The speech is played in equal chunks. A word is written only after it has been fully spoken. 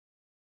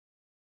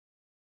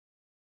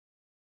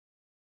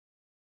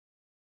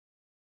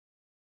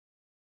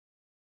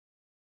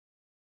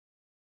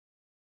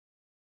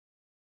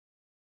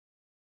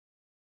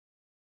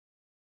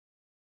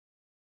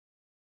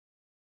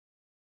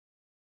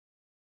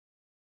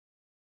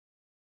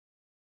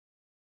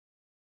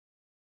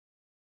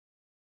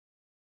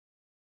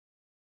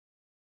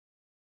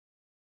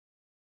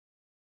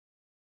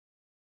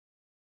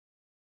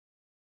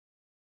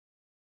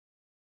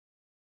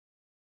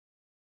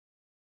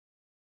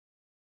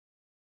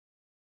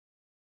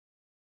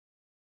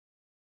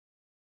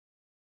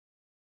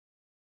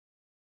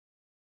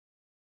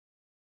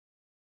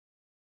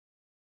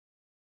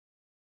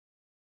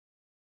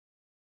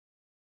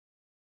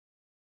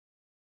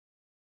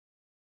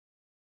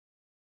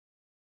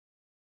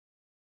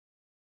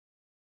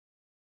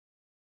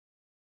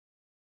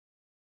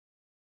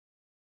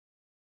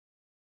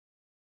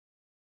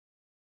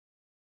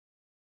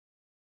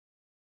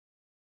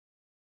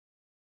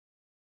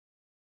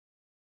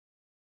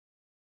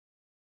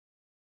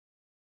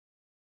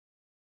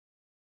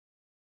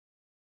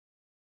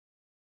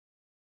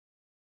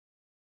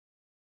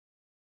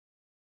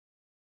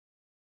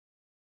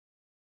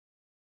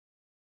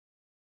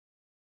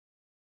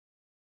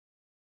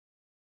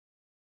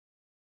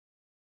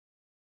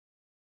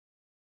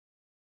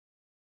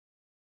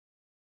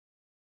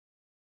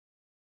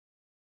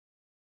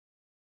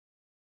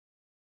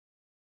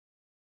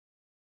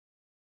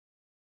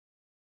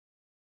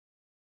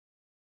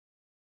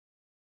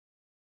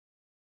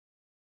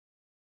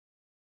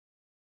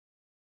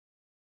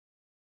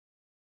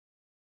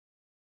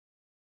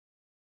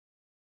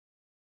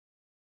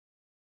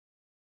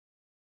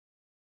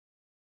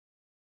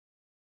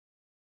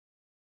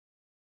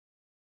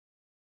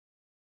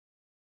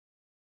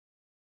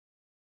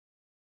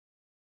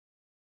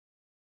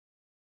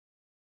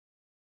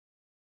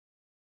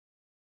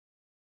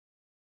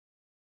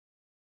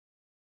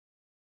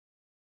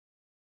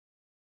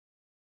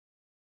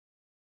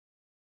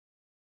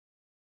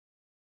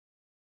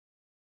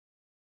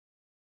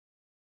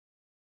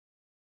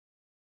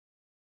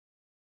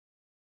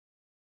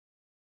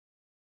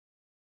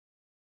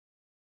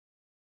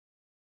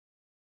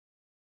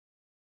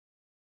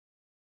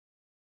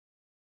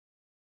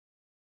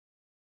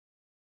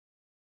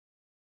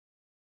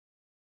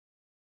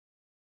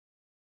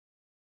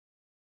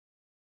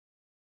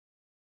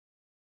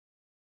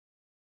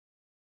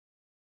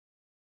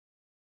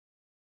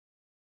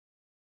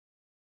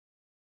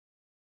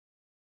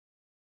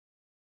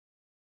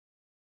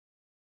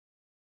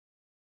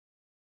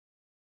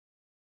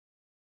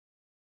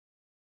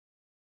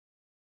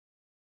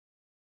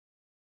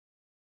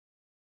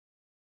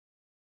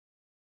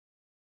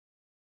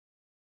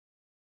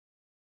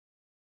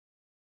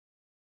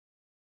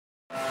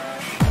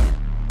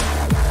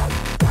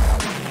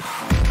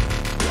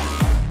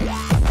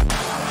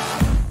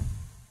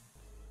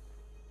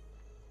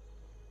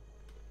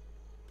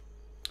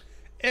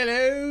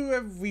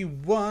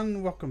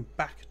everyone, welcome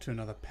back to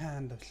another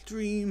Panda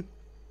stream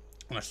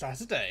on a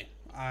Saturday.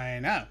 I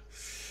know.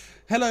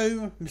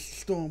 Hello,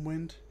 Mr.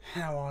 Stormwind.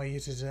 How are you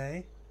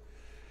today?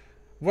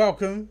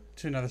 Welcome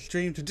to another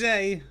stream.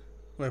 Today,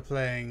 we're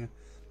playing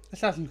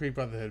Assassin's Creed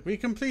Brotherhood. We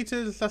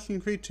completed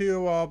Assassin's Creed 2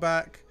 a while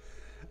back,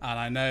 and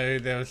I know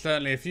there were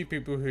certainly a few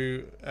people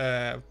who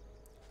had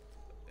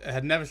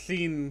never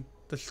seen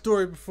the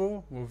story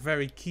before, were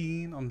very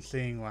keen on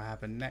seeing what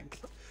happened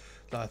next.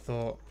 So I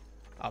thought,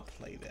 I'll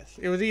play this.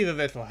 It was either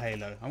this or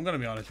Halo. I'm gonna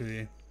be honest with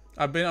you.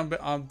 I've been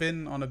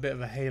on a bit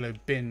of a Halo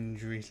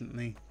binge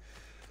recently.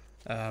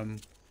 I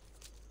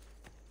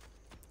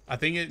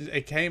think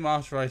it came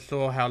after I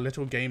saw how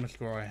little gamer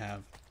score I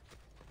have,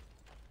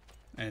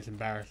 and it's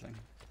embarrassing.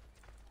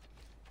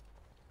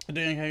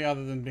 Doing anything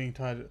other than being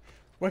tired.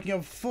 Waking up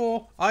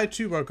before. I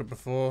too woke up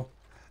before.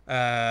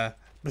 But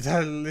that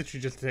was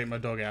literally just to take my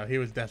dog out. He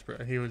was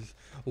desperate. He was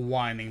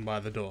whining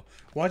by the door.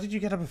 Why did you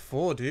get up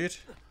before, dude?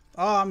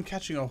 Oh, I'm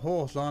catching a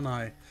horse, aren't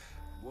I?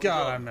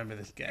 God, I remember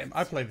this game.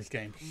 I played this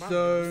game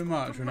so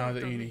much when I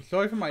was at uni.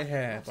 Sorry for my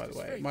hair, by the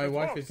way. My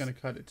wife is going to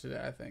cut it today,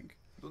 I think.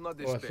 Or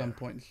at some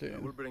point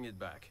soon. We'll bring it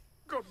back.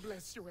 God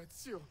bless you,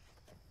 Ezio.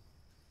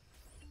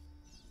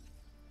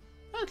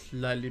 That's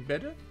slightly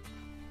better.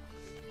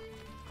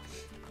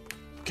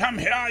 Come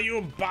here,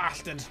 you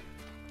bastard!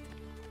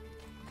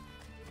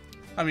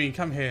 I mean,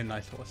 come here,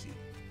 nice horsey.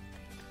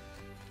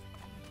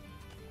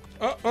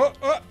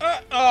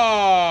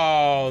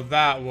 Oh,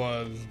 that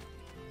was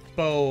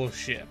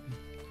bullshit.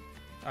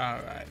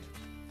 Alright.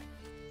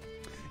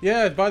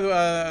 Yeah, by the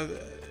way,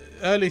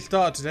 early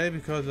start today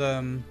because,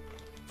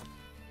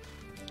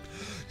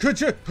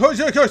 because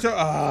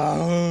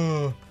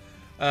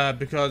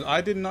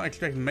I did not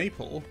expect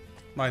Maple,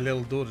 my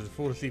little daughter, to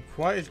fall asleep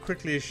quite as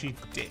quickly as she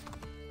did.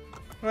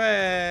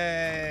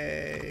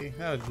 Way!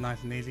 That was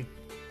nice and easy.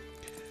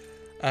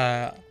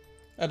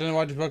 I don't know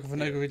why I just woke up for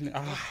no good reason. Oh,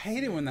 I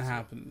hate it when that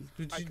happens.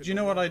 Do you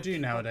know what I do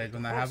nowadays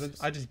when that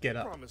happens? I just get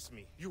up. Promise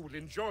me you will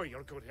enjoy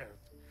your good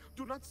health.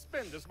 Do not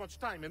spend as much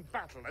time in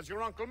battle as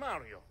your Uncle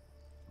Mario.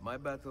 My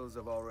battles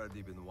have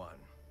already been won.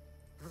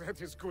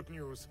 That is good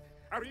news.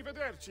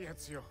 Arrivederci,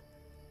 Ezio.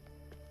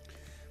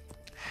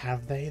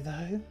 Have they,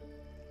 though?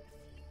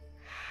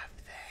 Have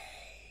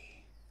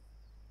they?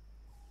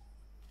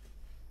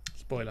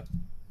 Spoiler.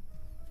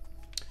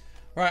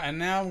 Right, and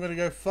now I'm going to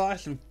go fire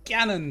some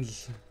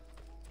cannons.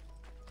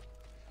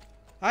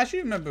 I actually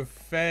remember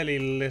fairly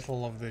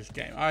little of this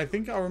game. I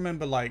think I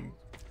remember, like,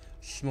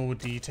 small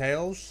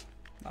details.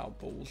 Oh,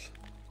 balls.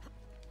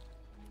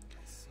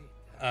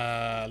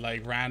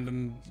 Like,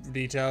 random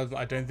details, but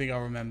I don't think I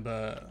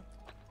remember,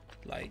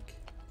 like,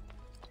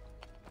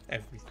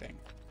 everything.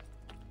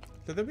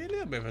 So there'll be a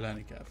little bit of a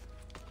learning curve.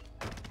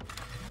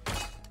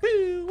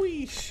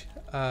 Woo-weesh!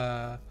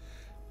 Yeah,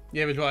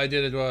 but what I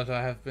did as well, so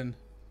I have been...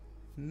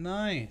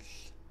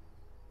 Nice.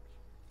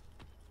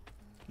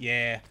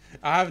 Yeah,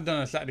 I haven't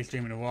done a Saturday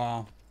stream in a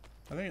while.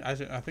 I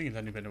think it's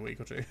only been a week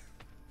or two.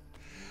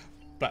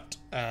 But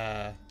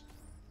yeah,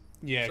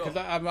 because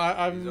I'm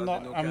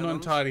not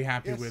entirely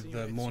happy with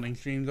the morning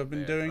streams I've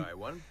been doing.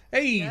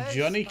 Hey,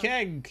 Johnny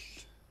Kegs.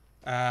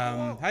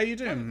 How you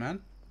doing,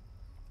 man?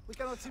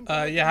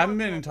 Yeah, I haven't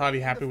been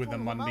entirely happy with the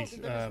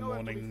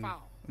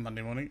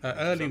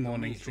early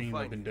morning streams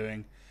I've been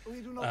doing.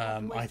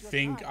 I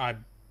think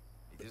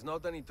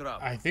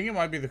it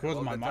might be the cause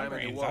of my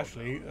migraines,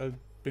 actually. I've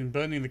been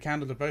burning the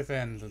candles at both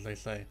ends, as they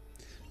say.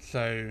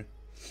 So,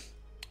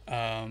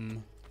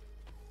 I've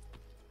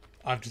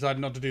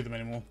decided not to do them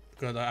anymore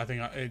because I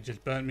think it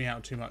just burnt me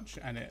out too much,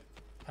 and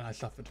I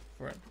suffered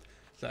for it.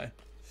 So,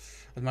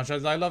 as much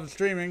as I love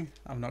streaming,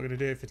 I'm not going to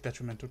do it if it's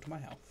detrimental to my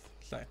health.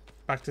 So,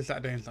 back to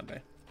Saturday and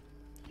Sunday.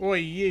 Oi,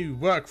 you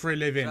work for a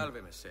living.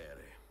 Salve,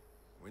 Messere.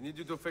 We need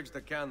you to fix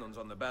the cannons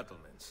on the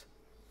battlements.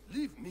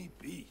 Leave me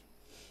be.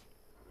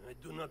 I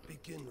do not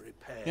begin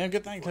repair. Yeah,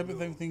 good, thanks. Hope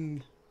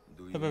everything.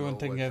 Hope everyone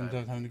taking care of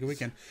themselves, having a good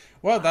weekend.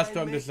 Well, that's what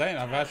I'm just saying.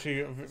 I've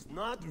actually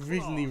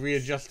recently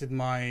readjusted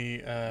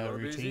my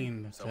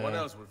routine to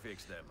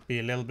be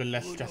a little bit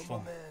less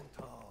stressful.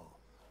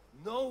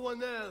 No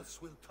one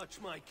else will touch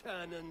my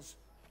cannons.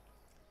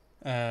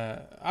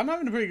 I'm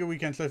having a pretty good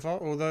weekend so far,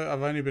 although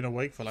I've only been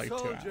awake for like 2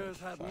 hours. Soldiers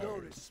have no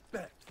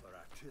respect for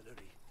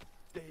artillery.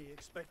 They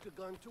expect a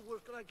gun to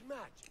work like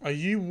magic. Are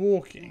you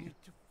walking?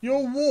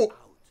 You're walking.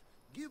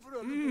 Give her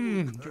a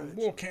little you're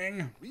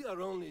walking. We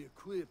are only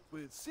equipped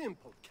with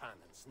simple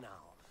cannons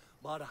now,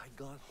 but I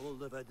got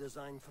hold of a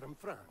design from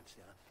France,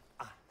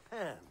 a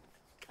hand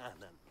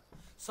cannon.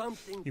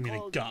 Something you mean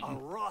called a gun? A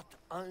wrought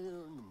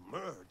iron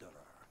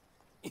murderer.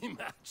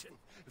 Imagine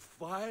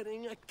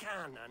firing a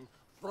cannon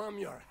from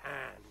your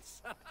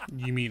hands.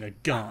 You mean a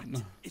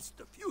gun? It's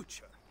the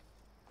future.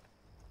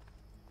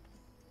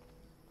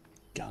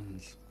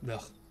 Guns.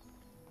 Ugh.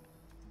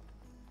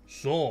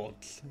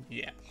 Swords.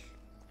 Yes.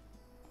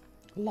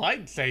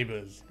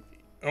 Lightsabers.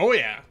 Oh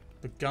yeah.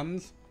 But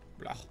guns.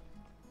 Blah.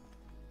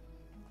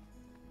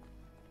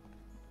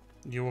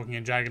 You're walking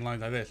in jagged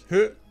lines like this.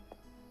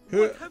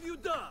 What have you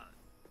done?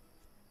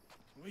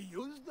 We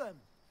use them.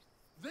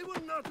 They were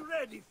not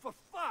ready for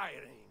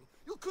firing.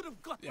 You could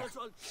have gotten us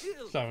all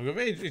killed. So, I've got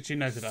very itchy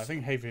nose today. I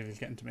think hay fever is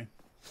getting to me.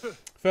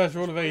 First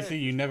rule of AC,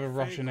 you never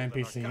rush an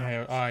NPC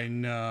here. I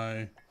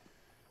know.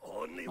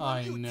 Only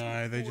when you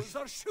know, they fools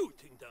are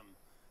shooting them.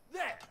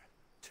 There,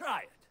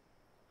 try it.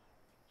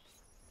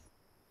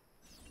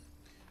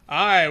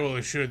 I will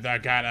shoot the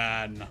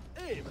cannon.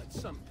 Aim at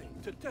something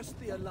to test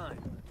the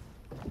alignment.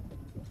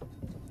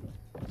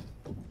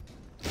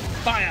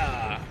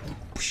 Fire!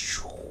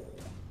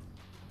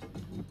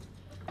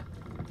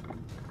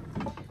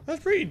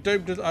 That's pretty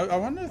dope. I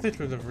wonder if this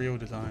was a real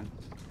design.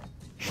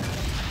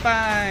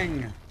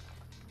 Bang!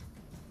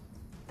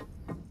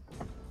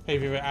 Hey,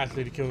 if you were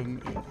actually to kill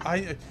them,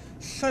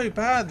 so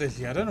bad this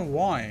year. I don't know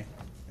why.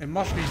 It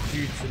must be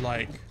due to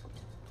like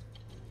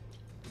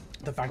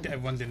the fact that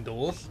everyone's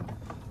indoors.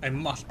 It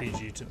must be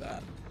due to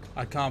that.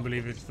 I can't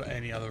believe it's for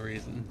any other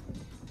reason.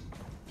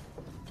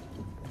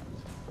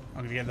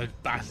 I'm gonna get those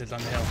bastards on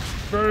the hill.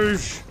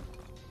 Boosh!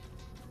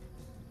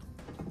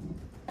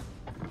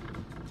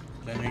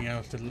 Anything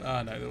else to?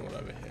 Oh no, they're all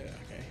over here.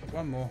 Okay,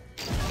 one more.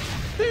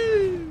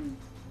 Woo!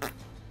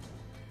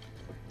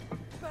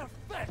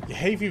 Perfect. The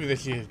hay fever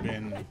this year has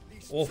been At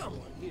least awful.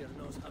 someone here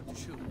knows how to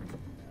shoot.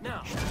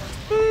 Now,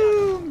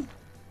 Boom!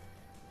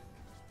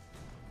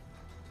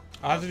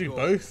 I have to do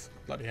both?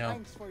 Bloody hell.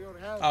 Thanks for your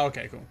help. Oh,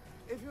 okay, cool.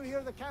 If you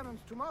hear the cannons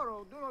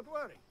tomorrow, do not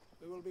worry.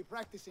 We will be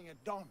practicing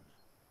at dawn.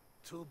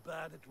 too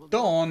bad it will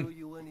Dawn. not do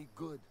you any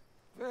good.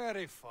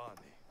 Very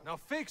funny. Now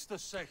fix the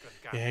second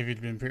The cannon. hay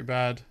fever's been pretty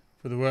bad.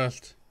 For the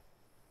worst.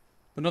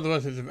 But not the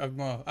worst.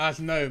 Well,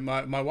 actually, no,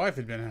 my wife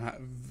had been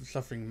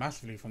suffering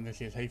massively from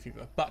this year's hay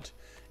fever. But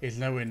it's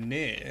nowhere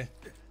near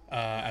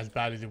as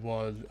bad as it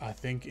was, I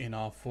think, in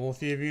our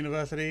 4th year of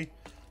university.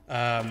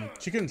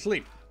 She couldn't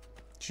sleep.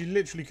 She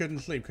literally couldn't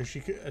sleep because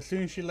as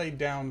soon as she laid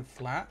down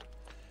flat,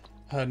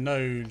 her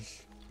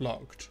nose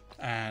blocked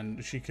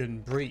and she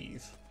couldn't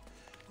breathe.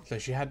 So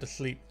she had to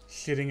sleep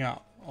sitting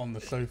up on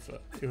the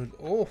sofa. It was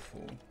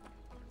awful.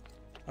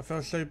 I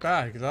felt so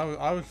bad because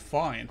I was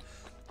fine.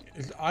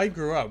 I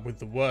grew up with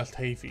the worst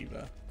hay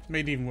fever.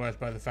 Made even worse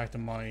by the fact that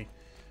my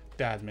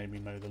dad made me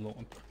mow the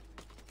lawn.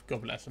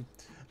 God bless him.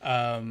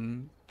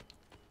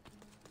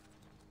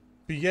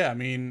 But yeah, I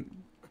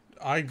mean,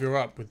 I grew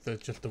up with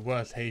just the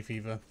worst hay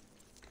fever.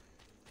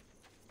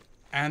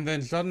 And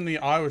then suddenly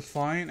I was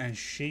fine and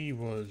she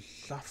was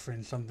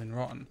suffering something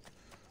rotten.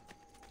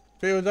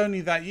 But it was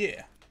only that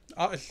year.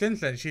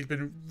 Since then, she's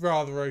been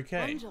rather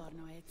okay.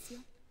 Buongiorno, Ezio.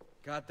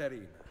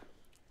 Caterina,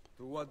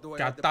 to what do I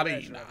have the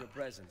pleasure of your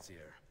presence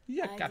here?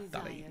 Yeah, I Caterina.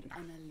 desire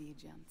an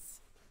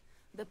allegiance.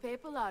 The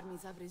papal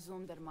armies have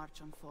resumed their march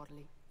on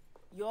Forli.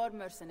 Your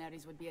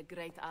mercenaries would be a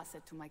great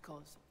asset to my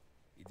cause.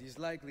 It is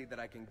likely that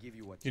I can give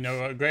you what You know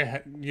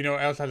what? You know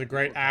what else has a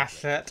great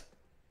asset?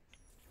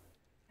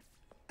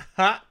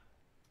 Ha!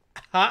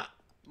 Ha!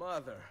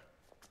 Mother.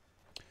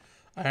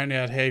 I only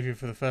had hay fever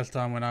for the first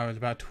time when I was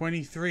about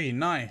 23.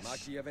 Nice.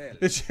 Machiavelli.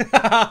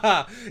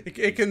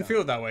 It can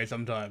feel that way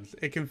sometimes.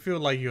 It can feel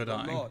like you're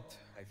dying. Not,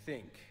 I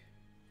think,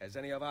 as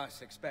any of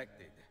us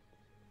expected.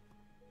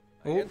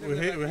 Oh,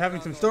 we're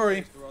having some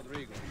story.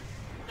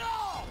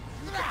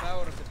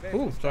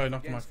 Oh, sorry,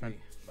 knocked my friend.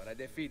 But I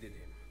defeated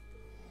him.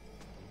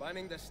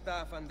 Combining the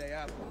staff and the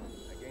apple,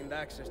 I gained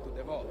access to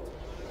the vault.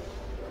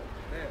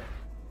 There,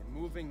 a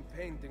moving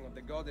painting of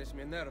the goddess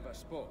Minerva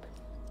spoke.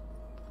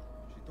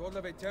 She told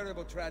of a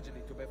terrible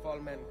tragedy to befall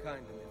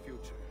mankind in the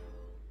future,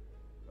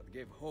 but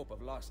gave hope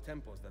of lost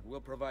temples that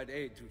will provide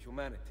aid to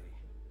humanity.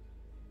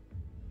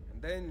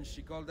 And then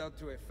she called out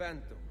to a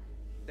phantom,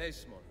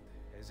 Desmond,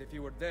 as if he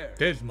were there,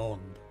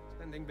 Desmond.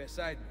 standing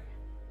beside me.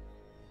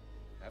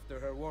 After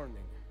her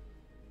warning,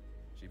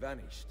 she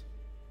vanished.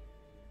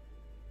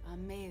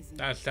 Amazing.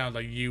 That sounds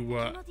like you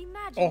were cannot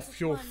imagine off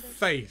such your wonders.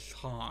 face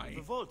high.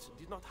 The vault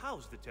did not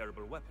house the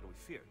terrible weapon we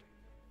feared.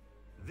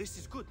 This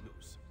is good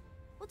news.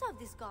 What of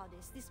this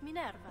goddess, this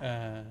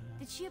Minerva?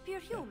 Did she appear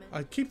human?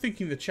 I keep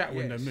thinking the chat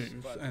window Yes, moves,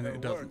 but and her it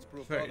words doesn't.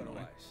 proved Very annoying.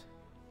 otherwise.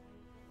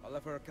 All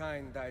of her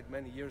kind died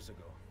many years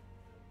ago.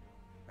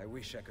 I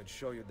wish I could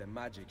show you the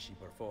magic she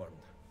performed.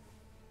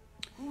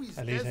 Who is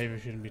At least Desmond? Haver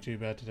shouldn't be too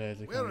bad today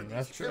as a Where are comedy.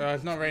 That's these true. temples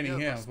It's not raining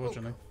Minerva here, spoke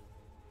unfortunately.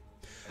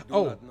 I do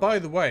Oh, not know. by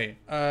the way,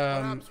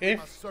 Perhaps we if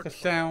must search the for it.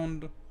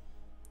 sound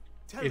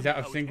Tell is me out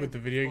how of it sync with the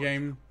ended video before.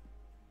 game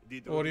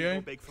Did audio,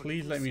 Rodrigo beg for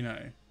please let peace? me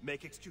know.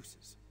 Make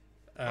excuses.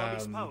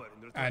 Promise power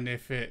in return. And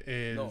if it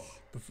is No.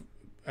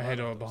 ahead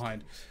None or of those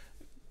behind.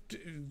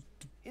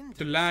 things.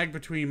 The lag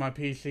between my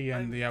PC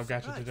and I'm the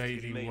Elgato surprised today he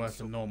is even remains worse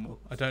so than normal.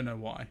 composed. I don't know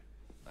why.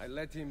 I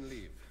let him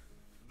leave.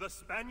 The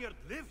Spaniard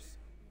lives.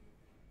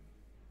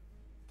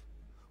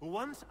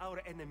 Once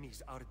our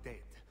enemies are dead,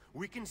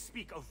 we can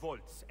speak of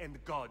vaults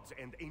and gods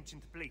and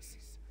ancient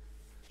places.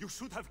 You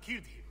should have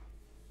killed him.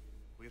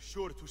 We're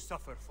sure to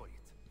suffer for it.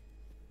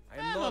 I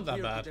am not not that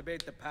here bad. to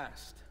debate the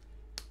past.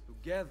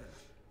 Together,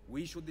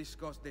 we should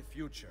discuss the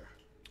future.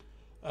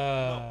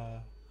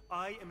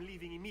 I am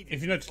leaving immediately.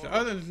 If you notice, for-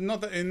 oh, it's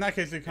not that, in that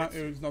case, it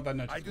was not that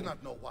noticeable. I do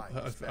not know why. he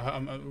That's fled, what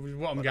I'm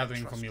but I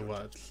gathering trust from your your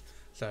words.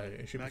 So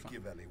it should be fine.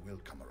 Machiavelli will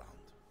come around.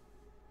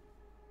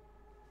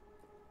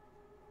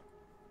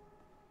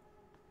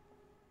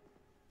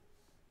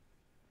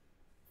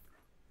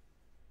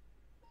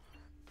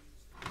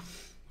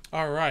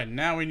 Alright,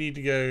 now we need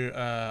to go,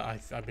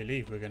 I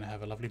believe we're going to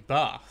have a lovely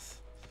bath.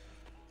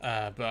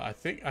 But I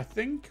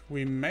think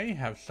we may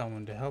have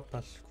someone to help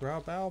us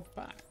scrub our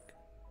back.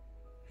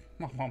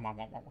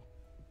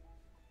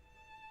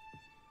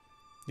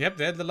 Yep,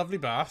 there's the lovely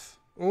bath.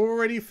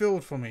 Already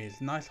filled for me.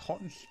 It's nice,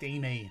 hot and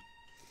steamy.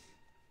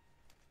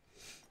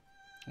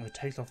 Oh, it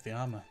takes off the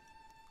armor.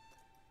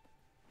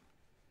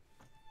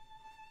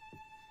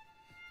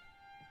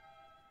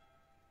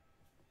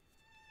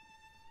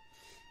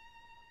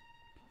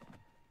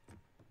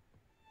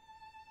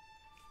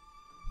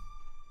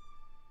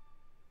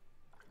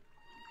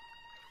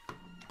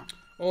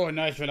 Oh, a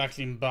nice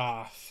relaxing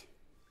bath.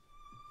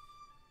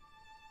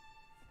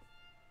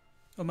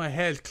 Oh, my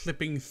hair's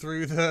clipping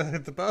through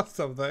the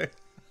bathtub though.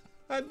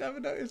 I never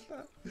noticed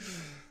that.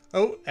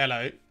 Oh,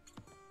 hello.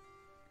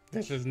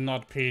 This is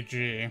not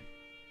PG.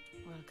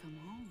 Welcome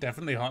home.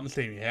 Definitely hot and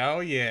steamy.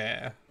 Hell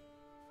yeah.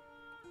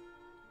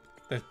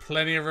 There's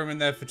plenty of room in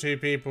there for 2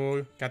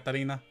 people.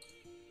 Katarina.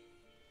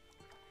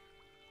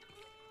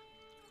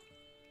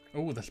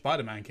 Oh, the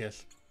Spider-Man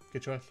kiss.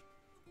 Good choice.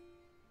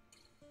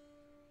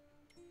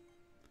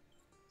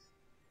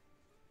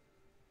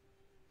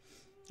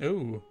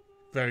 Ooh,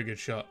 very good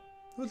shot.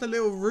 There's a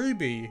little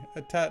ruby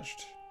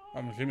attached,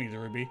 I'm assuming it's a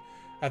ruby,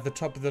 at the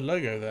top of the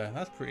logo there.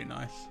 That's pretty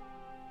nice.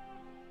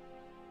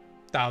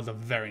 That was a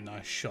very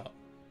nice shot.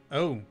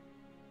 Oh.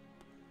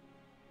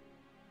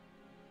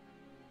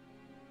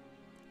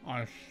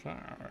 I saw.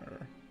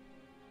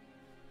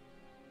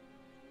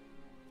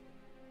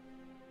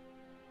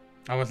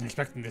 I wasn't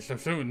expecting this so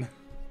soon.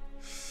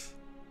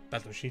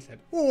 That's what she said.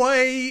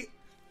 Wait!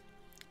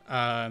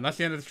 That's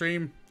the end of the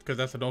stream, because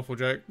that's an awful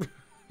joke.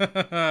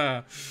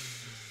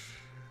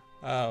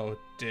 Oh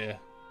dear.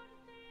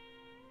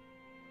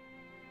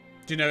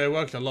 Do you know, it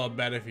works a lot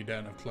better if you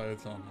don't have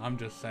clothes on. I'm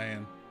just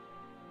saying.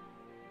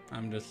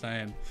 I'm just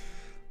saying.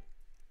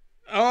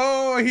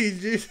 Oh,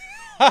 he's just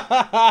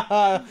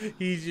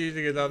he's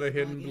using another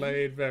hidden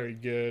blade. Very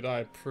good. I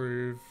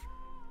approve.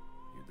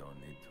 You don't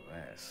need to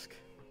ask.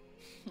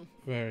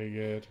 Very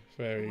good.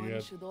 Very One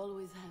good. should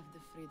always have the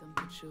freedom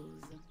to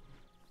choose.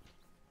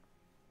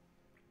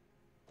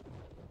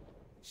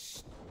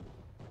 Shh.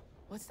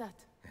 What's that?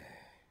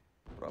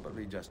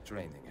 Probably just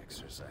training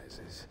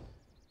exercises.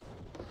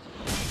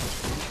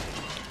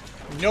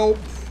 Nope.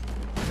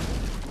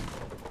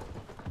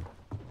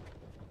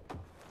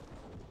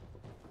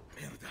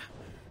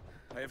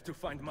 I have to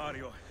find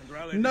Mario and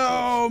rally.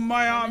 No,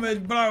 my arm is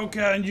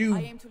broken, you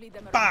I aim to lead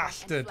them around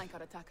bastard. and flank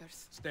our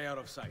attackers. Stay out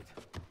of sight.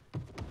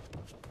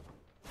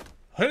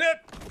 Hit it!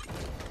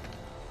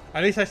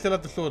 At least I still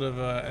have the sword of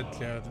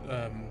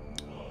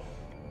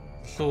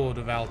sword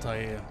of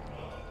Altair.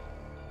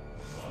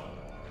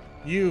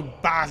 You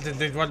bastards,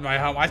 this was my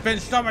home. I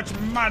spent so much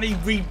money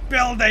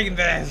rebuilding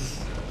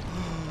this!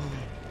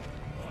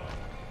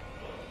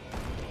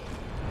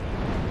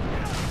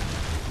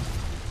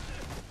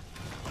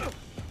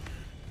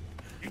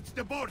 It's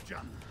the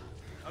Borgia.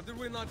 How did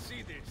we not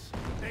see this?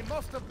 They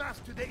must have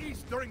massed to the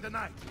east during the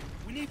night.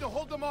 We need to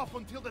hold them off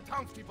until the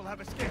townspeople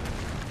have escaped.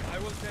 I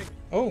will take...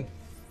 Oh.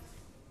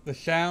 The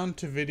sound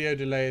to video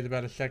delay is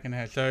about a second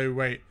ahead. So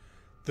wait,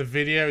 the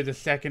video is a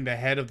second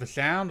ahead of the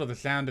sound, or the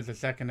sound is a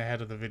second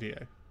ahead of the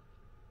video?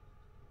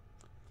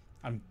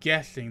 I'm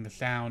guessing the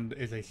sound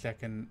is a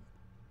second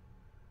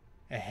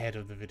ahead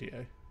of the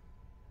video.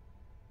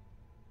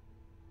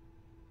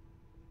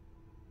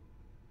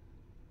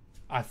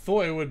 I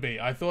thought it would be.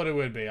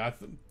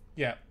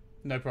 Yeah,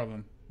 no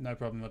problem. No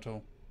problem at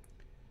all.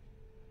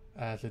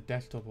 The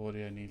desktop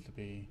audio needs to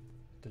be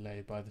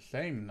delayed by the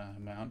same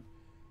amount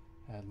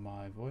as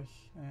my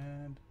voice.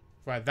 And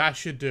right, that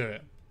should do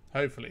it.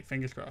 Hopefully,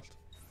 fingers crossed.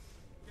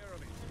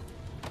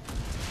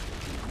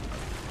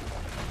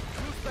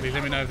 Please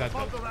let me know if that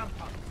does.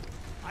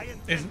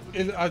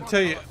 I'll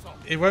tell you,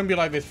 it won't be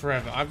like this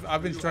forever.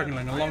 I've been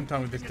struggling a long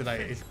time with this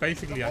today. It's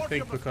basically, I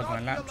think, because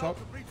my laptop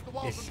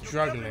is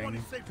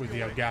struggling with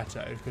the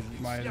Elgato, because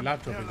my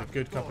laptop is a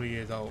good couple of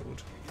years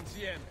old.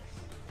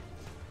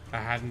 I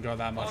hadn't got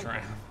that much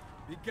RAM.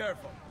 Be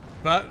careful.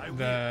 But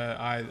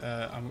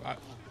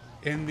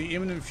in the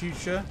imminent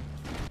future,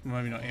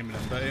 maybe not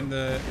imminent, but in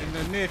the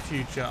near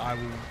future, I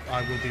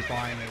will be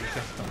buying a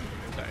desktop,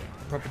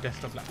 proper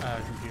desktop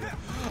computer.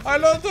 I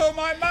lost all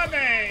my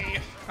money.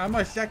 And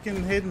my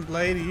second hidden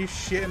blade. Are you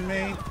shitting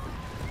me?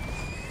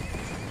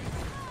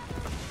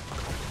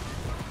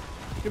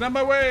 Get out of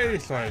my way!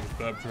 Sorry, I just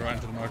burped right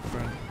into the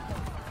microphone.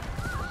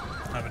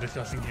 I'm a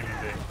disgusting human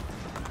being.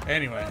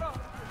 Anyway.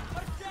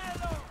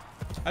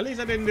 At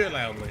least I didn't do it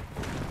loudly.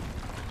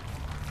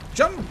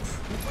 Jump!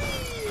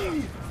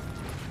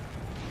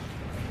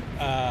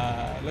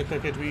 Look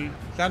at we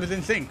sounded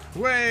in sync.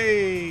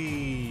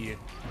 Way!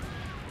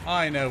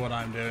 I know what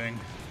I'm doing.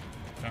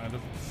 Kind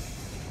of.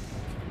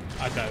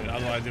 I don't,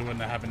 otherwise it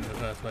wouldn't have happened in the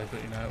first place,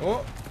 but you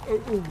know.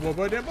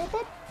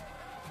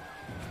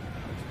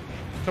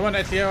 Come on,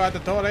 Ezio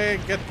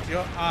Auditore, get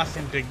your ass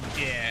into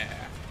gear.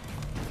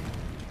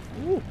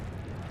 Ooh.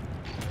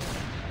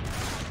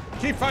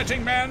 Keep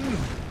fighting, men!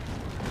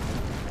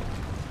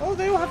 Oh,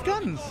 they all have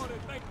guns.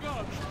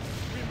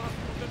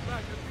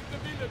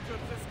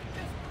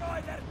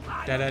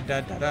 Da da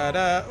da da da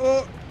da.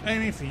 Oh,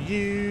 aiming for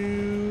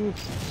you.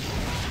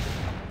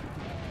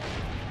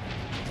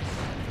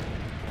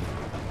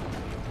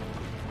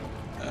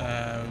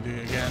 We'll do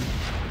it again.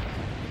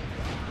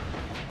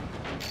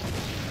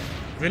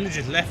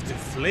 Villagers left to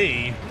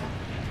flee.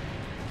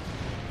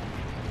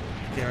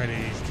 Get rid of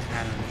these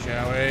cannons,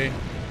 shall we?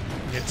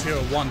 Get 2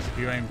 at once if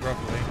you aim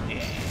properly.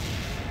 Yeah.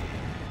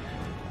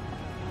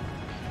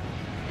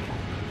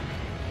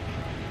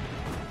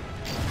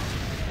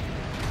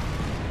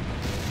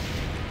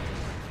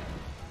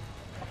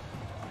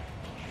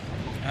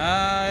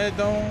 I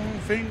don't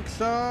think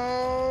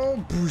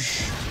so.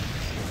 Boosh.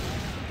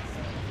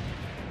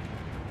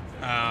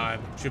 I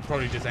should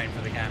probably just aim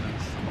for the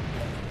cannons.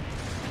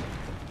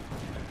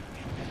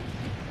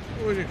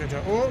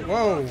 Oh,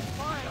 whoa!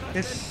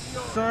 It's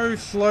so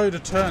slow to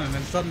turn and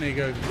then suddenly it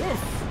goes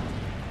woof.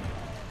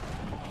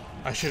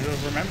 I should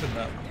have remembered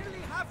that.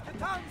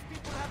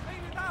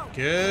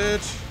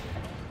 Good.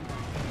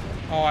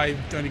 Oh, I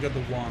only got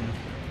the 1.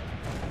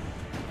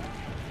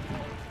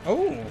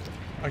 Oh!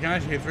 I can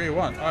actually hit 3 at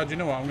once. Oh, do you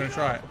know what? I'm going to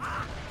try it.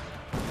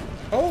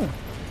 Oh!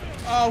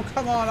 Oh,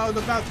 come on! I was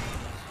about to...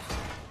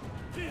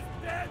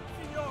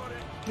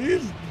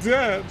 He's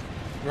dead!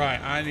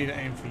 Right, I need to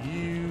aim for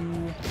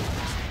you.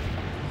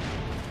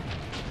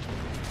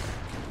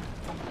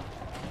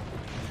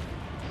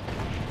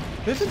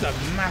 This is a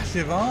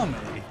massive army.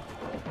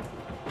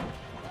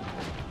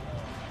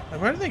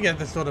 Like, where do they get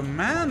this sort of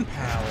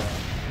manpower?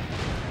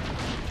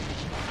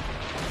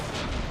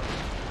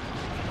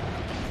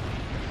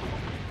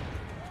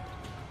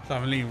 So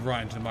I'm leaning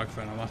right into the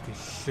microphone. I must be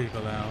super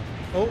loud.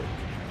 Oh!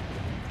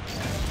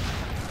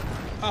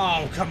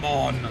 Oh, come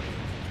on!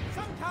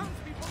 Some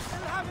townspeople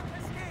still haven't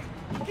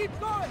escaped. Keep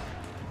going.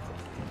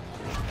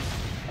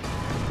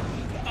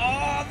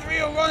 Oh, 3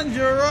 at once,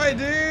 you're right,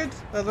 dude!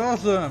 That's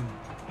awesome!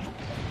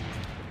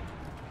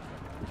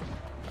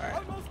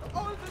 Almost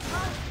all the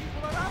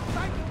townspeople are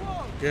outside the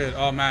wall. Good.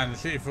 Oh man, the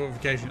city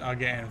fortifications are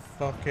getting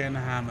fucking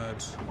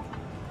hammered.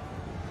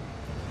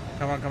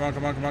 Come on, come on,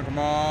 come on, come on, come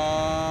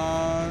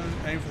on!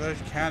 Aim for those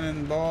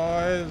cannon,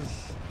 boys!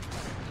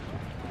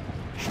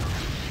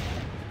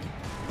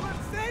 You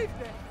have saved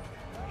them.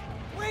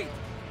 Wait!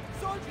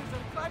 Soldiers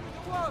are climbing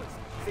the walls.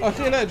 Oh,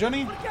 see you later,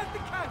 Johnny. Forget the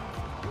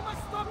cannons. You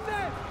must stop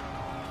them.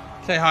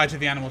 Say hi to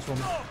the animals for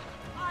me. No,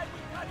 I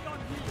will carry on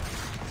here.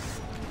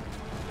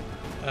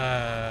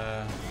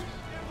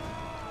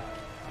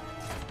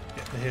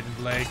 Get the hidden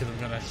blade because I'm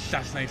gonna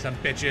assassinate some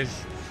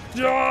bitches.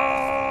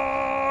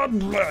 Oh,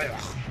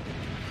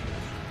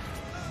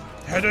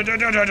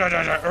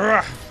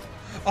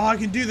 I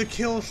can do the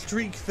kill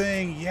streak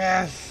thing.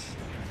 Yes.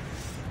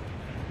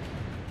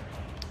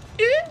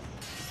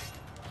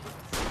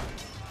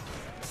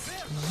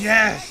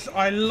 Yes,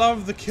 I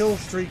love the kill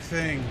streak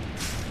thing.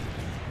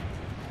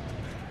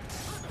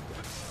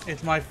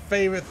 It's my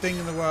favorite thing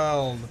in the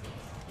world.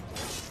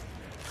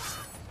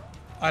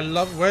 I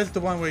love. Where's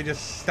the one where he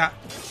just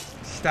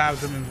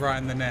stabs them right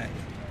in the neck?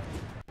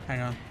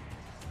 Hang on.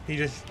 He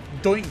just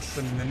doinks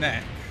them in the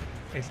neck.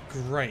 It's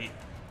great.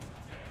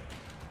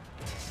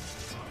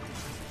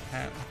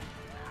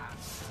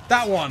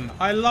 That one.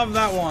 I love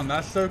that one.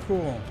 That's so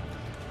cool.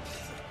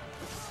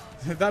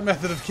 That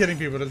method of killing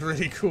people is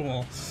really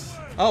cool.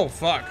 Oh,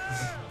 fuck.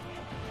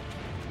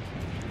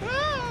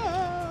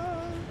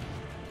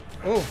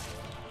 Oh.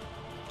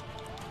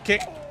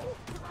 Kick.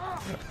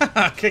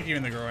 Kick you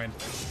in the groin.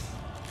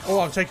 Oh,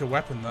 I'll take a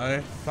weapon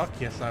though. Fuck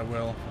yes, I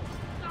will.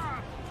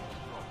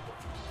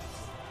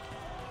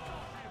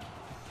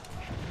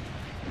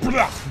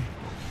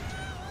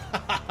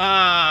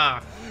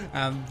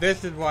 And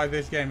this is why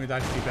this game is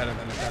actually better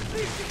than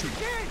Assassin's Creed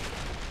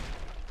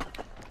 2.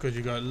 Because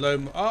you got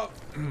low. Oh,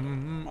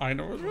 I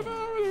know what's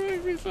gonna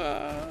make me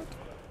sad.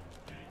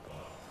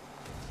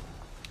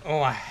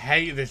 Oh, I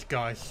hate this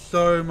guy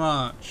so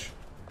much.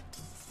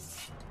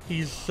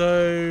 He's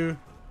so.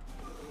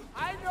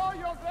 I know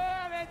you're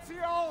there,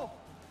 Ezio.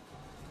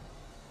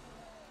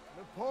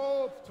 The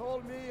Pope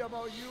told me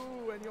about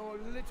you and your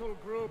little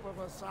group of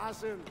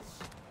assassins.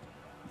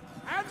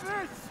 And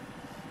this!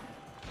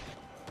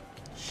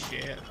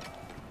 Shit.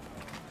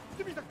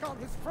 Give me the gun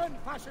his friend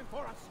fashioned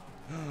for us.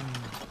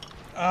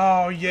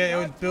 Oh yeah, it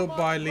was built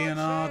by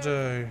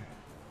Leonardo.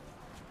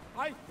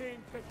 I think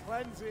the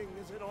cleansing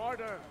is in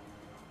order.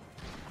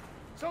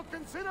 So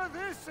consider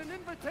this an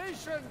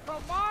invitation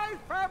from my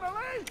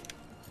family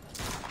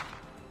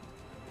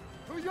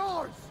to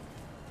yours.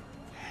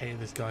 I hate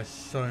this guy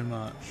so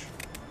much.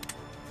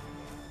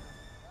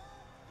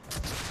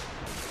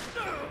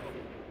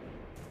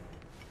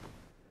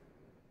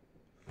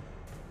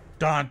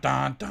 Dun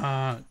dun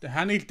dun.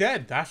 And he's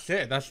dead. That's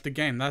it. That's the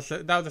game. That's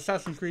it. That was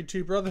Assassin's Creed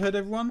 2 Brotherhood,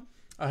 everyone.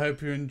 I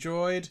hope you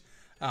enjoyed.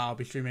 I'll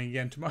be streaming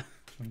again tomorrow.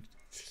 I'm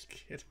just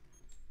kidding.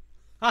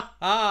 Ha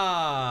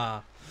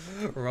ha!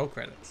 Roll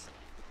credits.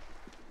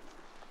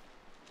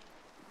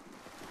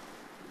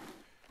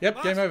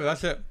 Yep, game over.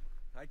 That's it.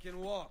 I can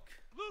walk.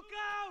 Look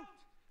out!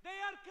 They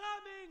are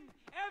coming!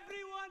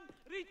 Everyone,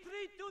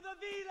 retreat to the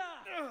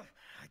villa!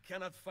 I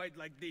cannot fight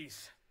like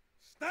this.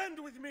 Stand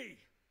with me!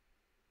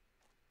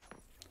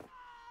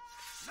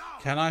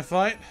 Can I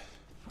fight?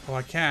 Oh,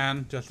 I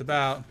can, just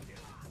about.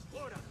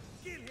 What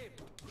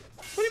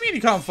do you mean he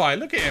can't fight?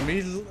 Look at him.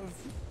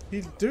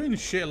 He's doing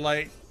shit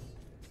like.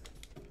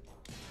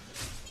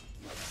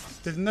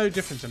 There's no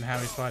difference in how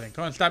he's fighting.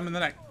 Come on, stab him in the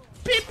neck.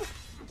 Beep.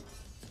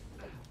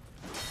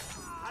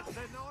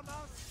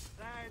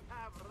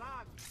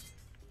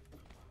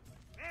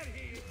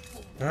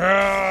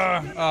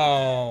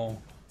 Oh.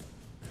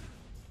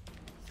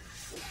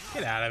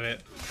 Get out of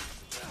it.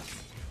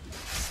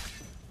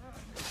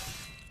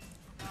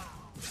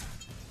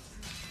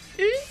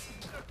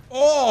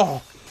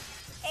 Oh!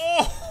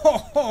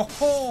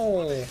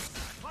 Oh!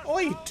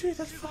 Oi, dude,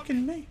 that's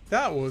fucking me.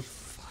 That was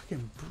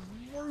fucking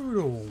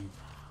brutal.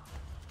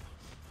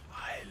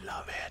 I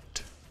love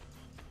it.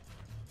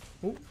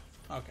 Oh,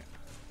 okay.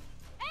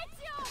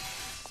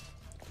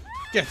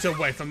 Get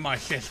away from my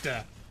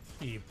sister,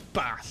 you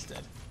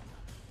bastard.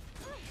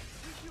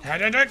 How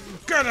did it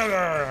get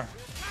her?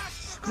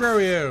 Screw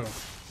you.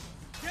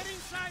 Get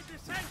inside the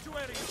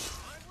sanctuary!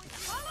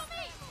 Follow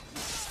me!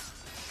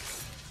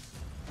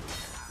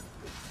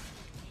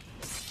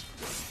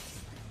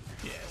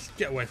 Yes,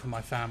 get away from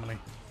my family.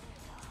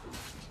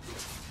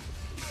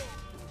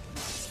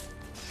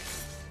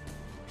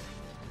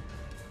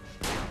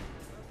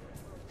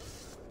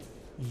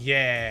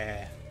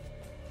 Yeah.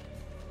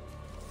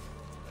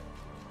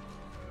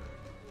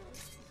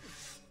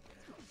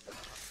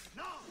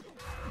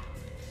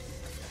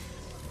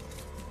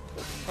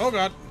 Oh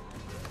god.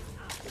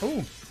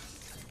 Oh.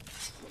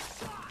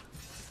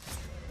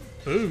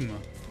 Boom.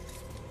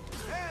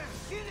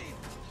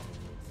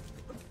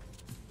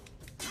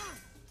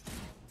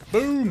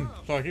 Boom.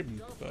 So I keep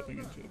burping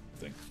into the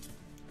thing.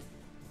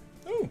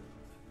 Oh.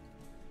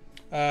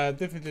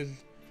 Different is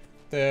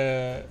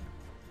the.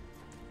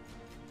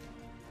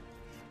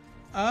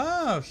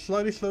 Oh,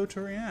 slightly slow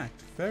to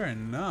react. Fair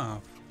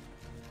enough.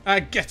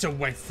 Get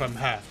away from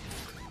her.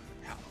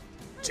 How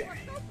dare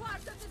you?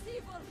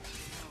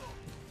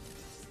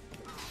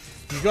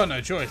 You got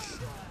no choice.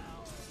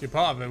 You're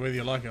part of it whether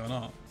you like it or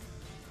not.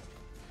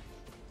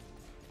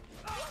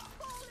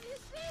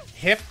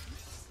 Hip.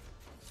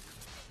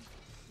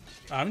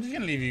 I'm just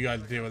gonna leave you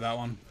guys to deal with that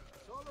one.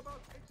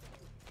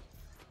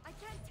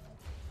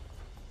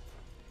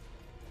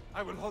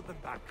 I will hold them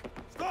back.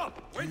 Stop!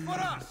 Wait for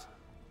us!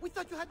 We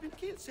thought you had been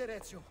killed, Sir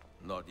Ezio.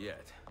 Not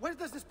yet. Where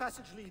does this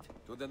passage lead?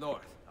 To the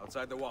north,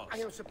 outside the walls. I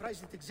am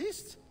surprised it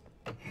exists.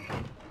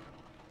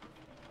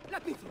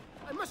 Let me through.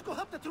 I must go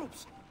help the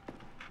troops.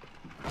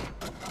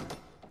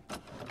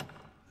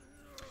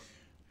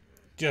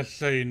 Just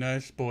so you know,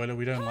 spoiler,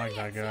 we don't like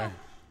that guy.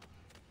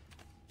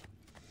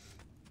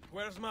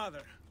 Where's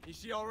Mother? Is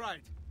she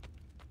alright?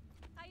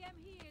 I am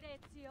here,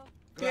 Ezio.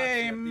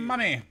 Yay, Grazie,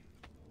 mummy!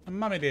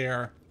 Mummy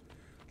dear.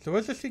 So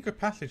where's the secret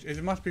passage?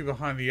 It must be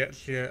behind the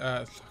Ezio,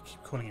 I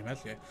keep calling him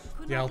Ezio.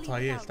 The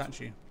Altair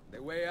statue. The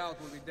way out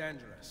will be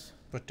dangerous.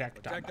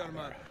 Protect our mother.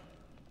 mother.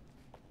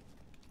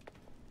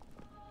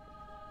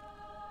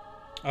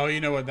 Oh,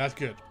 you know what? That's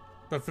good.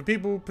 But for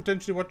people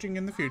potentially watching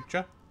in the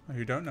future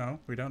who don't know,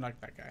 we don't like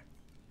that guy.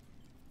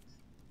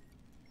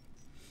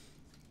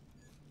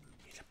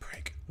 He's a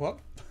prick. What?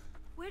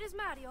 Where is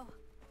Mario?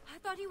 I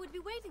thought he would be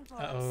waiting for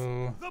us.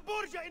 Uh-oh. The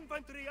Borgia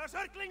infantry are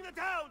circling the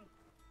town!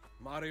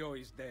 Mario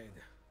is dead.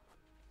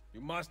 You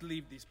must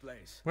leave this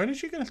place. When is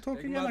she going to talk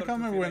Take again? I Mother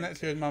can't to remember when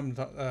Firenze. Ezio's mum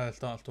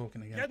starts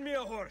talking again. Get me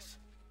a horse.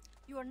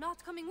 You are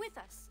not coming with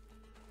us.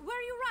 Where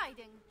are you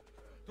riding?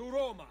 To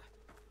Roma.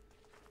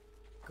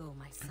 Go,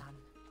 my son.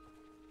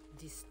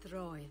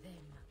 Destroy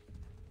them.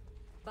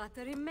 But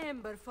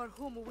remember for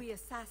whom we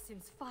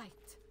assassins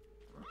fight.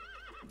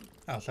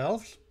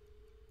 Ourselves?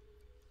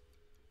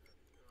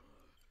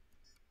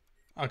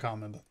 I can't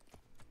remember.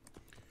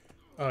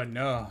 Oh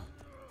no.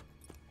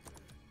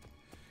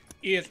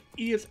 He is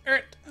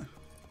hurt.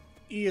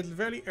 He is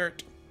very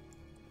hurt.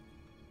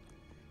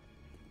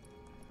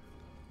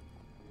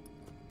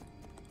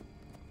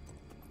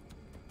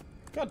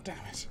 God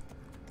damn it.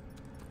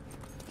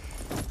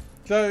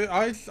 So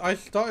I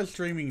started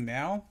streaming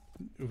now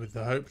with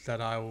the hopes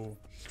that I will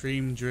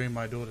stream during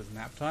my daughter's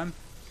nap time.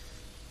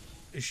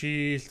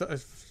 She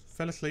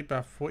fell asleep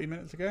about 40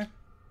 minutes ago.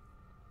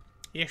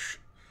 Ish.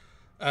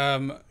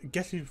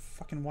 Guess who's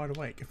fucking wide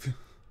awake?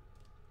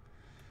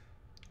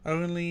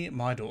 Only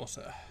my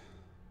daughter.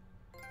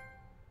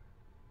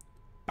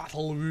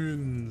 Battle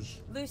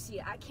wounds.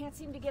 Lucy, I can't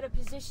seem to get a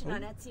position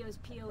on Ezio's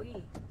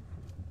POE.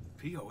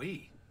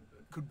 POE?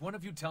 Could one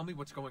of you tell me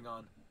what's going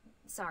on?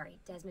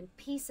 Sorry, Desmond.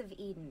 Peace of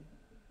Eden.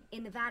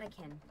 In the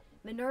Vatican,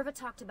 Minerva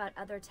talked about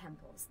other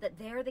temples, that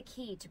they're the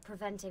key to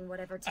preventing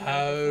whatever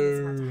terrible thing is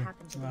about to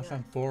happen to the that Earth.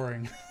 sounds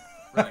boring.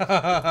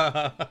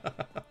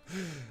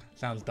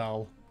 Sounds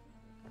dull.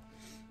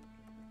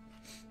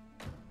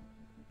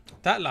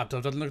 That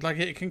laptop doesn't look like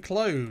it can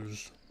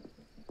close.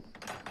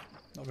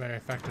 Not very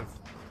effective.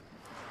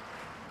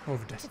 More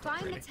of a To desktop,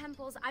 find really. the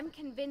temples, I'm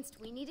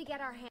convinced we need to get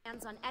our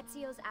hands on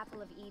Ezio's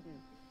Apple of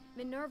Eden.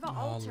 Minerva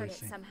altered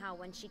it somehow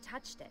when she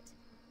touched it.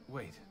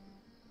 Wait,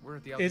 we're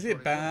at the Is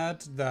it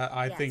bad that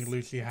I think Yes,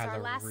 Lucy it's has our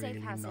a last really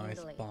safe house in nice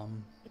Italy.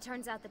 bum? It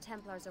turns out the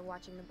Templars are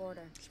watching the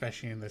border.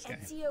 Especially in this game.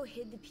 Ezio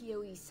hid the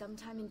PoE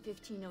sometime in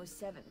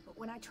 1507, but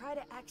when I try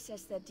to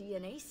access that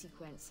DNA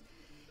sequence,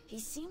 he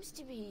seems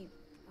to be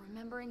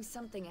remembering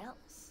something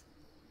else.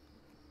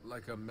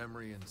 Like a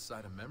memory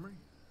inside a memory?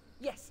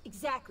 Yes,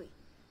 exactly.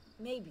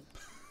 Maybe.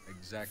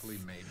 Exactly,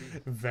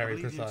 maybe. Very I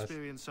believe precise. you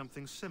experienced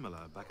something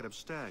similar back at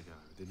Abstergo,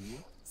 didn't you?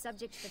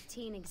 Subject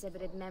 15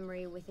 exhibited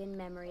memory within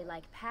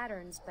memory-like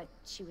patterns, but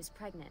she was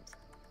pregnant.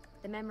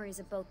 The memories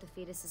of both the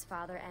fetus's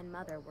father and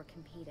mother were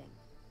competing.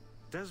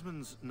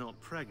 Desmond's not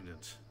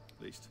pregnant,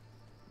 at least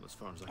as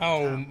far as I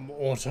can tell.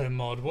 Auto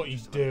mod, what are you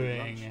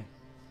doing?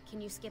 Can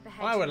you skip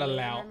ahead I to will the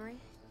allow. memory?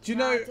 Do you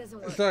know?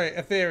 Sorry,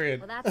 Ethereum.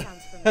 Well, that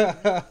sounds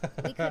familiar.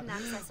 We couldn't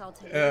access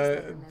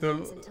ulterior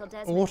memories until the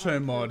Desmond auto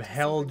had mod approved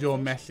held your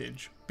synchronization.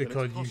 message But it's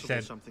because you possible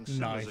said something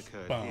similar's nice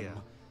occurred bum. here.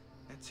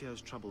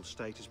 Ezio's troubled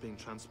state is being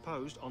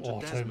transposed onto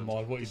Auto Desmond,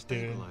 mod, what he's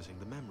doing. destabilizing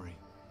the memory.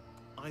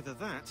 Either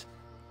that,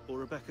 or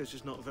Rebecca's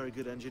just not a very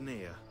good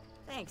engineer.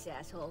 Thanks,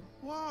 asshole.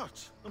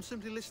 What? I'm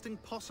simply listing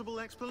possible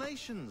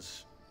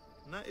explanations.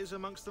 And that is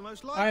amongst the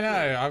most likely. I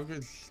know.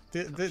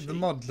 The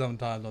mod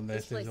sometimes on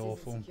this Place is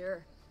awful. isn't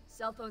secure.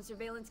 Cell phone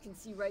surveillance can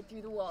see right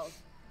through the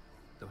walls.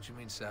 Don't you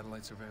mean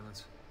satellite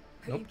surveillance?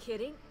 Are you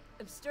kidding?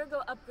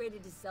 Abstergo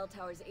upgraded to cell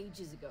towers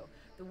ages ago.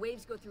 The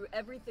waves go through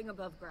everything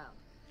above ground.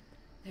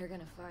 They're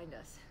gonna find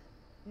us.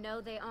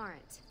 No, they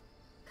aren't.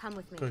 Come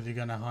with me. Because you're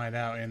gonna hide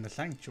out in the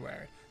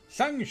sanctuary.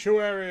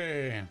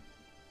 Sanctuary.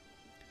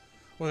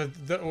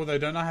 Although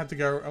don't I have to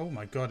go? Oh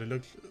my god, it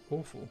looks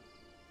awful.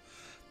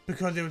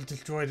 Because it was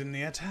destroyed in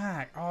the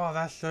attack. Oh,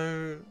 that's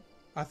so.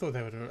 I thought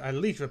they would have at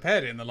least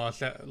repaired it in the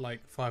last like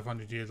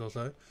 500 years or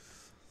so.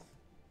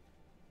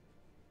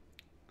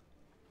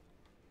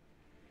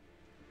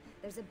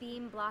 There's a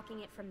beam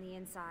blocking it from the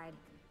inside.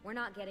 We're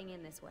not getting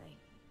in this way.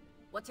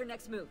 What's our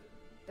next move?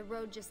 The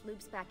road just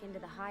loops back into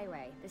the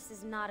highway. This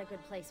is not a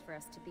good place for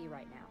us to be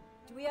right now.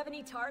 Do we have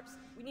any tarps?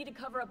 We need to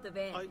cover up the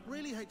van. I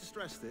really hate to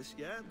stress this,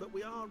 yeah, but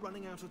we are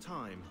running out of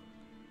time.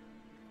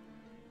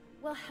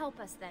 Well, help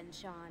us then,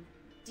 Sean.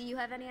 Do you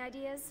have any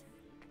ideas?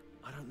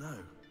 I don't know.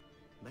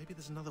 Maybe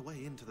there's another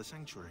way into the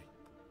sanctuary.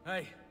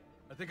 Hey,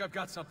 I think I've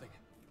got something.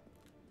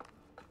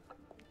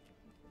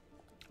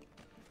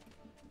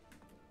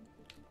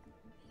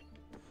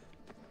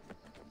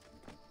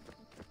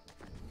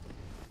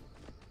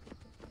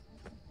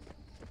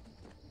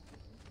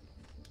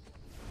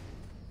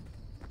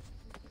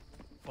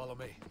 Follow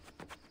me.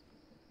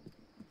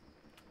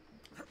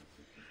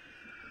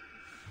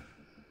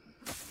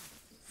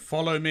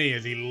 Follow me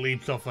as he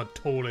leaps off the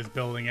tallest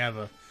building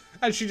ever.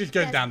 And she just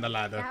goes down the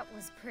ladder. That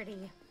was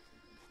pretty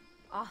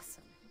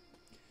awesome.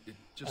 It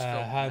just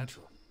felt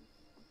natural.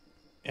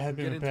 It had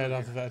been repaired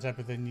after that attack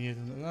within years.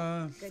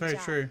 Very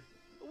true.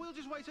 We'll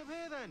just wait up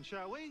here then,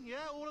 shall we? Yeah,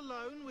 all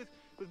alone with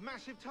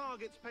massive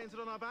targets painted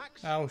on our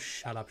backs. Oh,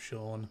 shut up,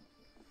 Sean.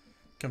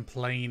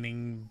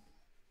 Complaining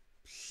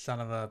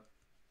son of a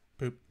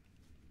poop.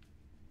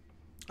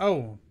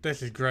 Oh,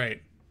 this is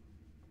great.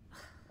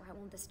 Why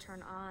won't this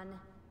turn on?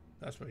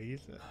 That's what he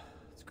said.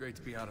 It's great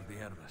to be out of the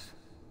Animus.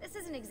 This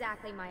isn't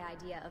exactly my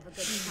idea of a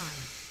good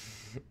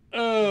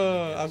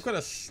time. I've got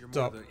to stop.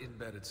 You're more the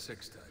in-bed at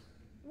 6 type.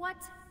 What?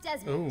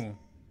 Desmond? Oh,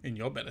 in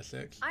your bed at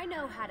 6. I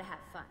know how to have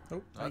fun.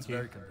 Oh, that's thank you.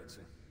 very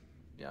convincing.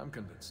 Yeah, I'm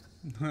convinced.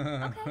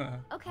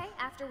 Okay,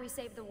 after we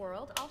save the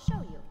world, I'll show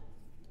you.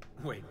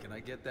 Wait, can I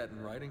get that in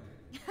writing?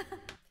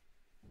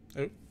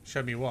 Oh,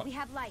 show me what? We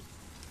have light.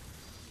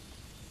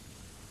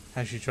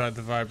 Has she tried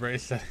the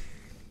vibrator?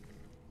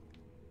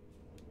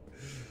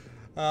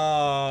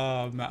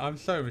 Oh man, I'm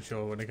so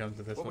mature when it comes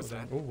to this sort of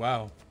thing. Oh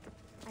wow.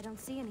 I don't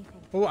see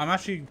anything. Oh, I'm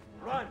actually.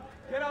 Run!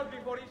 Get out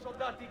before I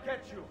soldati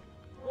catch you!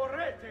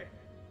 Correte!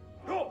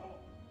 Go!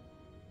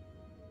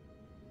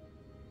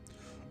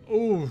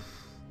 Oh.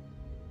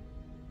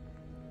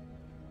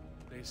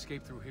 They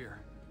escaped through here.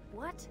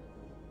 What?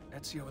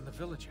 Ezio and the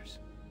villagers.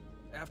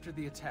 After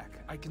the attack,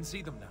 I can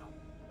see them now.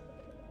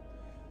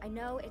 I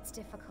know it's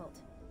difficult,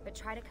 but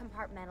try to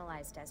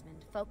compartmentalize,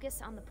 Desmond.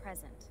 Focus on the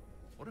present.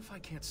 What if I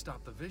can't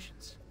stop the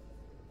visions?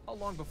 How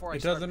long before I It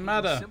start doesn't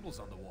painting matter. symbols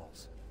on the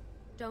walls?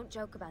 Don't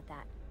joke about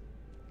that.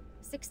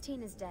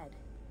 16 is dead.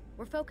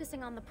 We're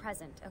focusing on the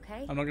present,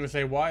 okay? I'm not going to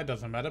say why it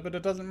doesn't matter, but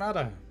it doesn't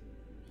matter.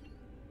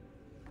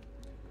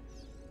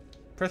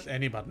 Press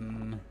any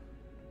button.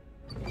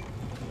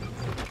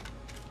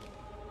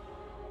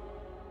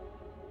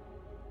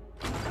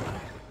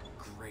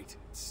 Great,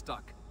 it's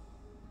stuck.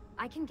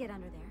 I can get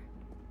under there.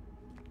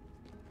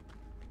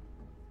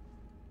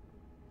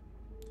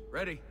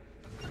 Ready?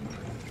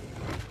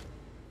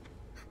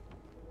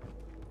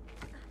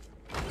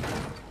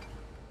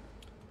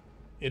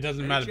 It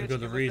doesn't matter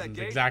because of reasons,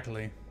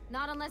 exactly.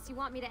 Not unless you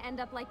want me to end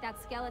up like that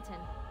skeleton.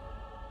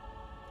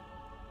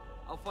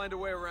 I'll find a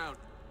way around.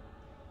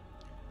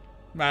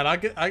 Man,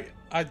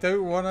 I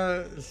don't want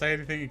to say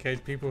anything in case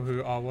people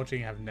who are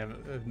watching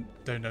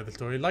don't know the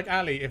story. Like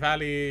Ali, if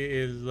Ali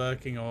is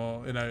lurking,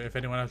 or you know, if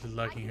anyone else is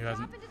lurking who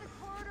hasn't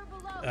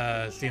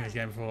seen this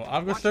game before,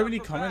 I've got so many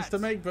comments to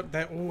make, but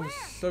they're all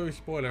so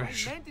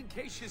spoilerish. I meant in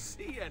case you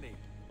see any.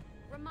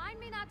 Remind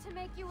me not to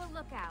make you a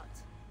lookout.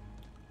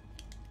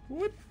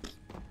 What?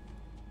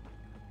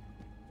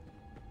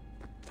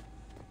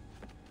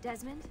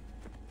 Desmond?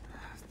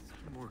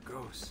 More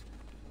ghosts.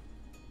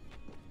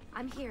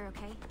 I'm here,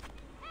 okay?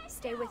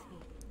 Stay with me.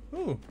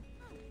 Ooh.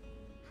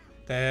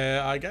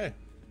 There I go.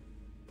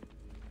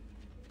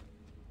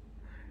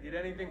 Did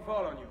anything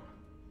fall on you?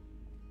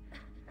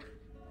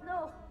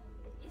 No.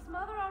 Is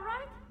Mother all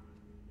right?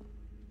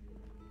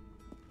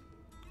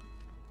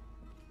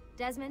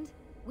 Desmond,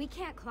 we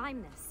can't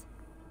climb this.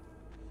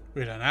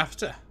 We don't have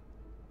to.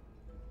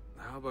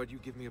 How about you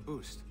give me a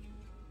boost?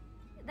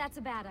 That's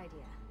a bad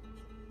idea.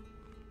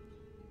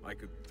 I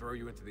could throw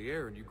you into the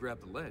air and you grab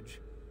the ledge.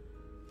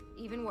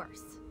 Even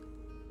worse.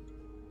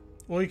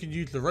 Or you could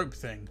use the rope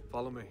thing.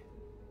 Follow me.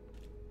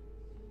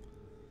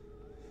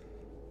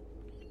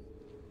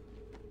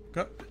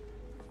 Go.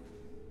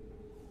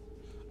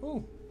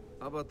 Oh.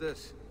 How about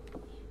this?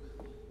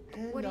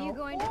 What are you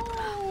going to...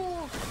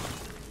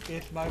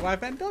 It's my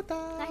wife and daughter.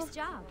 Nice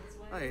job.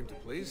 I aim to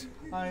please.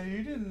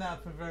 You didn't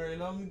nap for very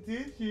long,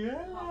 did you?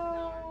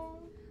 Hello.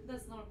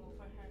 That's normal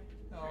for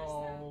her.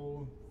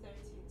 Oh. 30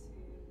 to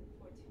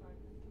 45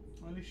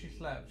 minutes. At least she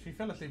slept. She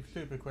fell asleep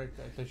super quick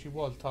though, so she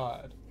was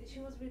tired. She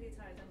was really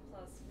tired, and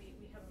plus we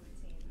have a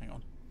routine. Hang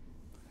on.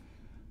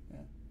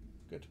 Yeah.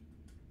 Good.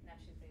 Now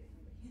she's really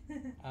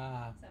hungry.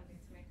 Ah. Something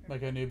to make her...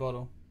 Make her a new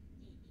bottle.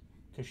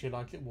 Because she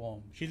likes it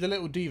warm. She's a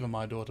little diva,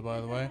 my daughter, by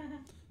the way.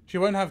 She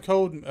won't have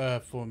cold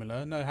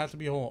formula. No, it has to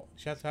be hot.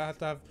 She has to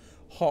have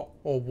hot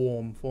or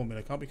warm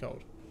formula. Can't be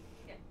cold.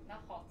 Yeah,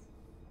 not hot.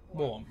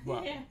 Warm.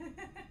 Well. Yeah.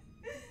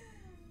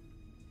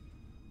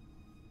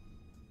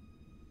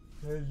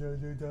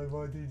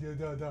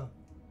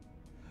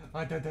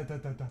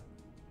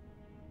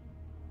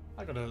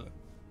 I got a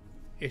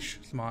ish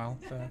smile,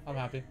 so I'm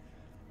happy.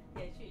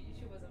 Yeah,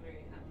 she wasn't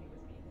very happy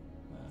with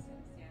me.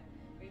 Yeah.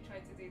 We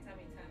tried to do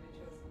tummy time and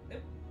she was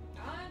nope.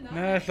 Ah, no.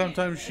 No,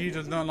 sometimes she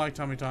does not like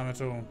tummy time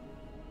at all.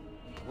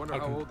 I wonder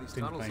how old these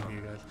tunnels are. For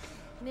you guys.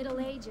 Middle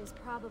Ages,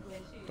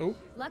 probably. Oh.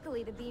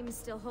 Luckily, the beams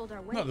still hold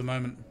our weight. Not at the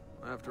moment.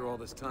 After all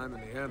this time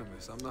in the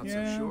Animus, I'm not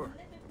Yeah. so sure.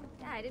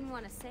 Yeah, I didn't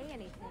want to say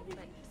anything,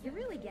 but you're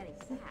really getting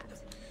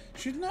fat.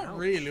 She's not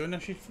really. No,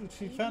 she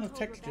found the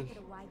textures.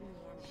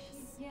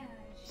 Yeah.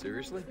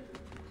 Seriously?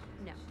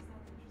 No.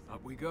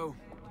 Up we go.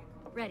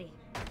 Ready.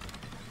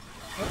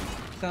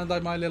 Sounds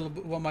like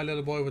what my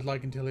little boy was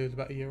like until he was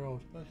about a year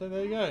old. So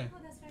there you go.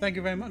 Thank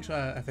you very much,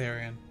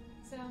 Aetherian.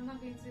 So I'm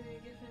not going to get rid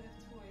of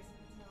toys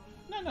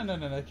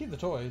until... No. Keep the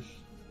toys.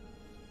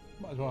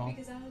 Might as well.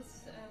 Because I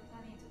was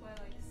planning to wear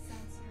like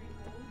sensory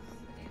balls.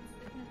 It's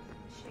different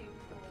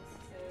shaped balls,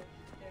 so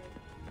they're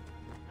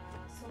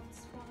soft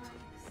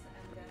spikes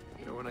and then...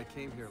 You know, when I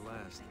came here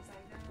last...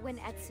 When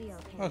Ezio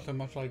came. Oh, so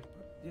much like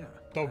yeah,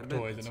 dog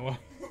toys in a way.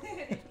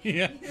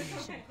 Yeah. I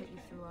shouldn't put you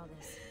through all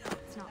this.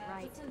 It's not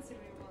right.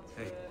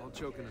 Hey, all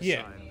joking aside.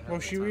 Yeah. Well,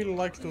 she really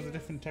likes all the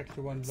different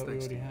texture ones that we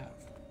already have.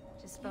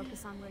 Just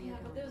focus on where you're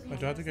going. Wait,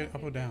 do I have to go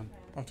up or down?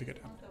 I have to go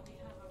down.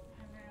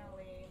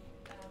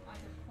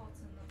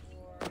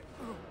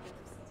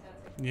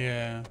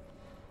 Yeah.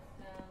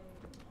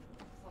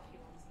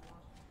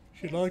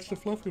 She likes the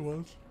fluffy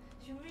ones.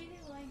 She really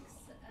likes...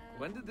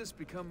 When did this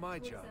become my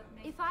job?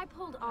 If I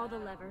pulled all the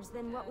levers,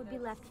 then what would be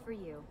left for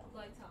you?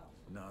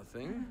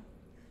 Nothing.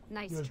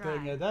 Nice You're try.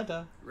 doing a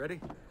dada. Ready?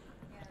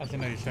 I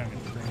can know you're showing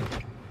it to me.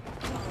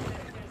 There's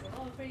a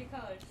lot of pretty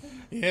colors.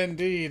 Yeah,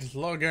 indeed. A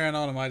lot going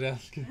on my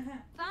desk.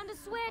 Found a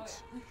switch.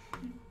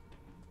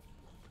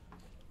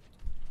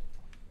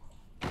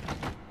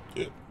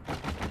 Yeah.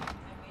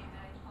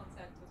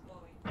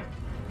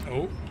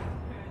 Oh.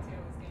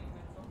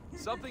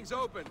 Something's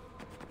open.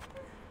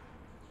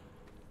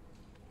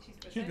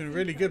 She's been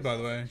really good, by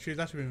the way. She's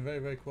actually been very,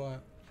 very quiet.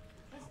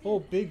 Oh,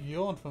 big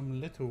yawn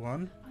from little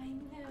one. I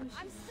know.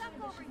 I'm stuck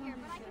over here,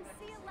 but I can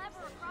see a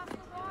lever across the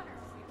water.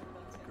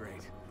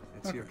 Great.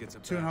 Ezio gets a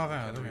 2.5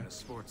 hours. in Okay. a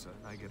Sforza.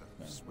 I get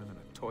a swim in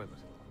a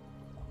toilet.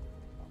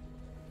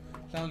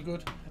 Sounds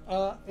good.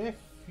 If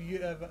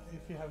you have a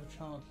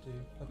chance to,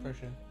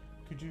 appreciate,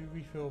 could you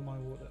refill my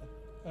water?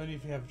 Only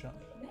if you have a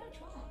chance. No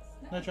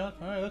chance. No chance?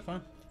 Alright, that's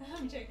fine.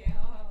 I'm joking.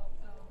 I'll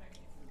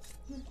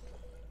make it.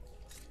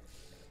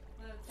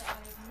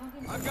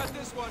 I've got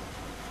this one.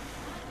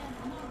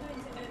 I'm not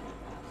going to open that.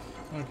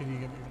 Oh, can you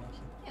get me a glass?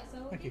 Yeah, so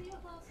I'll Thank give you. you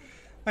a glass of...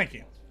 Thank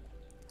you.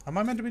 Am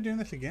I meant to be doing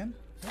this again?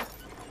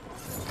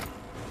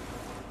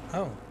 Oh.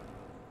 I'm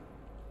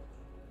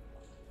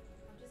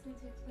just going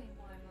to explain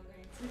why I'm not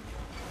going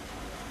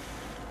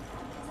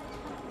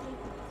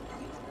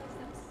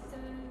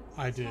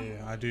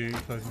to. I do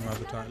close them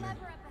rather tightly. Lever up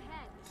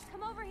ahead.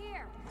 Come over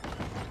here.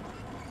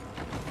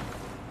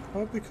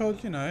 Well,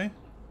 because, you know,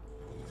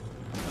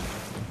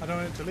 I don't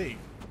want it to leak.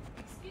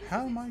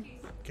 How am I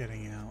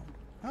getting out?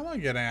 How am I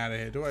getting out of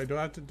here? Do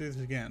I have to do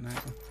this again?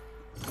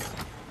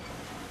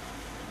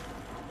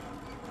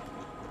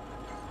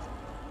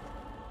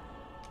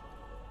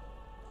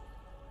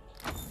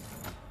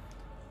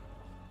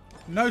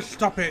 No,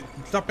 stop it.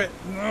 Stop it.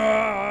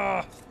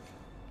 Ugh.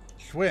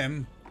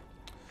 Swim?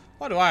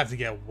 Why do I have to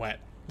get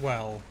wet?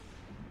 Well.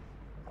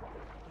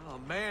 Oh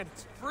man,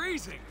 it's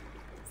freezing.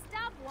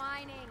 Stop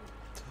whining.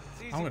 It's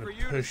easy I'm gonna for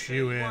you push to say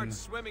you you in. aren't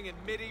swimming in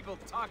medieval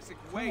toxic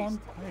Come waste. on.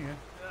 There you go.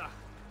 Ugh.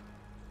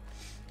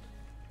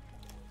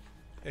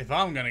 If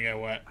I'm gonna get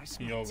wet,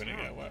 smell you're gonna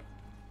terrible. get wet.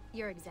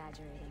 You're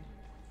exaggerating.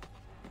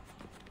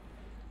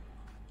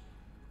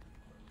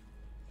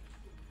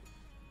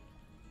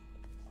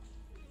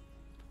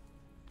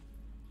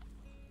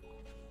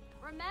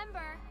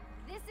 Remember,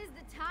 this is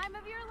the time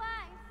of your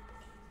life.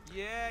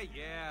 Yeah,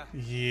 yeah.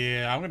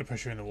 Yeah, I'm gonna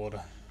push you in the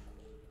water.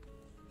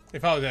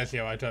 If I was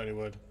SEO, I totally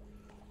would.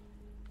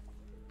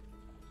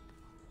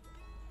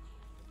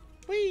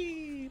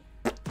 Whee!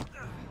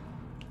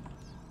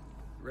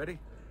 Ready?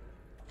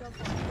 Go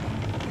for it.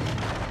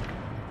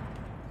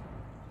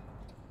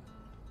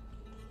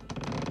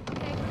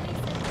 Okay, release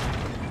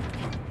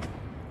it.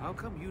 How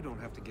come you don't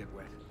have to get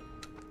wet?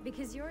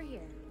 Because you're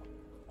here.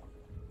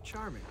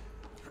 Charming.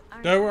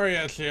 Don't worry,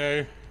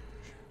 SEO.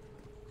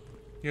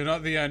 You're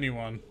not the only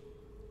one.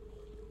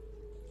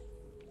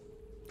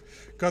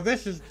 God,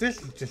 this is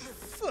just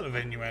full of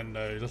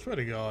innuendos. I swear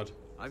to God.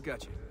 I've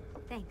got you.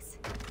 Thanks.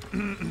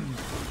 Ezio!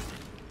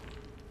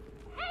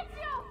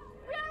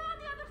 We are on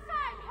the other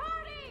side!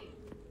 Hurry!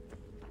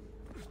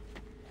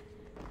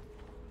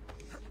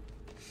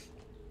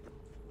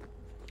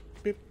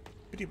 Beep,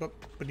 bitty bop,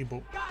 bitty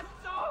bop.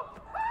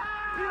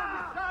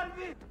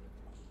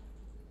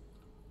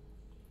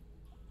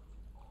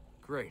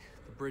 Great,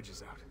 the bridge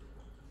is out.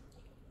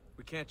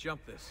 We can't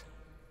jump this.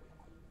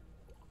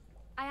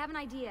 I have an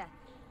idea.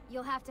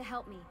 You'll have to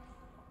help me.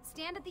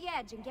 Stand at the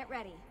edge and get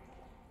ready.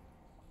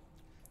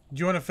 Do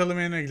you want to fill him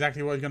in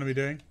exactly what he's going to be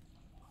doing?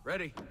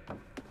 Ready?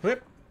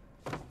 Whip.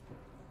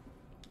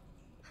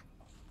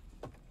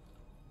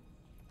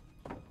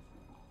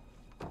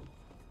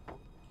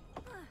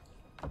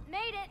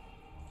 Made it.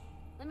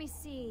 Let me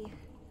see.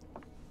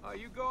 Oh,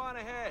 you go on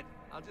ahead.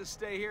 I'll just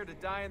stay here to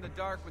die in the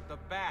dark with the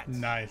bats.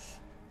 Nice.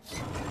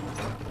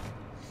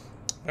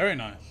 Very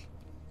nice.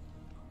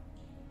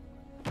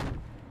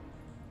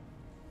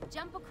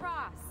 Jump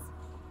across.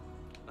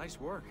 Nice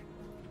work.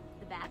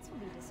 The bats will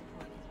be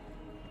disappointed.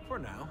 For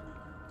now.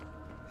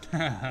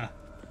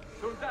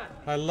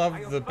 I love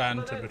the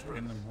banter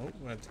between them. Oh,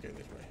 let's go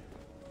this way.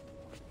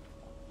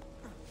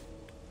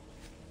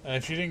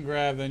 If she didn't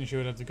grab, then she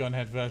would have to go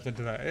head first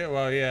into that. Yeah,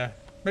 well, yeah.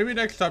 Maybe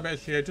next time,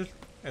 SCA, just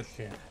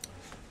SCA.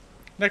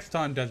 Next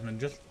time, Desmond,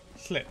 just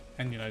slip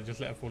and, you know,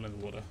 just let her fall in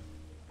the water.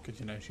 Because,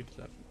 you know, she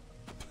deserves it.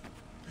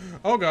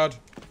 Oh, God.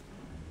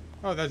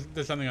 Oh,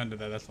 there's something under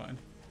there. That's fine.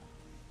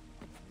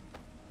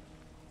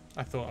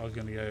 I thought I was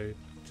going to go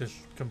just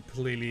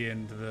completely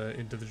into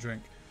the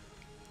drink.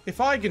 If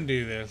I can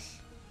do this,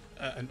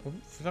 and for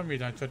some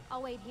reason I said...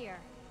 I'll wait here.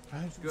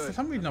 For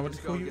some reason I want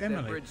to call you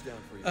Emily. Bridge down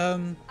for you.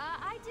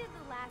 I did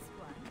the last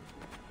one.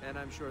 And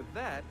I'm sure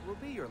that will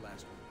be your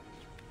last one.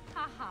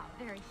 Haha,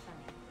 very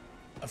funny.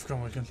 I've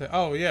forgotten what I was going to say.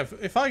 Oh, yeah,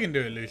 if I can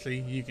do it, Lucy,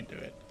 you can do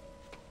it.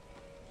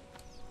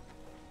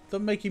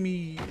 Stop making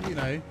me, you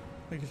know,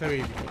 make it so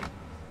easy.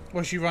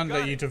 Well, she runs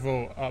at you to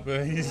vault up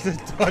there. You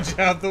just dodge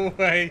out the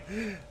way.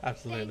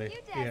 Absolutely.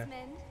 Thank you, Desmond.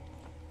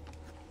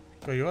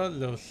 Yeah. Well, you're a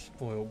little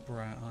spoiled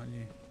brat, aren't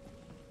you?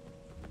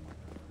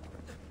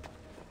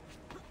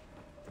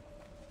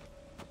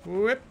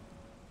 Whip.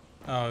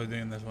 Oh,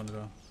 doing this one as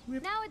well.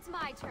 Whip. Now it's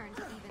my turn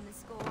to even the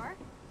score.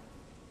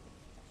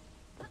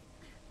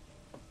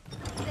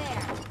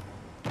 There.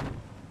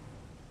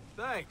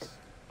 Thanks.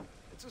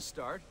 It's a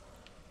start.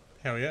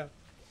 Hell yeah.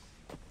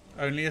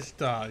 Only a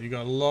start. You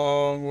got a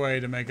long way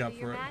to make up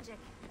for it. Magic.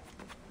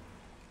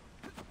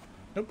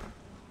 Nope.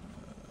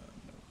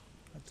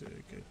 Have to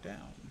go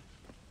down.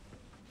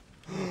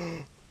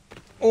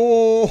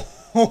 Oh!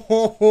 Ho,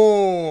 ho,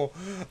 ho.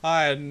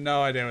 I had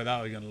no idea where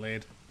that was going to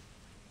lead.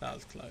 That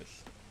was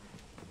close.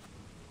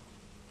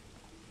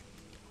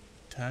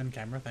 Turn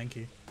camera, thank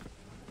you.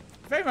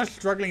 Very much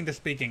struggling to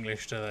speak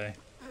English today.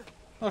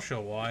 Not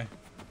sure why.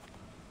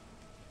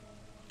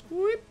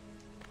 Whoop.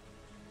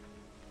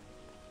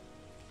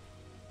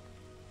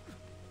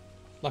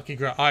 Lucky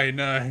grab. I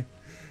know.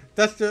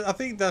 I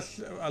think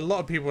that's a lot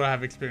of people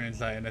have experienced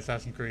that in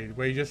Assassin's Creed,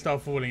 where you just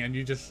start falling and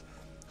you just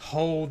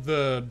hold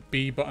the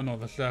B button or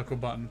the circle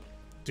button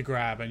to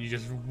grab, and you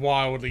just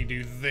wildly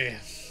do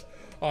this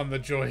on the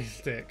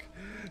joystick,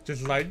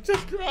 just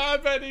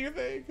grab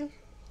anything.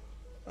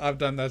 I've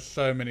done that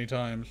so many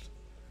times.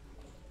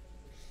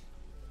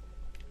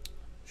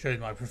 Shows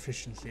my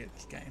proficiency at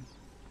this game.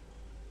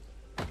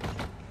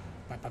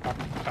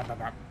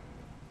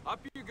 Up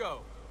you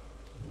go.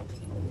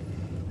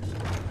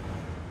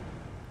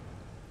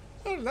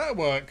 How did that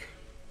work?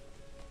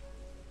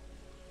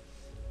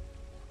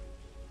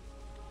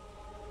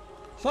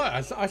 Sorry,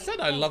 I said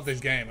I love this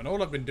game, and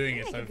all I've been doing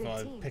is so far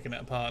is picking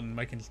it apart and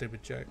making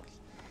stupid jokes.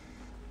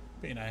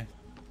 But you know,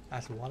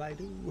 that's what I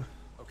do.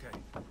 Okay.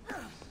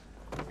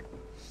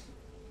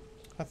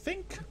 I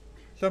think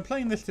so. I'm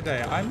playing this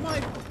today. I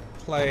might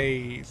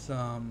play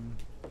some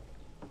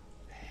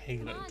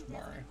Halo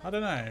tomorrow. I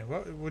don't know.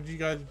 What would you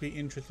guys be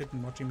interested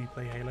in watching me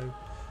play Halo?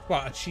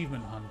 Well,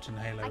 achievement hunt in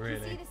Halo, really. I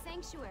can see the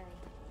sanctuary.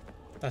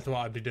 That's what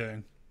I'd be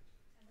doing.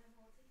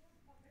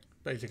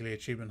 Basically,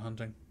 achievement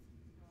hunting.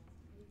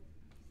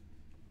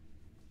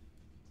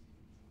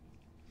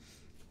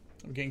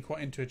 I'm getting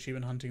quite into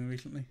achievement hunting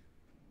recently.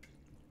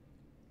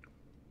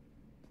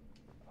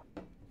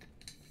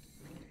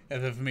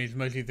 Yeah, for me, it's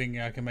mostly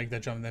thinking I can make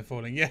that jump and then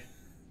falling. Yeah.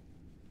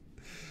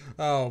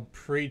 Oh,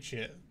 preach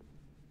it.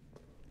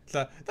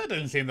 That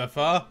doesn't seem that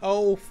far.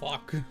 Oh,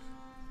 fuck.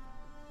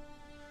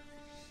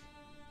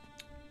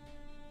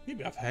 You'd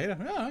be up for Halo.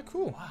 Yeah,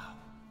 cool. Wow.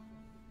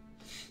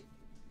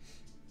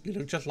 You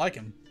look just like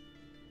him.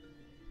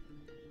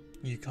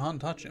 You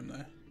can't touch him, though.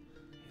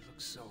 He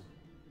looks so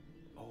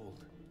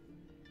old.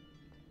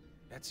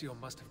 Ezio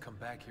must have come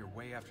back here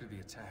way after the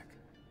attack.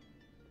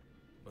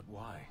 But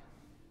why?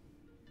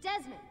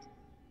 Desmond!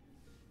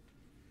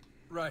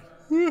 Right.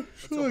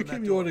 So I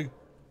keep yawning.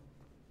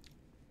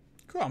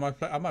 Cool,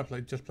 I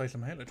might just play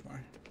some Halo tomorrow.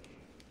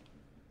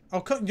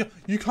 Oh,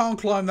 you can't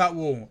climb that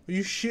wall. Are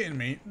you shitting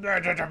me?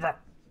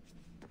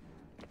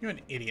 You're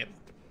an idiot.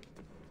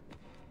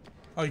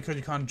 Oh, because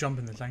you can't jump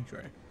in the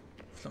sanctuary.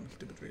 For some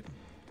stupid reason.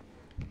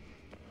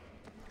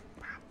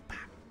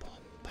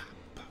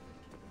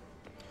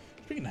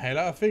 Speaking of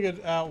Halo, I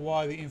figured out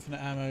why the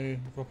infinite ammo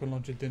rocket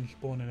launcher didn't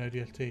spawn in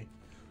ODST.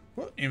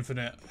 What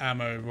infinite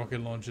ammo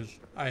rocket launchers?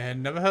 I had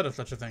never heard of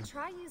such a thing.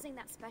 Try using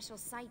that special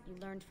sight you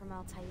learned from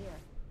Altair.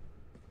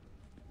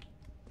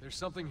 There's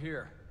something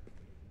here.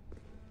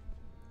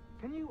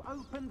 Can you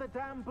open the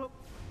damn book?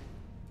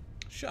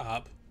 Shut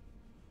up.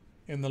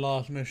 In the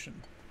last mission.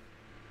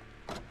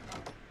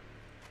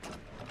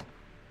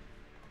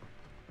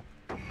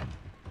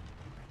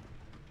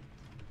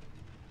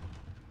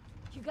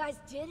 You guys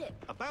did it.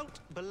 About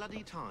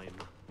bloody time.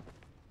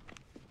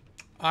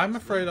 I'm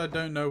afraid I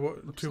don't know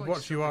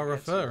what you are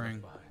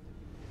referring.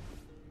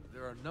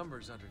 There are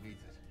numbers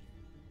underneath it.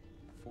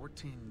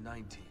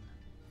 1419,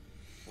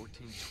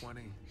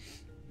 1420,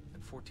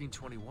 and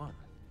 1421.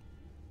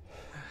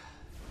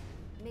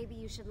 Maybe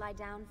you should lie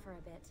down for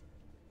a bit.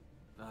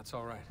 No, it's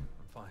all right.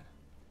 I'm fine.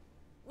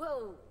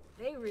 Whoa,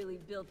 they really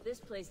built this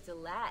place to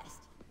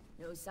last.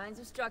 No signs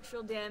of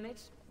structural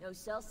damage, no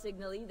cell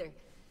signal either.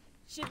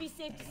 Should be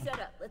safe to set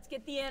up. Let's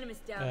get the Animus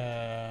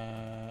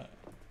down.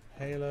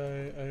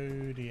 Halo,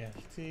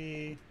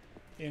 ODST,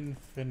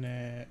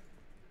 Infinite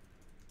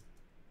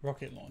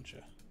Rocket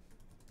Launcher.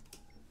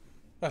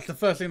 That's the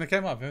first thing that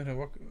came up, Infinite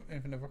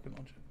Rocket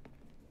Launcher.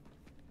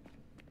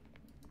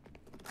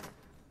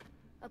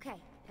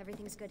 Okay,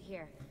 everything's good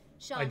here.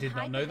 Sean, I did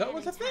not know that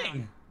was a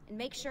thing. And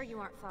make sure you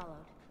aren't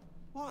followed.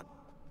 What?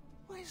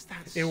 What is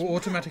that? It will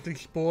automatically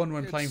spawn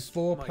when playing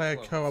 4-player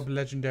clothes. co-op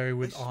legendary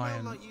with They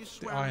smell like you the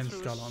swam Iron through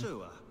Skull a on.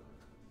 sewer.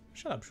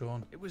 Shut up,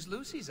 Sean. It was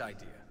Lucy's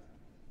idea.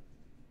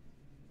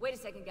 Wait a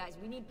second, guys.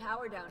 We need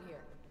power down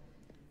here.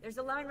 There's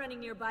a line running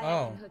nearby I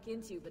Oh. can hook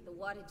into, but the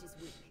wattage is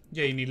weak.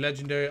 Yeah, you need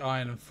legendary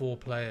iron and 4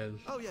 players.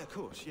 Oh, yeah, of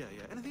course. Yeah,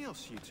 yeah. Anything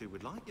else you two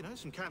would like? You know,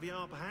 some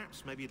caviar,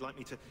 perhaps? Maybe you'd like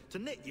me to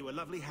knit you a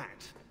lovely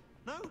hat?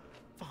 No?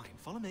 Fine.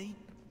 Follow me.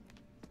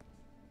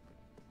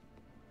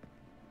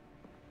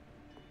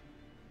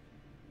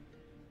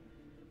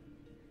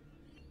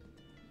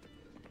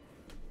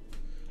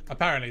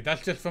 Apparently,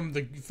 that's just from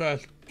the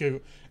first Google.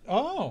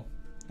 Oh!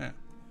 Yeah.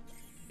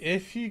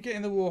 If you get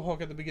in the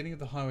Warhawk at the beginning of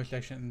the highway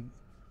section...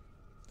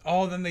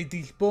 Oh, then they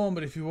despawn,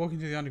 but if you walk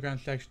into the underground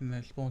section,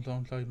 they spawn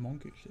alongside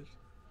mongooses.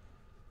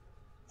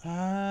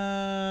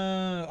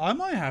 I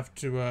might have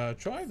to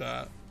try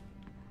that.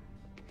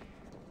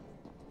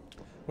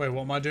 Wait,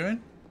 what am I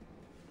doing?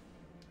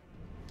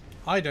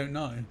 I don't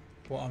know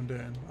what I'm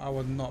doing. I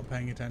was not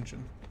paying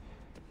attention.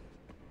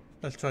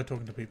 Let's try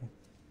talking to people.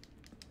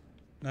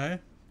 No?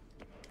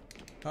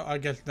 I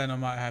guess then I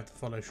might have to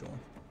follow Sean.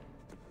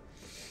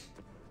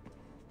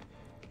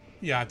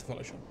 Yeah, I had to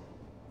follow Sean.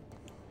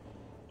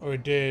 Or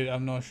it did,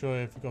 I'm not sure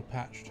if it got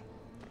patched.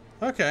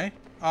 Okay,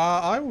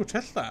 I will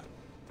test that.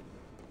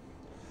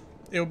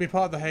 It will be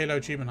part of the Halo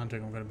achievement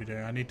hunting I'm going to be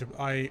doing. I need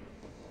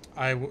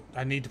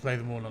to play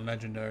them all on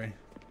Legendary.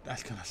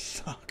 That's going to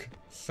suck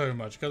so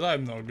much, because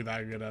I'm not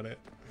that good at it.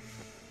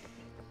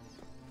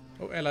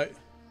 Oh, hello.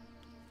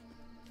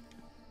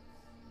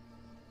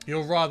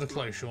 You're rather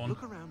close, Sean.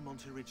 Look around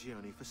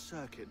Monteriggioni for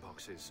circuit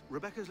boxes.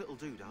 Rebecca's little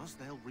doodahs,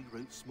 they'll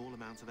reroute small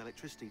amounts of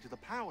electricity to the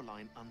power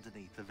line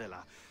underneath the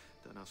villa.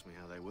 Don't ask me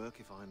how they work.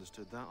 If I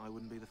understood that, I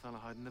wouldn't be the fella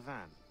hiding the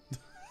van.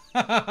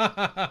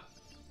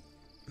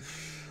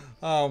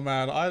 Oh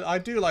man, I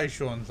do like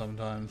Sean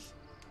sometimes.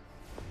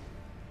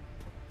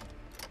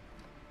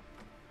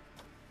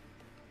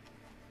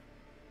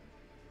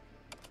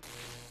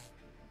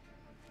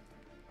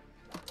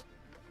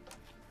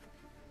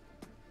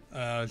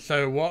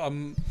 So what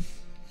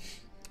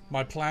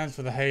my plans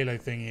for the Halo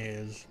thing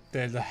is,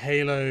 there's a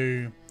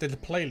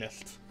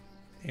playlist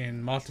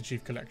in Master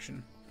Chief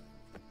Collection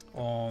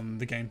on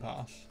the Game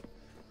Pass,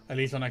 at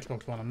least on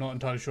Xbox One. I'm not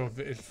entirely sure if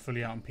it's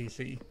fully out on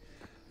PC.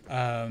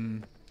 I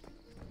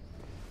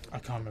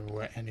can't remember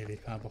where any of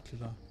these power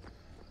boxes are.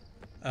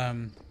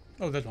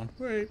 Oh, there's one.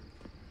 Wait.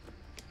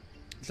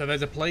 So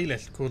there's a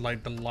playlist called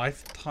like the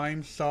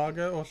Lifetime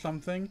Saga or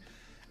something,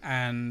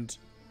 and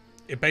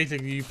it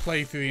basically you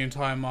play through the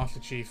entire Master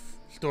Chief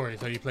story.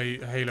 So you play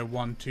Halo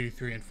 1, 2,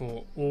 3, and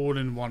 4 all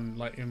in one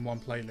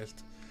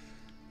playlist,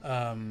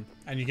 and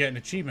you get an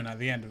achievement at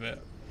the end of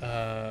it.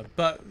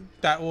 But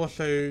that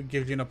also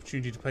gives you an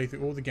opportunity to play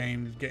through all the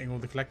games, getting all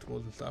the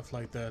collectibles and stuff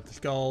like the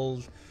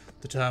skulls,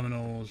 the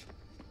terminals,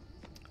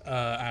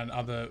 and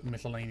other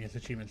miscellaneous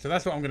achievements. So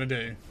that's what I'm gonna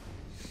do,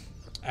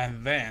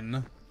 and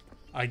then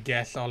I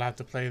guess I'll have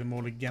to play them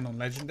all again on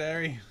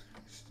Legendary.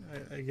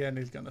 Again,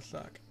 it's gonna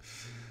suck,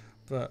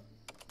 but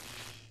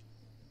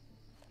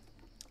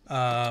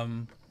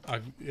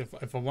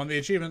if I want the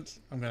achievements,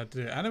 I'm gonna have to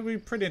do it, and it'll be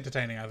pretty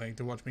entertaining, I think,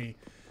 to watch me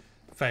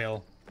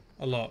fail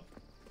a lot.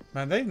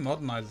 Man, they've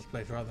modernized this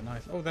place rather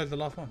nice. Oh, there's the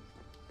last one.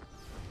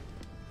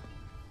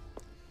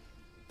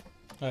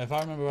 If I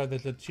remember right,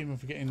 there's an achievement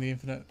for getting the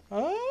infinite.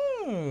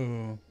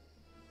 Oh,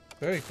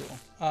 very cool.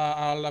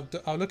 I'll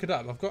look it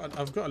up.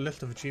 I've got a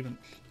list of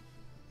achievements,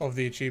 of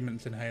the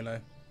achievements in Halo.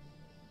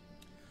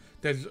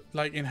 There's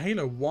like in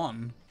Halo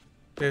 1,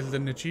 there's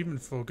an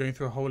achievement for going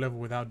through a whole level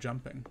without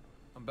jumping.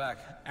 I'm back.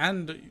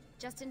 And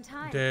just in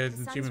time. There's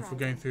an achievement for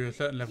going through a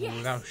certain level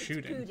without It's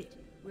shooting. booted.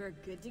 We're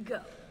good to go.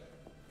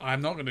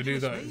 I'm not going to do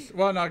those.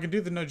 Well, no, I can do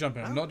the no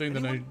jumping. I'm not doing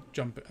the no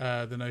jump,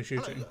 the no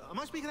shooting. Hello? Am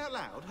I speaking out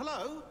loud?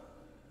 Hello?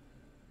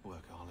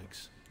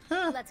 Workaholics.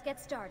 Let's get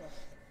started.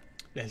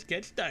 Let's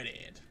get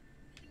started.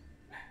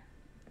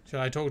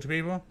 Shall I talk to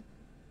people?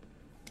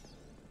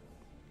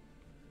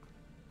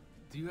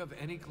 Do you have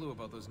any clue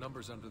about those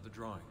numbers under the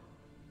drawing?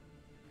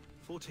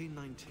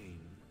 1419,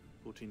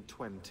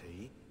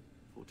 1420,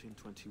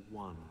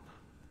 1421.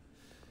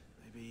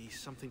 Maybe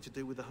something to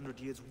do with the 100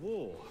 Years'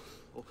 War.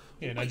 Or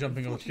Yeah, no wait,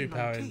 jumping over 2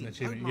 power is an 1419,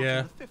 achievement. Pope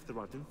Yeah. Martin V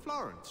arrived in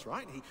Florence,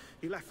 right?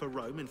 He left for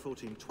Rome in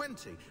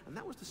 1420, and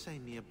that was the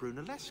same year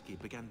Brunelleschi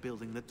began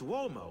building the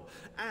Duomo.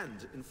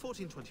 And in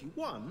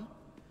 1421,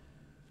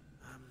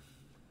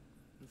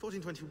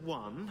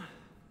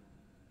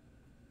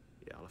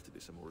 yeah, I'll have to do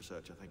some more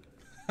research, I think.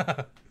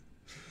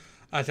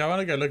 Actually, I want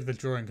to go look at the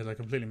drawing because I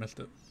completely missed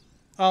it.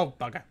 Oh,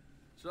 bugger.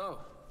 So,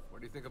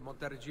 what do you think of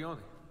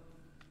Monteriggioni?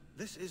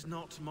 This is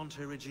not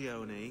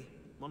Monteriggioni.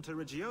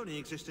 Monteriggioni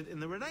existed in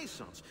the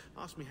Renaissance.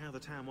 Ask me how the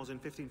town was in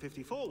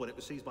 1554 when it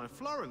was seized by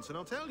Florence, and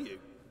I'll tell you.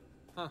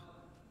 Huh.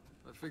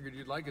 I figured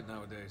you'd like it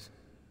nowadays.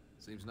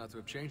 Seems not to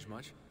have changed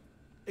much.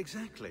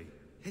 Exactly.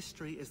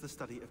 History is the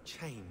study of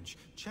change.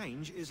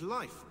 Change is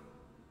life.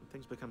 When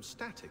things become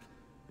static,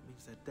 it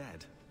means they're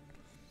dead.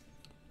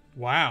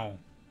 Wow.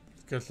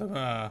 Got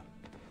some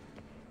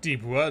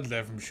deep words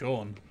there from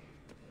Sean.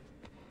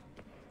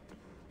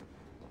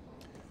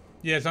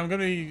 Yes, I'm going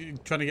to be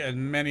trying to get as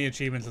many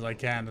achievements as I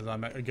can as I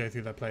go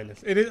through that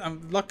playlist. It is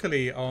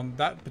luckily on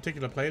that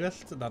particular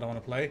playlist that I want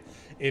to play,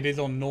 it is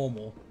on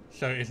normal,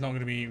 so it's not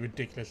going to be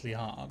ridiculously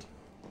hard.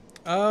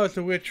 Oh, it's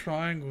a weird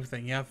triangle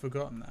thing. Yeah, I've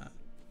forgotten that.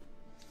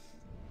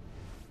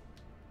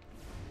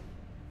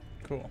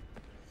 Cool.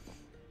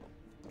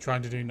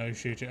 Trying to do no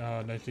shooting.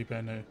 Oh, no sleeper,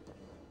 no.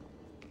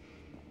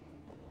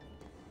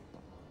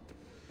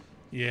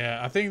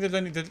 Yeah, I think there's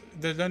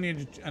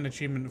only an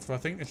achievement for, I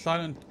think, the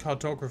silent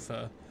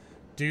cartographer.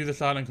 Do the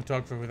silent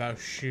cartographer without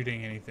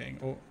shooting anything,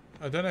 or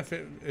I don't know if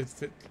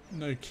it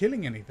no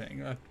killing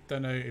anything. I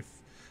don't know if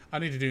I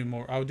need to do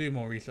more. I'll do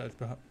more research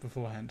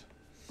beforehand,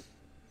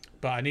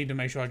 but I need to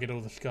make sure I get all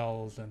the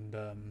skulls and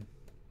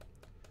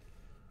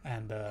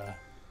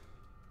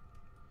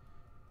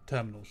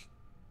terminals.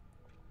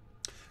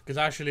 Because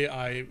actually,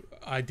 I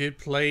did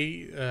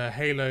play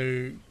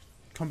Halo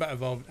Combat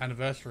Evolved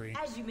Anniversary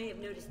As you may have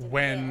noticed in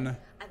when the ad,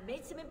 I've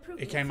made some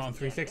improvements it came out on to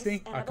the 360.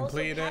 canvas, and I I've also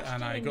completed it patched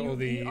and in I a got new all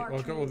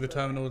the VR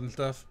terminals and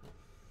stuff.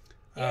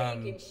 Here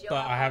you can show But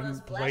off I all haven't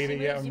those played it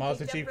flashy yet moves on you Master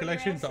picked up Chief from your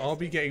Collection, so I'll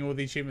be ancestors. getting all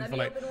the achievements for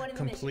Let me like open one in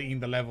the mission. completing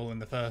the level in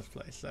the first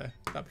place. So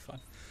that'll be fun.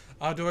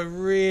 Oh, do I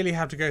really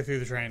have to go through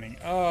the training?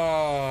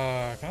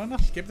 Oh, can I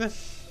not skip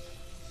this?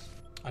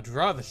 I'd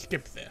rather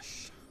skip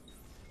this.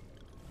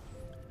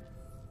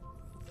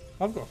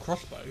 I've got a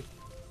crossbow.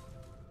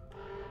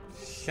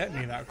 Set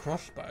me that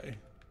crossbow.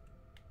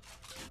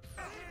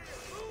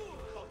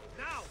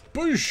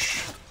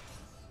 Boosh!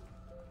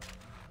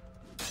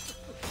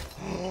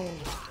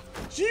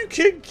 You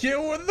can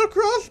kill with the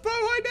crossbow!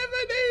 I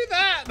never knew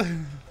that!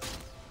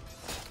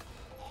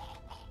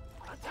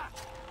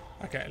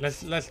 Okay,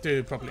 let's do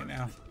it properly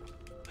now.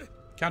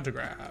 Counter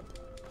grab.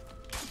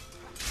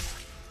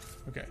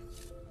 Okay.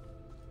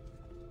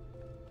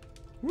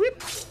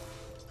 Whoop!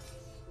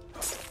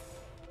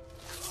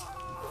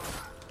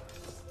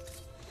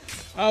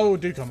 Oh,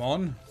 do come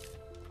on.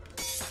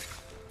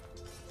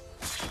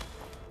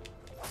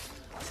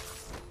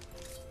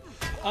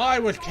 I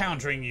was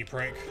countering you,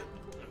 prick.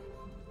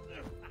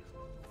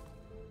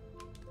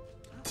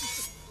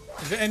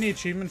 Is there any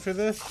achievement for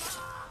this?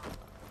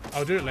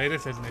 I'll do it later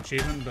if there's an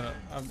achievement, but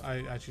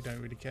I actually don't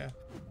really care.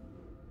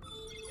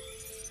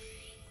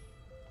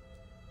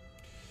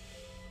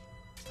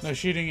 No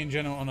shooting in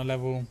general on a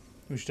level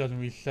which doesn't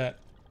reset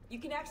You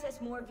can access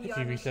more VR. If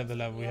you reset the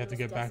level, we have to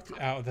go back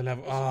out of the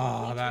level.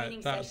 Oh,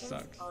 that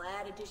sucks. I'll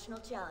add additional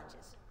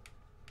challenges.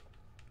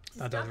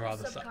 That does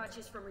rather suck.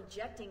 Subconscious from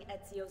rejecting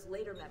Ezio's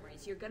later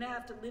memories, you're gonna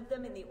have to live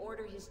them in the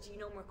order his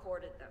genome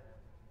recorded them.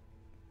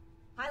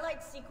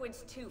 Highlight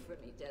sequence 2 for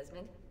me,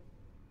 Desmond.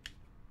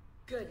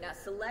 Good, now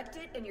select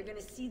it and you're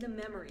gonna see the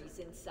memories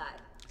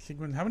inside.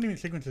 How many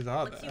sequences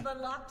are there? Once you've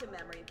unlocked a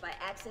memory, by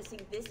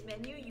accessing this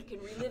menu, you can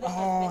relive it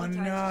Oh as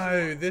many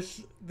times as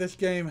you want. this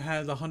game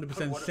has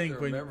 100% sync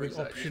with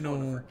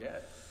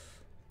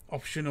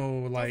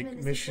optional like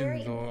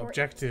missions or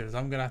objectives.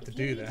 I'm gonna have to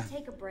do that. If you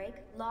need to take a break,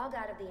 log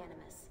out of the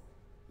Animus.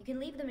 You can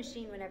leave the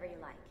machine whenever you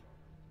like.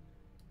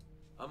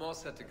 I'm all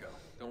set to go.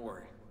 Don't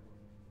worry.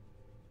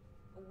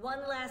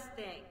 One last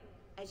thing.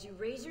 As you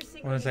raise your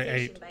I want to say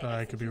 8, by but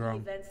I could be executing wrong.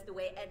 events the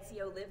way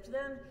Ezio lived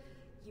them,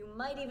 you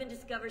might even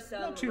discover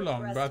some Not too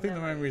long, but I think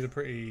the memories are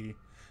pretty.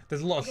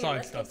 There's a lot of Okay, side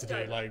let's stuff to get do,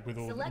 started. like with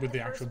Select the the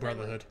actual first memory.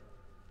 Brotherhood.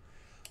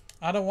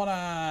 I don't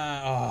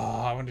wanna.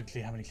 Oh, I wanted to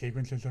see how many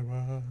sequences there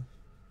were.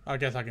 I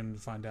guess I can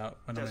find out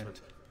when I'm in.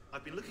 Desmond,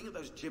 I've been looking at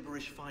those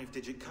gibberish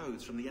 5-digit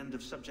codes from the end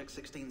of Subject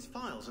 16's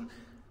files, and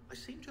I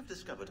seem to have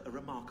discovered a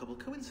remarkable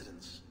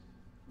coincidence.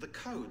 The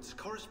codes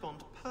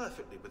correspond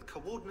perfectly with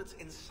coordinates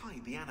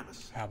inside the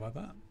Animus. How about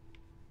that?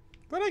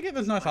 Where'd I get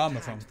this nice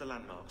armor from? The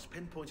landmarks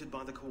pinpointed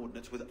by the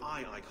coordinates with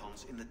eye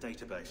icons in the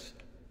database.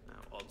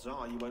 Now, odds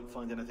are you won't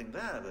find anything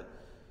there, but,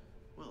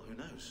 well, who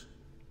knows?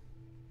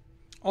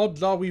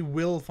 Odds are we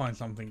will find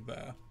something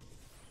there.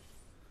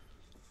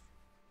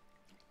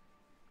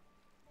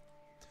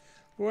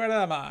 Where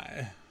am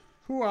I?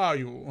 Who are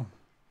you?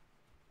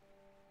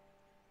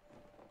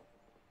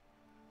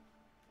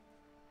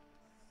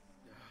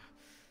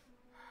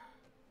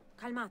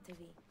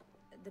 Calmatevi.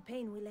 The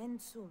pain will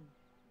end soon.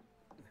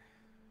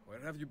 Where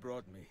have you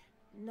brought me?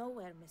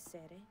 Nowhere,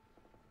 Messere.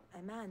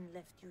 A man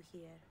left you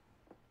here.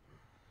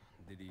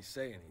 Did he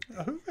say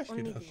anything?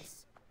 Only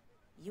this.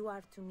 You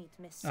are to meet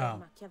Messer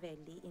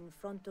Machiavelli in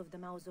front of the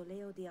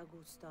Mausoleo di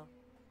Augusto.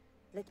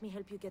 Let me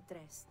help you get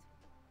dressed.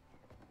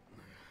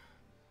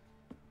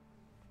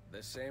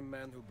 The same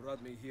man who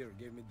brought me here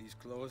gave me these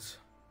clothes?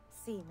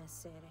 Si,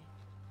 Messere.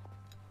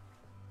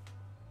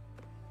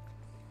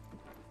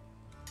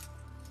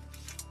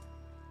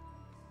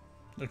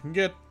 Looking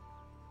good.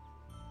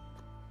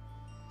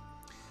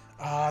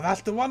 Ah,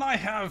 that's the one I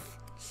have.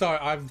 Sorry,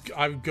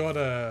 I've got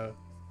an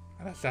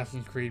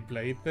Assassin's Creed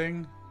Blade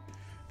thing.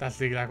 That's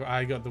the exact.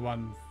 I got the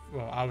one.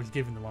 Well, I was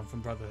given the one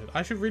from Brotherhood.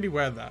 I should really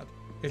wear that.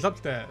 It's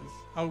upstairs.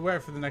 I'll wear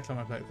it for the next time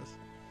I play this.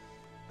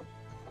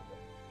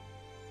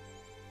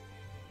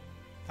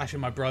 Actually,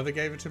 my brother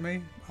gave it to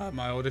me.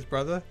 My oldest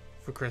brother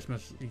for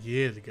Christmas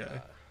years ago.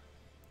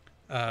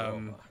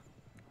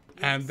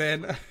 And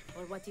then.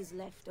 Or what is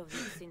left of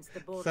it since the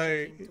board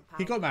So came to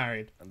he power. got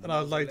married, and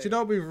I was like, do you know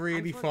what would be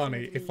really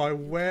funny if I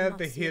wear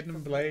the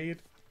hidden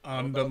blade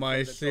under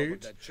my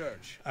suit?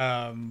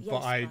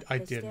 But I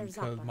didn't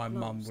because my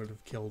mum would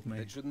have killed me.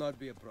 It should not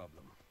be a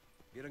problem.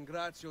 It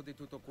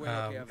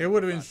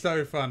would have been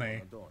so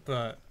funny,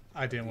 but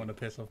I didn't want to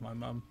piss off my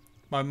mum.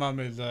 My mum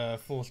is a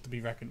force to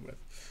be reckoned with,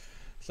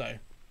 so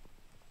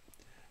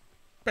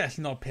best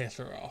not piss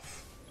her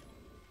off.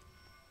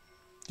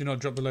 Do not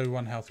drop below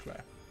 1 health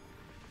square.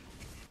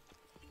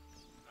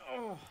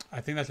 I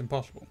think that's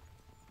impossible.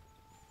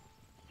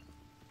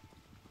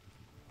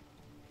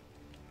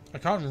 I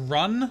can't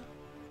run?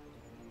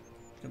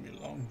 It's gonna be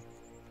long.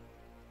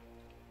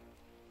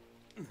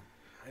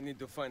 I need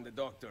to find the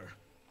doctor.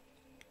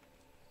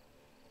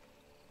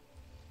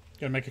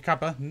 Gonna make a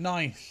kappa?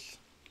 Nice.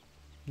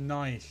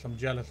 Nice. I'm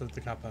jealous of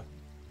the kappa.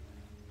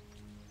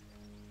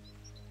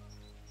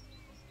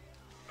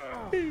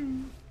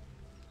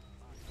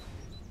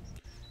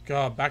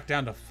 God, back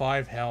down to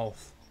 5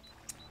 health.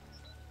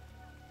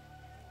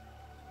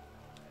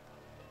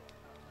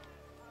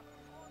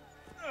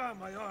 Ah,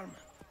 my arm.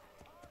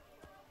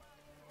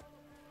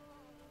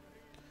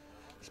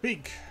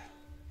 Speak.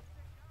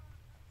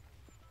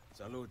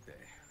 Salute.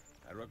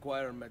 I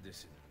require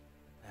medicine.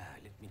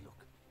 Let me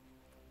look.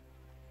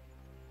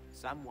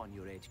 Someone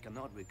your age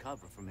cannot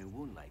recover from a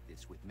wound like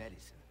this with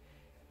medicine.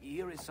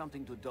 Here is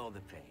something to dull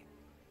the pain.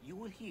 You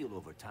will heal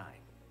over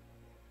time.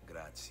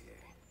 Grazie.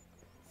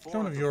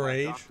 Someone of your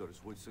age.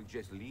 Doctors would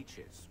suggest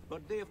leeches,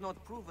 but they have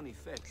not proven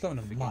effective Someone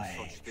of against my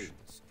such age.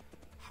 things.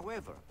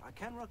 However, I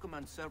can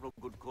recommend several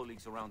good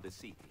colleagues around the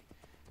city.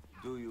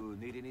 Do you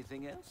need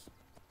anything else?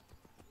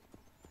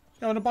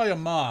 I want to buy a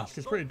mask.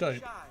 It's pretty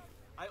dope.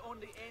 I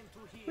only aim to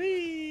heal.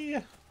 Whee!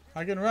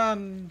 I can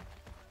run.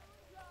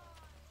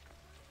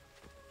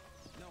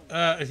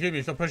 Excuse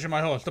me. Stop pushing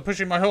my horse. Stop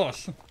pushing my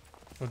horse.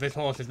 Well, this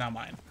horse is now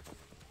mine.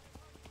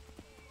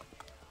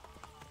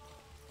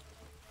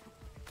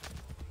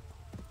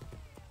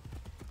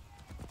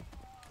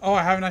 Oh,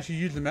 I haven't actually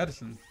used the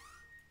medicine.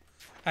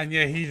 And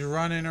yeah, he's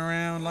running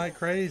around like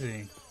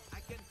crazy.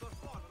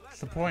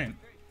 What's the point?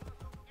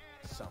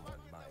 Someone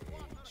my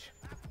age.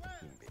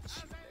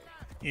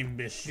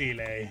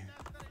 Imbecile.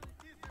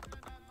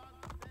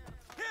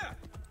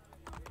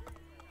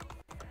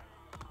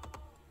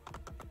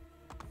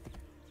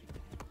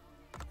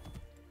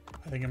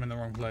 think I'm in the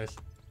wrong place.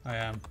 I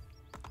am.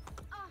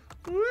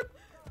 Whoop.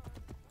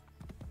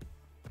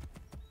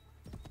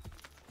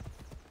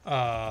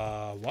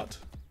 What?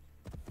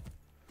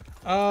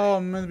 Oh,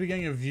 I'm meant to be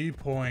getting a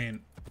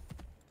viewpoint.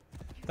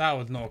 That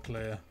was not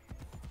clear.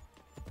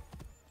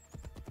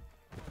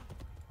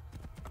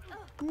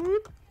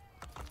 Whoop.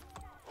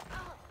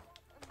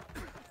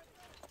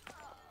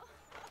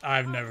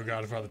 I've never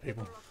got it for other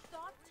people.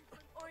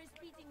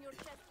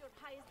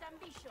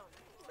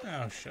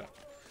 Oh, shit.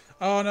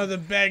 Oh, no, the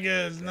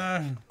beggars,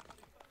 no.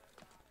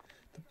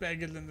 The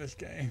beggars in this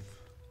game.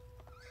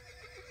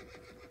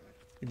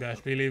 You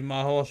best be leaving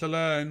my horse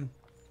alone.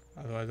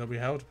 Otherwise, there'll be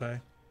hell to pay.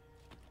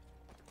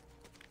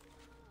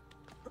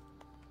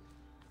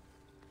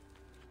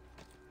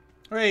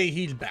 Hey,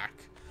 he's back.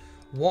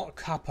 What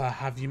cuppa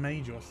have you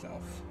made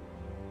yourself?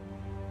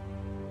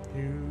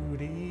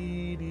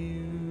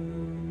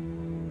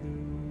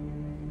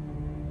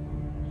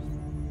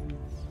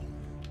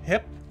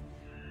 Hip.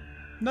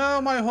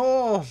 No, my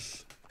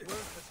horse. Word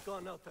has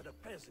gone out that a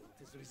peasant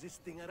is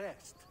resisting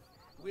arrest.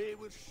 We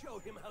will show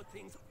him how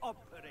things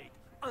operate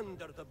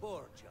under the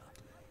Borgia.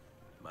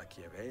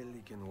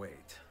 Machiavelli can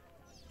wait.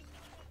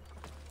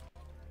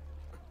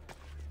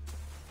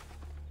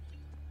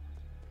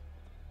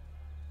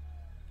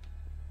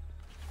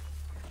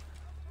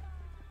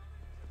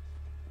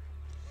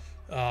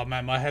 Oh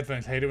man, my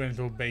headphones hate it when it's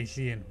all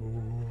bassy and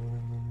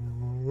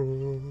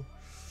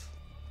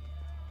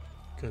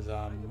because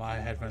my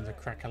headphones are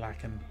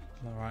crack-a-lacking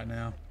right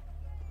now.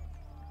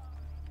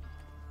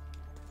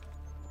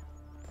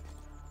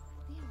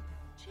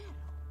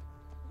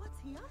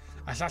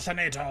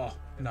 Assassinator!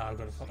 No, I've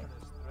got to follow.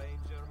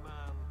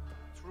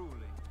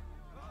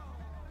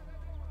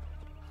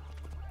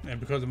 Yeah,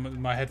 because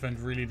my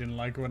headphones really didn't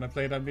like it when I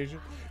played Amnesia.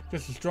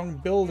 Just a strong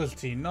builder's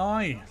tea.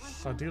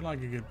 Nice! I do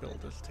like a good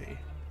builder's tea.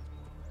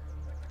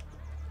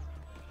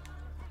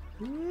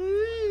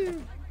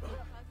 Isn't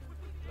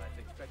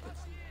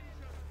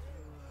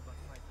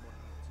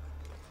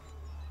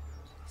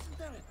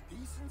there a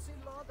decency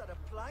law that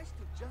applies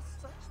to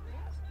just such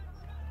things?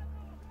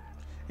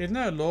 Isn't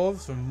there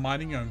laws for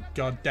minding your own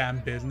goddamn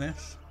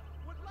business?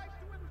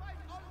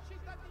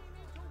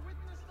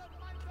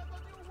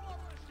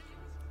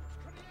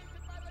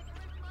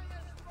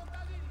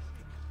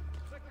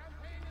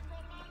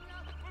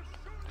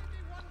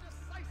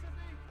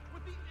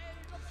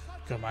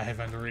 God, my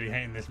headphones are really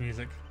hating this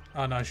music.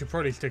 Oh no, I should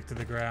probably stick to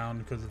the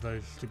ground because of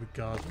those stupid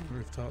guards on the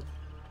rooftop.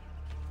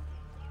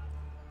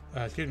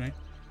 Excuse me.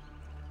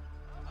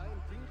 I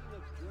am thinking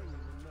of joining the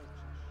merchant.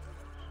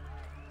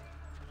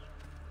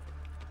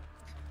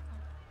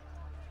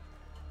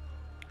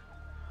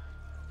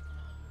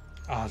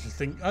 I was just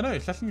thinking. Oh no,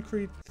 Assassin's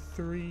Creed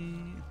 3.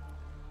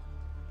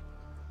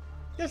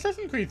 Yeah,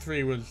 Assassin's Creed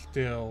 3 was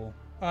still.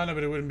 Oh no,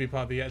 but it wouldn't be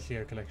part of the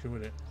Ezio collection,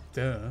 would it?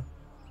 Duh.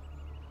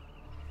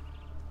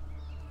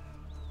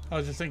 I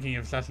was just thinking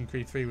if Assassin's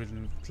Creed 3 was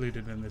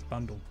included in this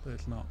bundle, but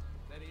it's not.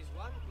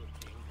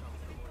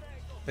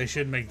 They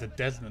should make the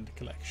Desmond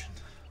collection.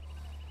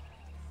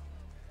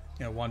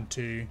 You know, 1,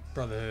 2,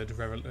 Brotherhood,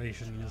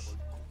 Revelations,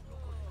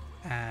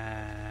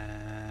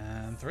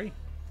 and 3.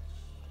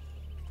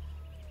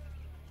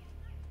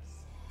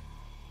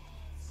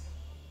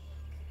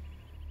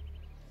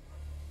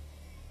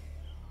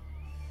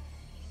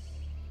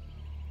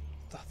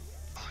 The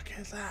fuck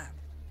is that?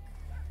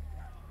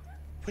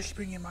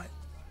 Whispering in my...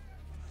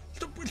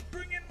 Stop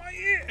whispering in my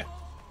ear!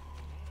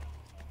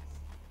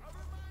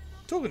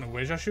 Talking of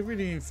which, I should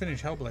really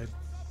finish Hellblade.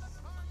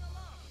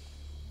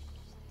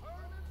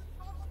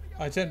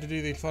 I tend to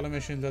do these follow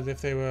missions as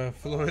if they were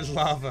fluid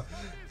lava.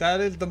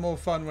 That is the more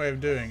fun way of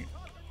doing it.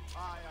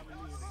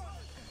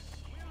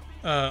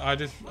 I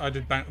just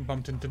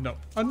bumped into no.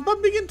 I'm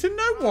bumping into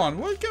no one.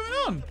 What is going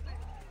on?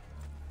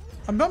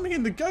 I'm bumping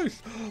into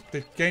ghosts.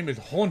 This game is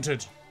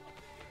haunted.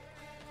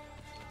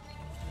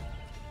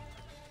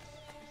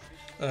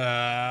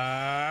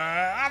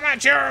 I'm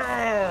at you!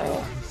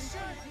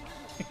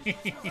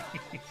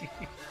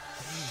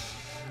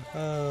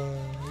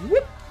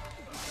 Whoop!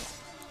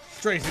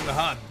 Straight in the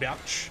heart,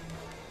 bitch.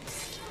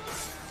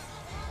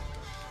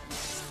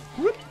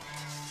 Whoop!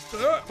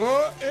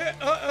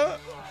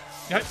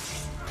 Yeah.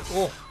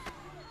 Oh.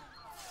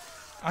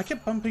 I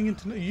kept bumping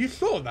into... You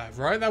saw that,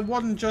 right? That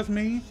wasn't just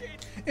me.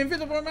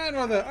 Invisible Man,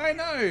 rather. I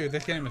know.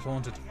 This game is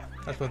haunted.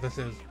 That's what this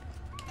is.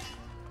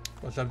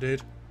 What's up,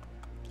 dude?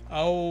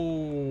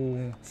 Oh.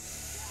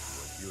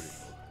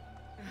 Beautiful.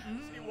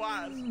 She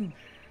was.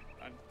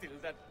 Until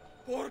that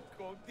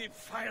porco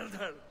defiled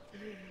her.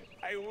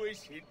 I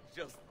wish he'd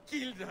just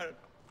killed her.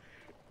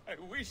 I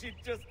wish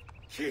he'd just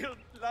killed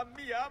La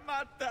Mia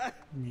Mata.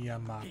 Mia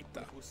Mata.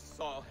 People who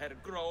saw her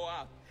grow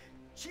up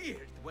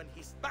cheered when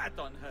he spat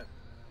on her.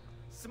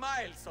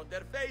 Smiles on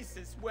their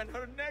faces when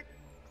her neck...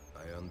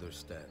 I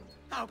understand.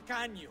 How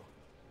can you?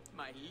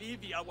 My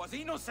Livia was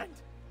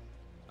innocent.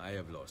 I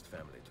have lost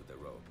family to the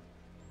robe.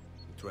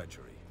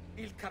 Treachery.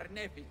 Il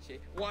Carnefice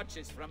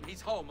watches from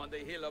his home on the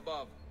hill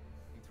above.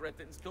 He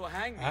threatens to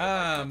hang me.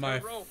 Ah, my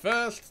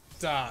first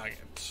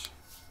target.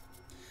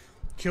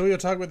 Kill your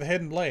target with the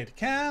hidden blade.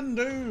 Can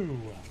do.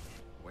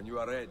 When you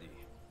are ready,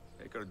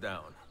 take her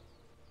down.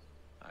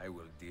 I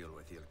will deal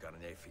with Il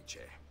Carnefice.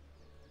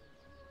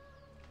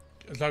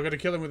 So I've got to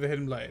kill him with the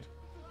hidden blade.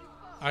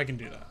 I can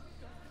do that.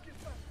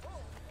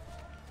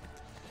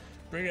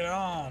 Bring it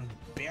on,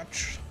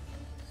 bitch.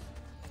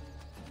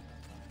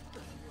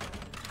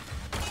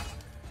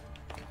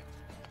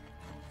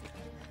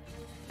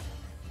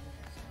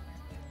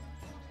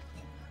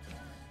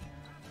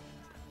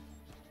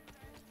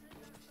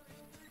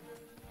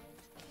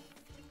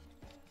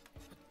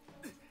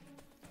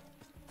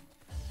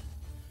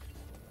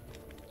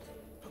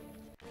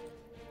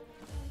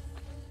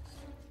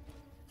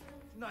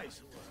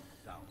 Nice work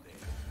down there.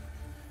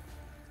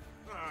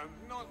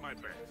 Not my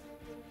best.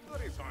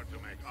 But it's hard to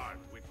make art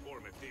with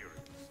poor materials.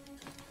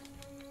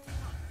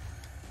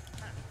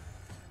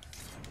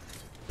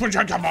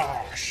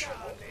 Pujagamosh!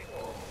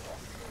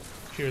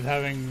 She was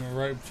having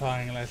rope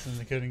tying lessons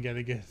and couldn't get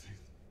a good thing.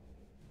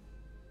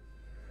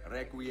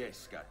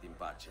 Requiescat in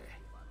pace.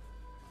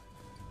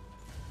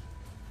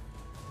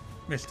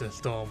 Mr.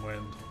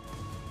 Stormwind.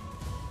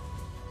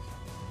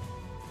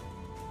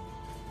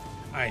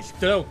 I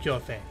stroke your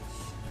face.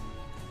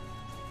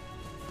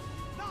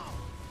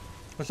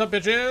 What's up,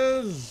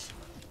 bitches?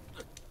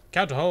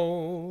 Counter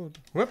hold.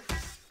 Whoop.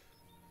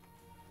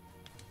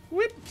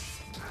 Whip.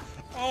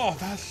 Oh,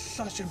 that's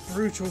such a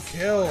brutal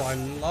kill. I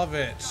love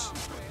it.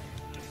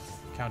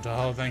 Counter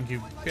hold, thank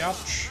you,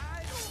 bitch.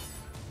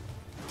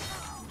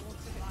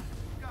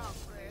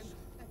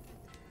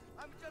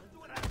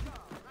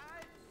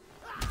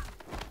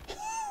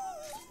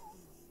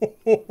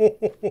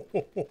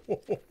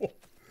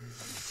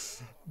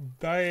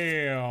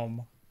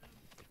 Damn.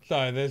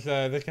 So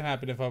this can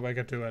happen if I wake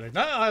up too early.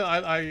 No,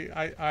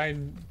 I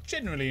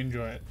genuinely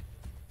enjoy it.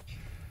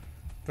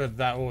 But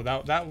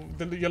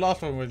your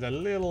last one was a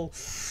little.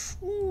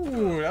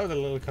 Ooh, that was a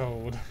little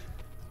cold.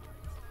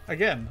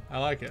 Again, I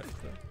like it.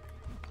 So.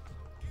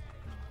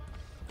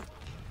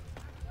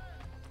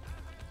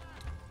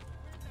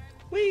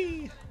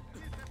 Whee!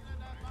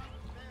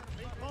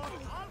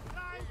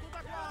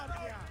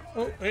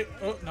 Oh, wait,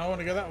 oh, no, I want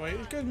to go that way.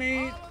 Excuse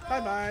me.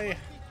 Bye-bye.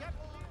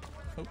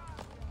 Oh.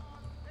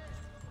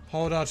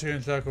 Hold R2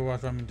 in circle while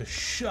I'm to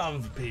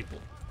shove people.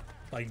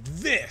 Like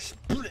this.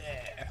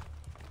 Bleh.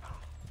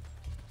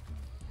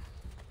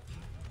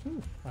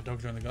 Ooh, my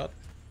dog's on the guard.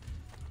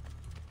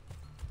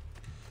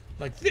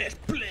 Like this.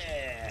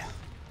 Bleh.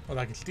 Well,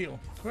 I can steal.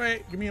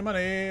 Wait, give me your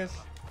monies.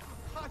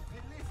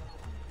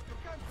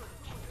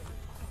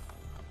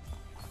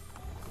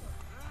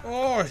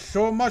 Oh,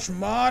 so much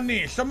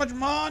money! So much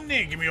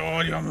money! Give me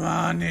all your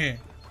money!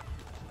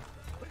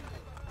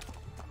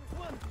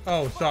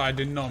 Oh, sorry, I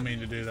did not mean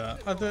to do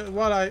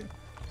that.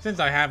 Since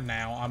I have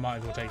now, I might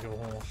as well take your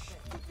horse.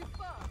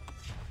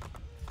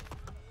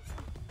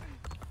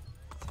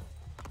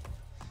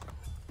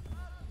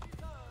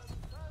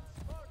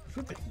 What's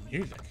with the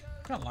music?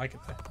 I can't like it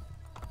there.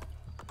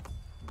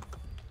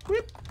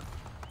 Whip!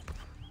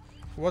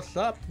 What's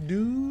up,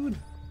 dude?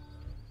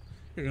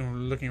 You're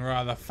looking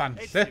rather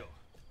fancy.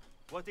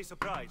 What a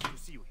surprise to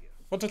see you here.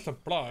 What a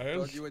surprise.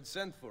 Thought you had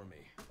sent for me.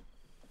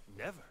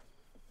 Never.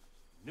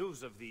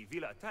 News of the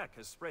Villa attack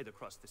has spread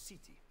across the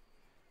city.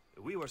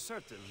 We were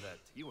certain that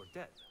you were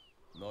dead.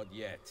 Not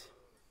yet.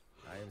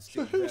 I am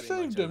still So who very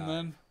saved much him alive.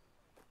 then?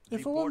 If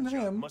it The wasn't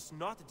Borgia him. must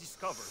not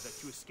discover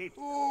that you escaped.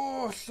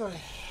 Oh,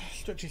 sorry.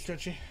 Stretchy,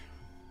 stretchy.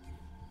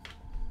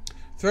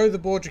 Throw the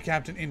Borgia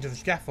captain into the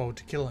scaffold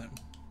to kill him.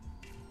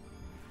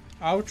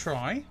 I'll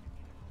try.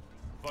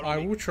 I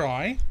will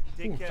try.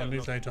 Take Ooh, care don't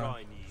lose not to daytime. draw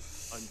any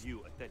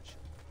undue attention.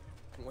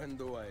 When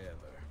do I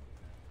ever?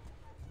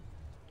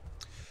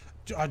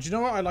 Do you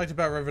know what I liked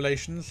about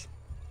Revelations?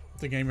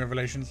 The game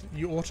Revelations?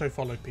 You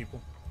auto-follow people.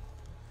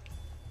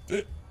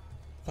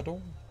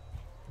 Pardon?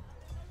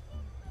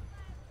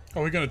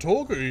 Are we going to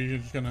talk or are you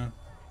just going to...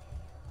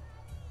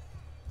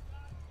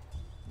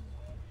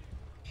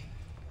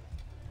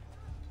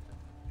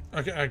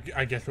 Okay,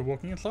 I guess we're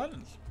walking in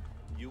silence.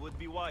 You would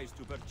be wise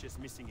to purchase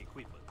missing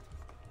equipment.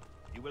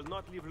 You will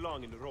not live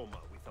long in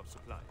Roma without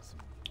supplies.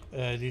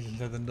 Easier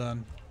said than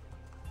done.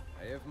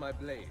 I have my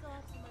blade.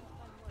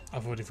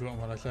 I've already forgotten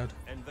what I said.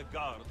 And the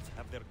guards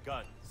have their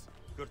guns,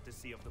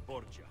 courtesy of the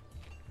Borgia.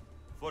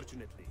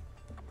 Fortunately,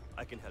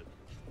 I can help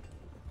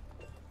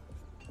you.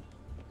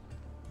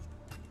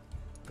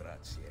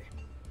 Grazie.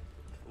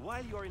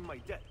 While you are in my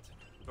debt,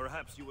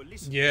 perhaps you will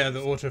listen. Yeah,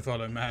 the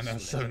auto-follow, man,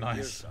 that's so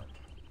nice.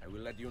 I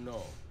will let you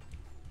know.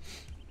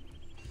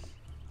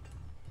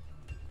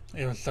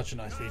 It was such a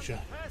nice feature.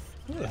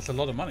 Ooh, that's a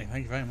lot of money,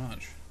 thank you very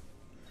much.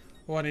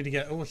 Oh, I need to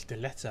get... Oh, a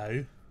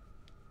stiletto.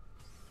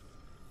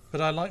 But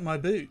I like my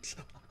boots.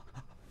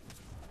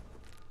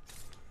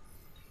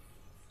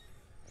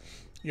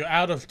 You're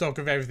out of stock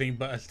of everything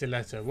but a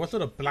stiletto. What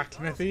sort of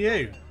blacksmith are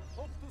you?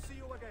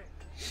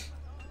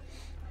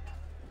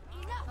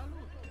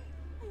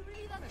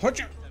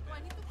 Hotcha!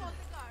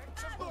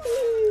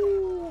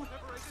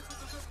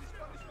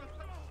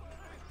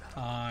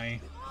 Hi.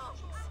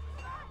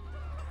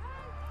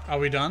 Are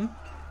we done?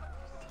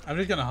 I'm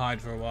just gonna hide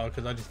for a while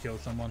because I just killed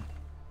someone.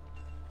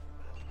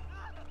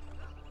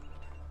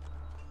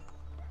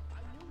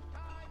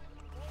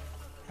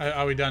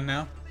 Are we done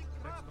now?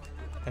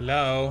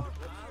 Hello?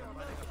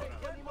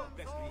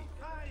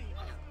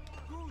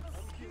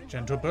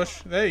 Gentle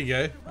push. There you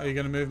go. Are you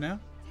gonna move now?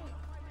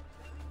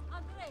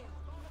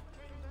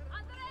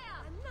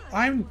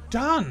 I'm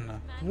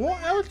done!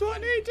 What else do I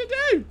need to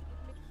do?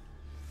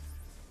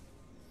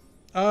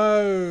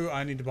 Oh,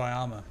 I need to buy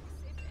armor.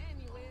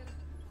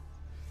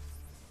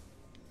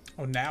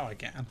 Oh, now I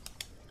can.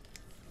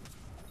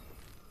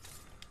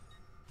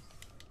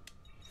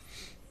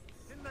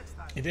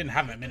 It didn't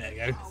have it a minute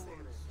ago.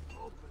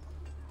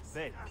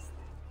 Then,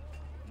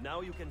 now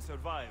you can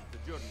survive the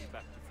journey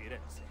back to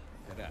Firenze.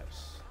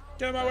 Perhaps.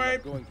 Get my I'm way!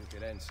 not going to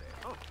Firenze.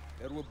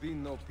 There will be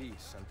no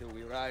peace until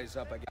we rise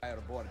up against our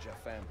Borgia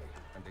family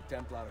and the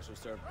Templars who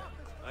serve them.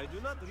 I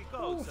do not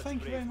recall Oh, such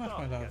thank you very brave much,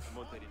 my talk love. at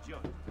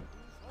Monteriggioni.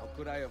 How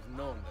could I have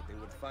known that they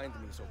would find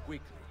me so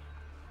quickly?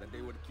 That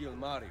they would kill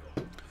Mario?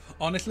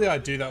 Honestly, I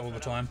do that all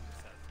the time.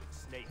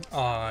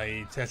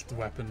 I test the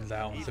weapons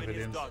out on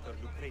civilians.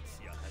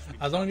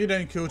 As long as you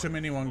don't kill too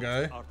many in one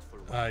go,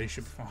 you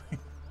should be fine.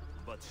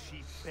 But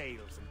she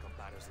pales in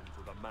comparison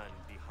to the man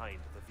behind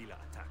the villa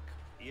attack.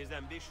 He is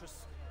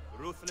ambitious,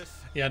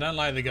 ruthless. Yeah, I don't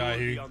like the guy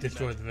who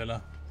destroyed the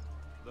villa.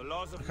 I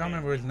can't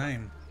remember his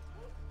name.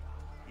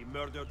 He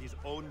murdered his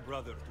own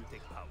brother to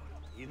take power.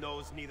 He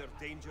knows neither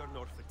danger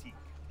nor fatigue.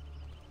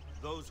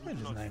 Those who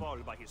do not fall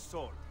by his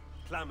sword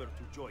clamor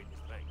to join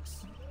his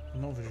ranks.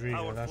 Not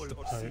Rodrigo, that's the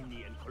Pope.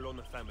 Orsini and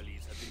Colonna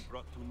families have been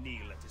brought to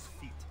kneel at his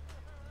feet,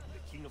 and the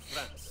King of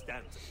France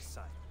stands at his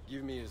side.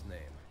 Give me his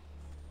name.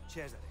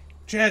 Cesare.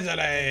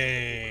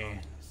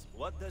 Cesare!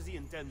 What does he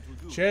intend to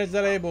do?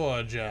 Cesare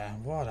Borgia.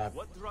 What a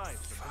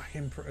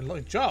fucking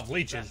look, job,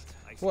 leeches.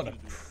 What a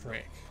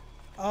prick.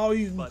 Oh,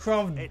 you can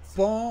craft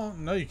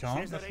bomb? No, you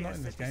can't. That's not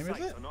in this game, is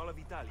it?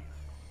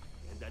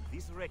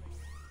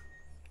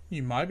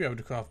 You might be able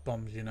to craft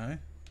bombs, you know.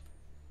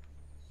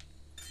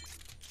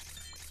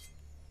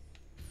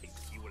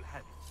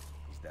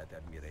 Is that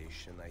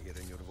admiration I hear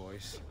in your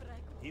voice?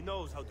 He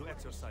knows how to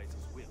exercise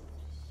his will.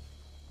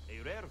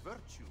 A rare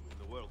virtue in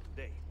the world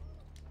today.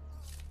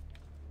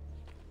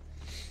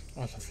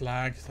 Oh, that's a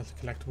flag. That's a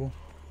collectible.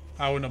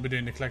 I will not be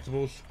doing the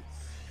collectibles.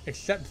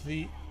 Except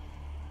the...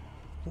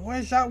 What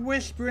is that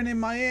whispering in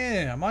my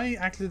ear? Am I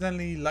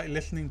accidentally like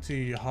listening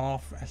to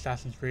half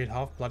Assassin's Creed,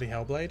 half bloody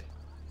Hellblade?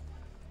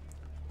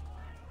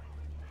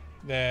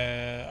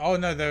 There... Oh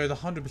no, there is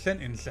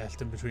 100%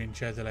 incest in between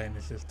Cesare and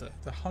his sister.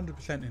 It's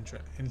 100%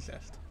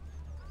 incest.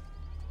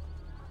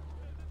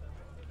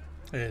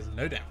 There's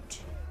no doubt.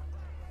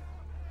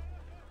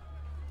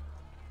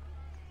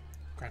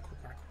 Crackle,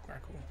 crackle,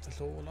 crackle.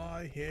 That's all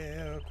I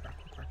hear.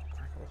 Crackle, crackle,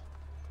 crackle.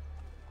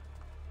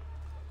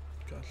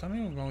 God,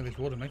 something wrong with this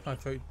water. Make my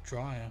throat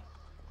drier.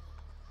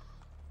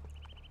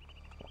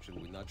 Should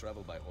we not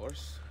travel by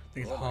horse? I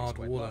think it's Rome is hard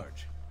quite water.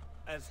 large.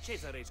 As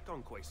Cesare's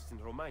conquests in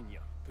Romagna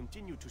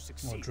continue to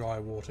succeed, Or dry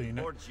water, you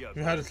know. Borgia Have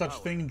you heard of such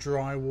power. thing,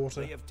 dry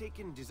water? They have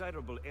taken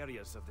desirable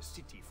areas of the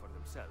city for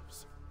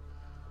themselves.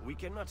 We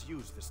cannot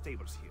use the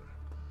stables here.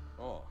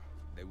 Oh,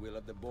 the will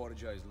of the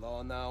Borgia is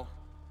law now?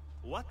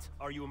 What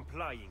are you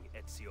implying,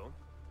 Ezio?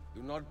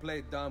 Do not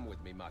play dumb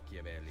with me,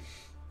 Machiavelli.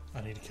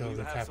 I need to kill You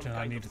the have captain. some I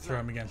kind need of to throw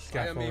him plan. against I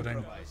am scaffolding.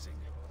 improvising.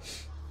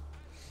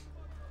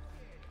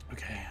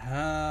 Okay,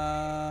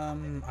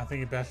 I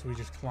think it's best we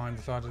just climb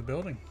the side of the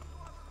building.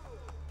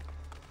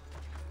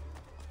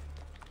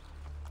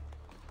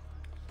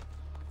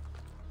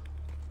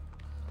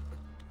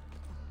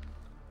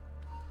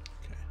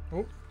 Okay.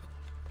 Oh.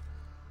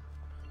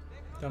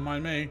 Don't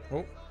mind me.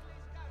 Oh.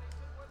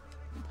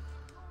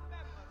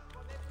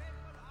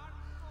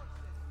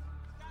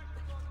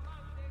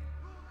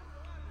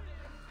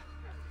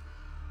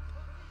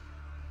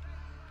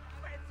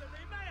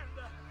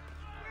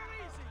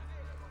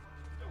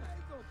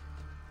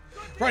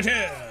 Right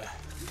here!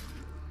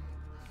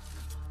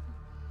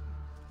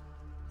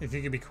 If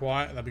you could be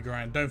quiet, that'd be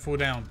grand. Don't fall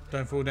down.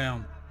 Don't fall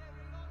down.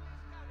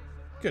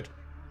 Good.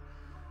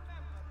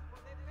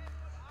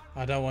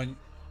 I don't want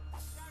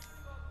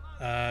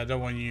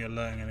you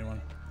alerting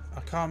anyone. I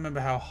can't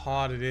remember how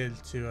hard it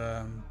is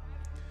to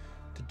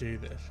do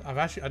this.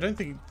 I don't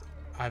think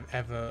I've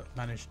ever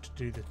managed to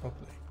do this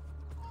properly.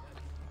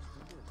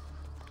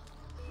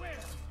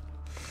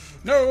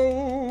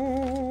 No,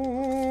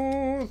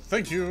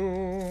 thank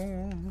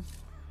you.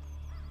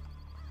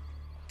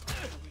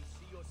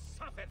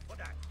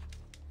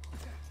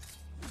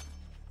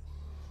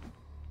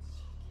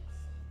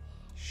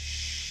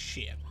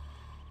 Shit.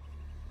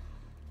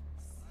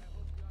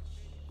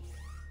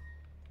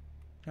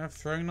 Can I have a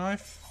throwing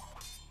knife?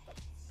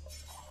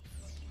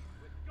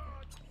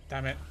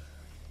 Damn it.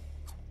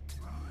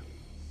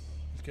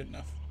 It's good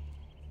enough.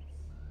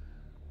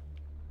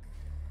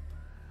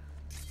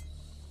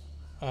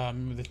 Oh, I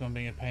remember this one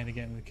being a pain to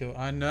get him to kill.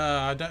 I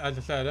know, as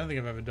I said, I don't think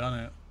I've ever done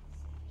it.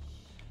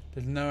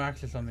 There's no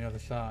access on the other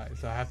side,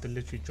 so I have to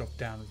literally drop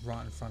down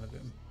right in front of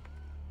him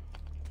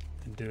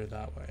and do it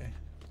that way.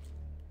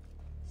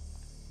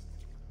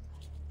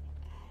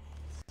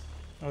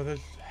 Oh, there's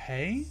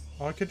hay?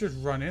 Oh, I could just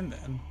run in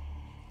then.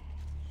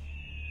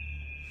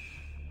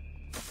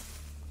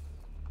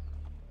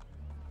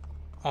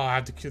 Oh, I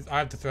have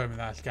to throw him in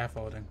that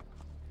scaffolding.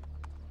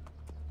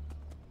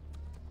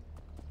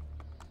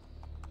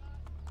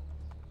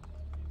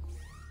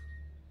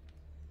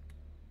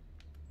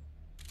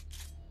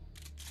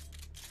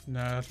 No,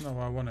 that's not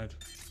what I wanted.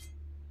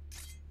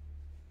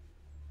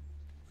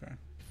 Okay.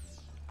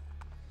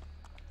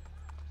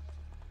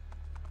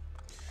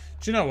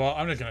 Do you know what?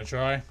 I'm just gonna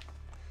try.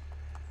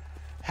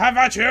 Have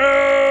at you!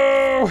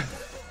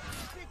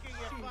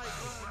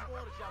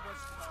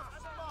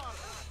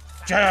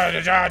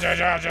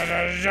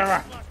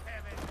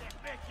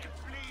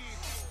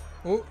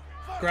 Oh,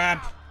 grab.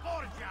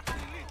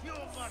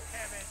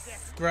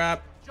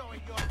 Grab.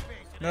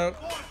 Nope.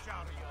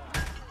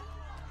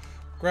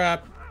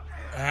 Grab.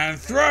 And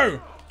throw!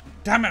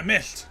 Damn it,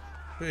 missed.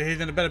 But he's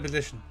in a better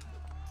position.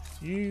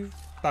 You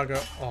bugger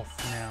off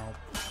now.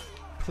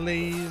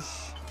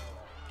 Please.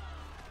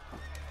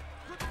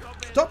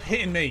 Stop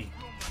hitting me.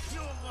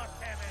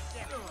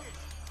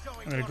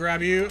 I'm gonna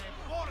grab you.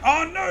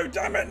 Oh no,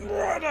 damn it,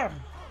 brother!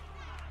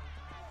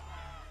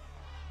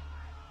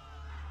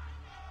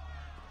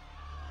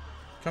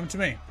 Come to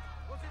me.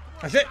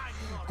 That's it.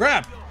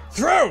 Grab.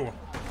 Throw!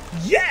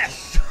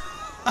 Yes!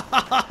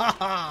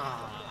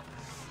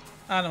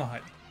 And I'm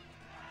hiding.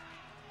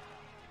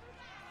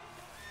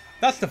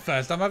 That's the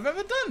first time I've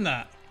ever done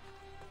that.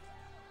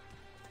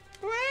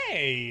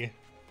 Hooray!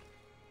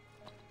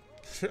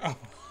 Oh,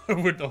 I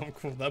would not have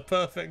called that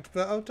perfect,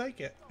 but I'll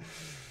take it.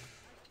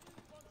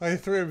 I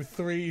threw him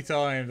 3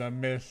 times, I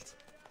missed.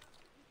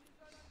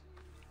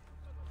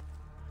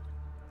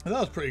 That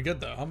was pretty good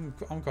though. I'm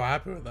quite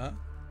happy with that.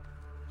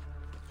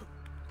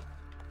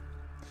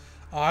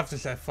 Oh, I have to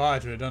set fire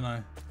to it, don't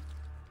I?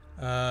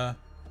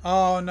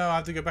 Oh no, I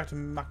have to go back to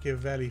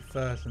Machiavelli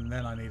first and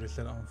then I need to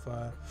set it on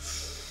fire.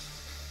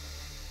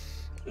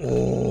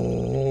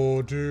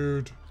 Oh,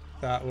 dude.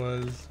 That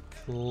was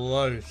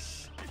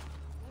close.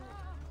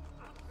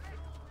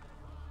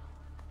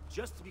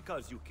 Just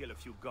because you kill a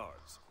few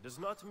guards does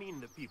not mean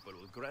the people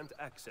will grant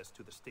access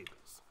to the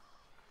stables.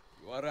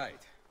 You are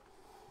right.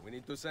 We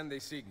need to send a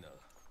signal.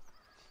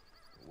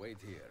 Wait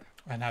here.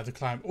 And have to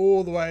climb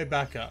all the way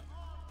back up.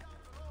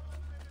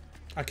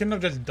 I couldn't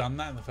have just done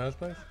that in the first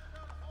place.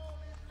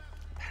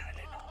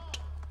 Apparently not.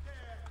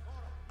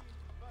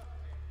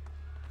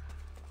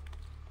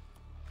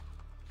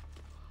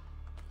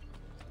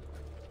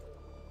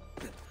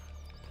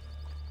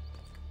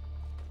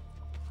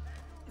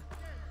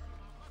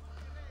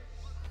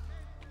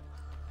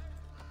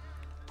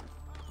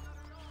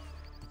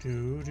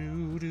 Do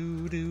do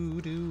do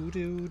do do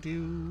do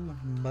do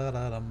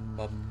ba-da-dum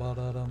bum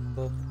ba-da-dum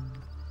bum.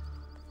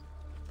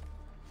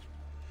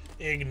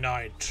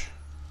 Ignite.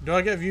 Do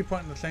I get a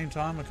viewpoint at the same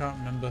time? I can't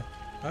remember.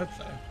 I hope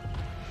so.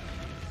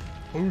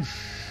 Whoosh.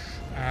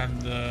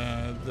 And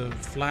the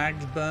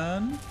flags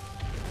burn.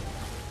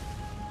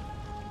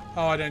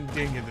 Oh, I didn't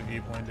get the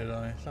viewpoint, did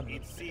I?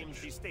 It seems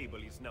the stable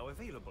is now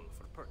available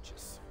for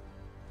purchase.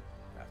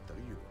 After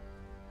you.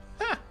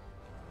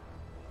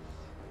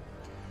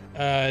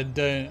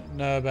 Don't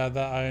know about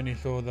that. I only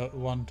saw that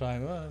one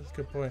time. Oh, that's a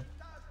good point.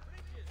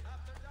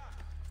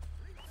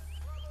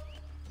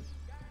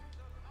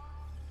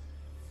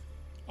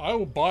 I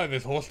will buy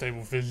this horse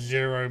stable for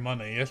 0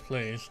 money. Yes,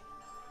 please.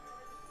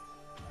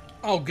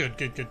 Oh, good.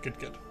 Because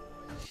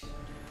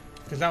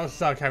that would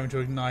suck having to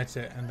ignite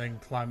it and then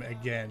climb it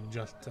again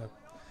just to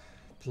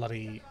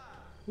bloody...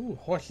 Ooh,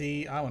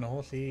 horsey. I want a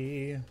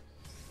horsey.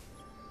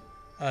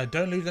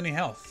 Don't lose any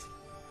health.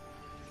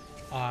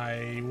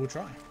 I will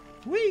try.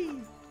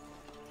 Whee!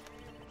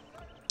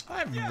 I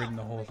haven't ridden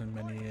a horse in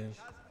many years.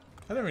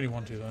 I don't really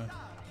want to though.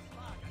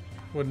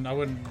 I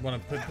wouldn't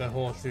want to put the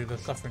horse through the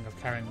suffering of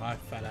carrying my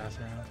fat ass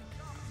around.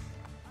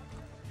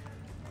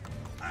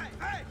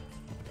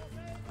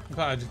 In fact,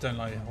 I just don't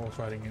like horse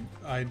riding.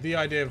 The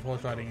idea of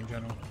horse riding in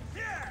general.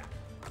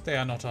 They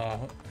are not our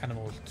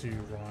animals to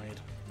ride.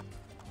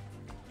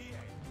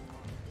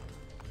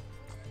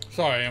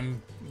 Sorry,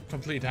 I'm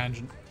complete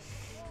tangent.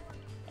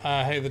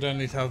 Hey, they don't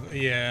lose health.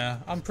 Yeah,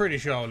 I'm pretty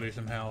sure I'll lose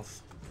some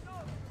health.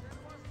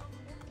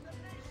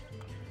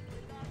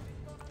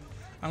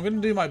 I'm going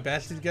to do my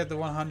best to get the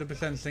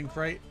 100% sync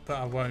rate, but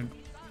I won't.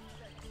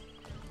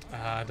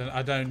 I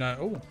don't know.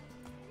 Oh,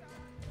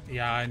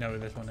 yeah, I know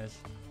what this one is.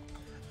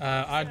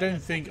 I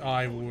don't think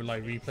I will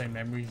like replay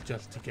memories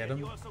just to get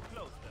them.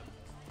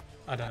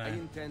 I don't know. I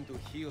intend to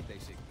heal the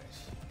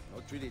sickness,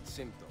 not treat its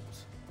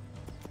symptoms.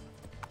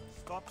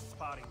 Stop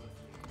sparring with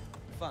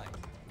me. Fine.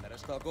 Let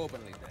us talk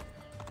openly then.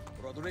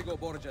 Rodrigo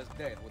Borgia's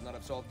death would not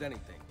have solved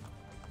anything.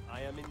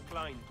 I am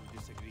inclined to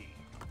disagree.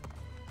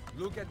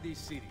 Look at this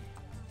city.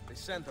 The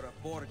center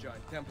of Borgia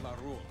and Templar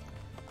rule.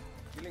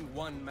 Killing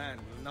one man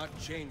will not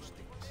change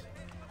things.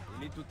 We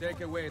need to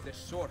take away the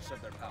source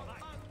of their power.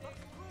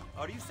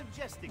 Are you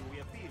suggesting we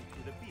appeal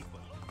to the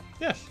people?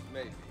 Yes.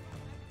 Maybe.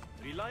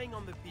 Relying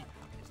on the people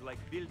is like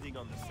building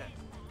on the sand.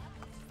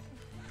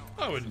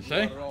 I wouldn't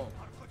say. You are wrong.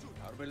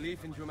 Our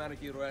belief in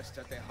humanity rests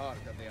at the heart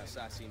of the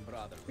Assassin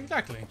Brotherhood.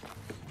 Exactly.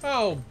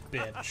 Oh,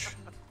 bitch.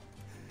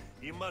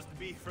 He must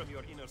be from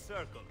your inner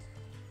circle.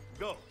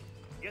 Go,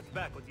 get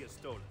back what you have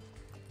stolen.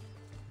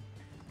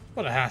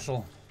 What a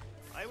hassle.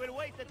 I will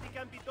wait at the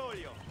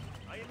Capitolio.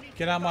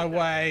 Get out of my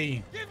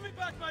way. Give me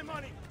back my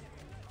money.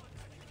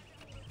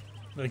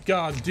 The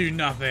guards do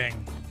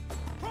nothing.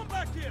 Come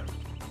back here.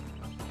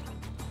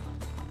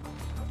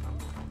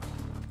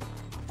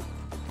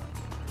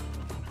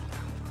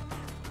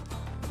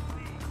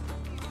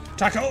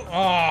 Tackle!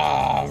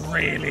 Oh,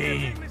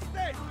 really?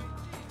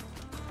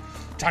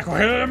 Tackle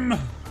him!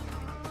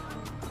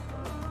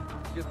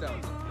 Get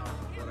down,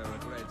 or I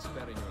regret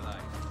sparing your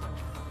life.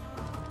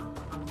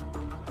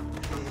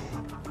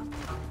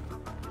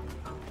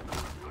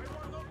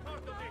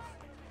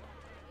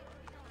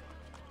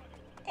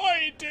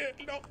 I did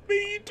not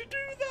mean to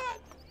do that!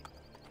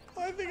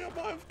 I think I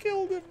might have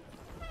killed him.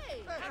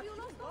 Hey, have you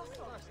lost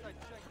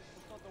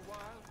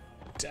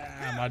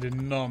Damn, I did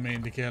not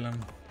mean to kill him.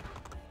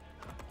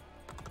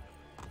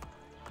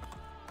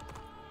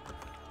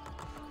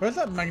 Where's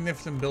that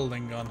magnificent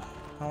building gone?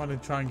 I want to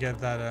try and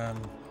get that,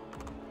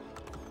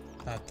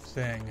 that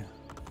thing.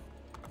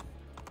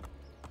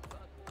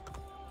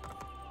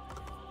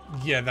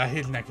 Yeah, that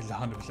his neck is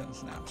 100%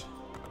 snapped.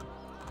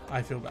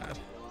 I feel bad.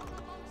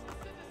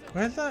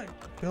 Where's that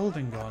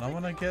building gone? I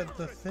want to get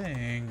the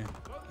thing.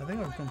 I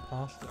think I've gone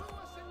past it.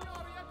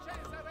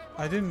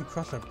 I didn't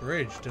cross a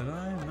bridge, did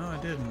I? No, I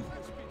didn't.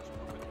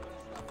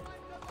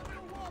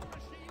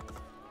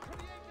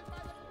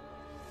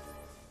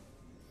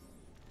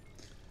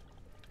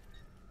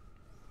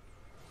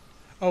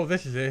 Oh,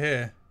 this is it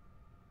here.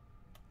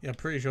 Yeah,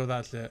 pretty sure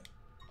that's it.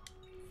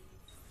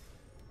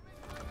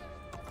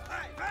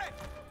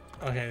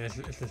 Okay,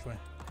 it's this way.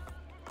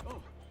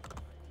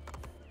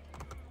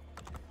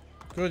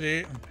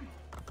 Goodie.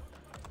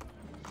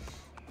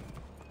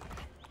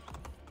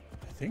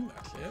 I think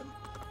that's it.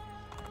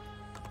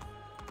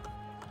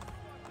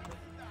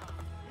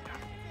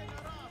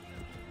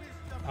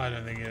 I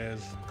don't think it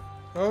is.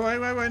 Oh, wait,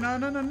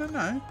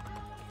 no.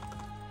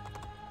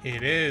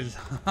 It is.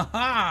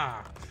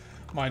 Haha!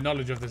 My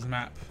knowledge of this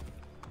map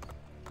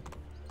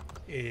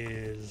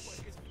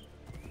is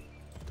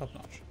top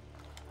notch.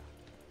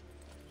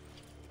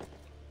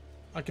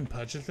 I can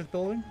purchase this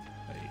building.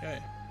 There you go.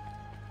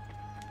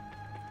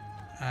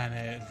 And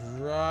it's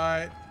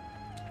right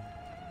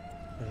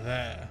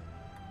there.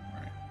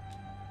 Right.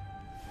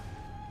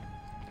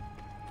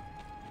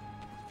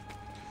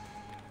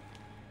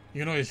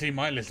 You can always see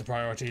my list of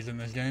priorities in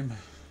this game.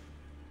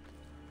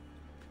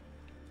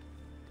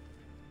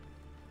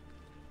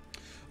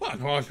 Well,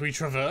 whilst we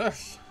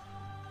traverse.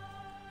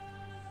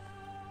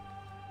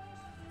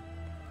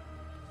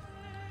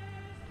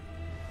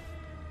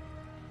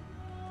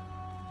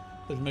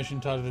 There's a mission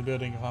tied to the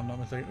building, if I'm not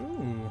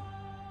mistaken.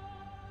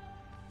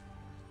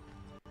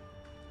 Ooh.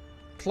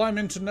 Climb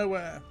into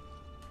nowhere.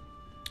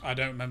 I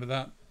don't remember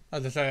that.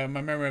 As I say,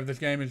 my memory of this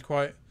game is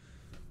quite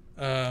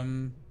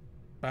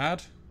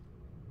bad.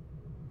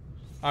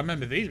 I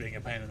remember these being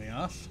a pain in the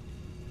ass.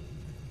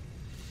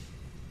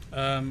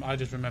 I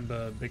just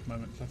remember big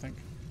moments, I think.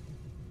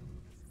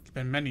 It's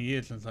been many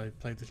years since I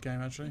played this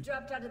game, actually. You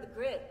dropped out of the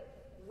grid.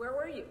 Where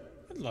were you?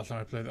 The last time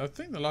I played it, I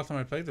think the last time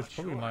I played this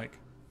probably like...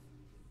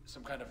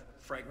 Some kind of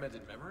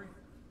fragmented memory?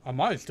 I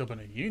might have still been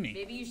at uni.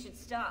 Maybe you should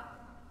stop.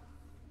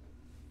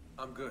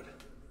 I'm good.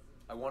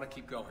 I want to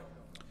keep going.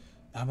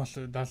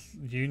 That's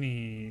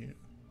uni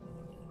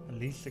at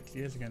least 6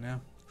 years ago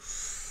now.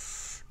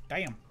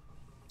 Damn.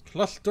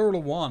 Cluster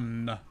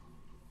 1.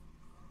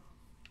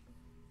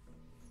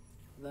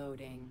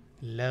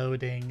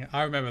 Loading.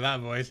 I remember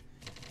that voice.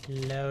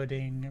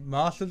 Loading.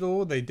 Mastered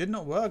all, they did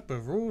not work,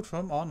 but ruled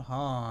from on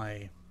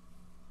high.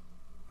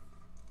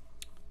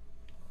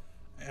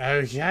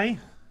 Okay.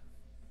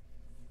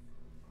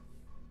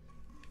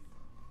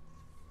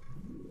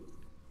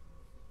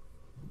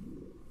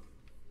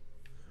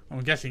 I'm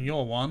guessing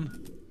you're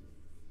one.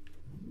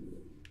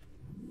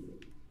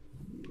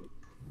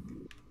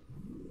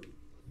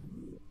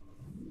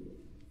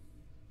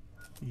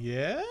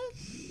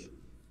 Yes?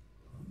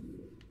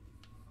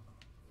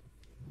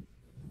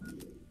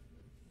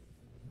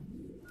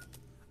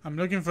 I'm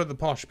looking for the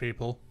posh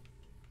people.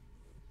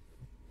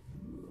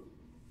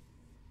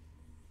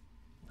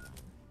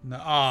 No,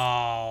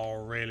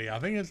 oh, really? I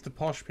think it's the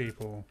posh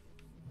people.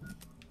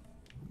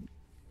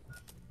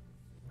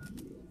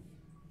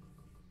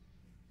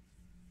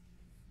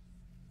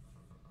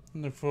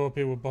 And the 4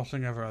 people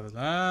bossing over others.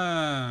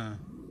 Ah.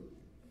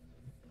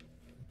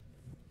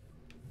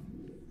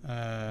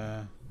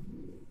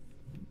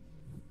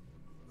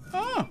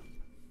 Oh.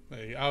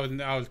 There you go.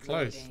 I was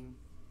close. Loading.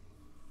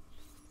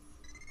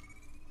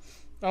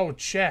 Oh,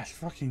 chest.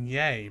 Fucking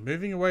yay.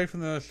 Moving away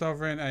from the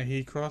sovereign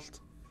he crossed.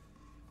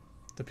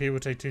 The people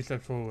take 2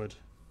 steps forward.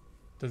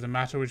 Does it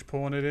matter which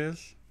pawn it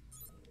is?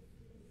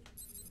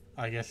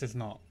 I guess it's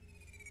not.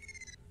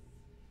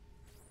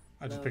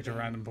 I just picked a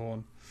random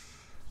pawn.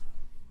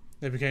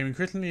 They became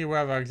increasingly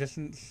aware of our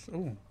existence.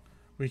 Ooh.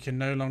 We can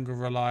no longer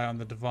rely on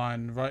the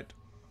divine right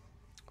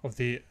of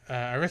the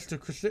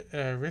aristocracy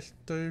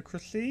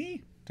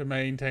to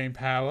maintain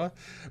power.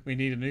 We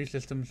need a new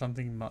system,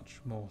 something much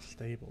more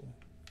stable.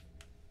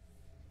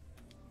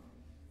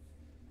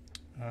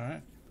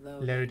 Alright.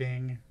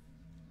 Loading.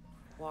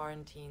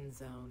 Quarantine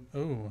zone.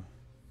 Oh.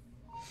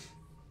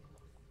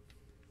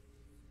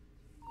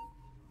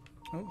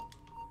 Oh.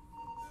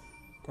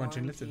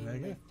 Quarantine lifted, there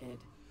you go.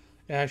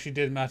 It actually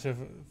did matter.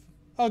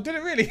 Oh, did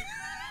it really?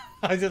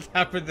 I just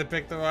happened to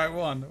pick the right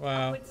one.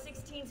 Wow. I put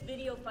 16's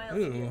video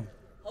files here.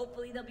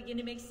 Hopefully they'll begin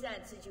to make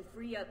sense as you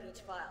free up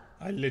each file.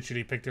 I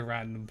literally picked a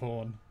random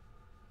pawn.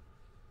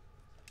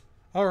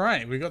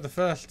 Alright, we got the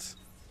first...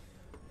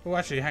 Oh,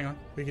 actually, hang on.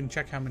 We can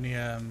check how many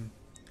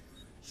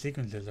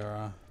sequences there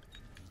are.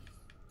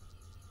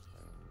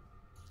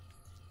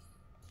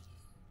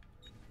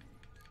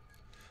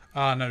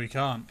 Ah, no, we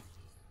can't.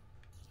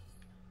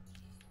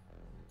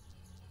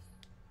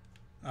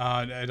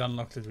 Ah, it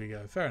unlocks as we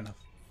go. Fair enough.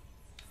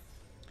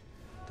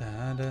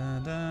 Da, da,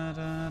 da,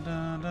 da,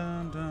 da,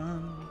 da, da.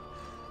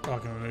 Oh, I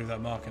can remove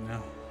that marker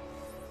now.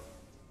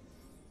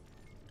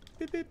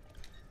 Beep, beep.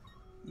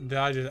 Did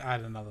I just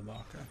add another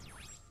marker?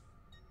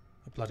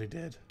 I bloody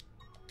did.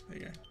 There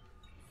you go.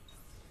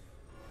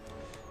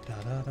 Da,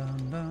 da, dun,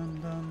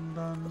 dun, dun,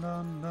 dun,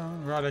 dun,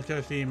 dun. Right, let's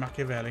go see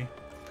Machiavelli.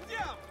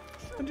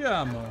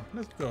 Andiamo.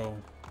 Let's go.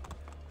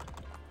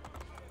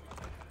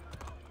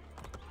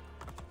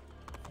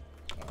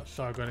 Oh,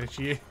 sorry, got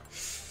itchy.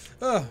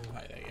 Oh,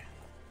 right, there you go.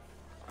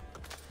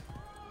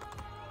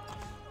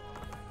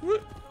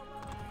 Whoop.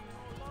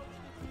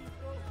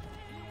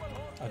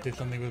 I did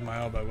something with my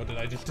elbow. What did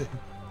I just do?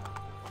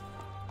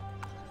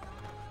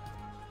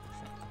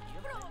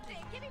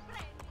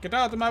 Get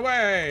out of my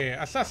way!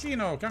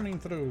 Assassino coming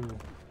through!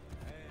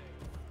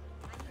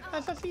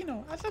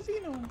 Assassino!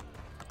 Assassino!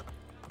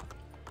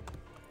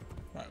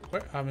 Right,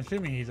 where, I'm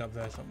assuming he's up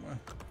there somewhere.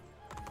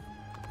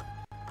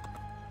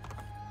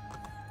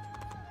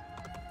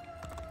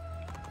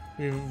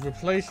 We've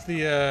replaced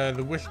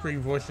the whispering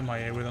voice in my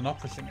ear with an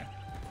opera singer.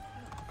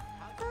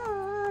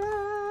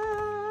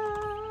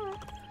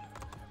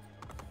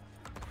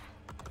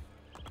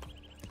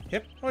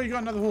 Yep. Oh, you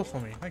got another horse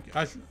for me. Thank you.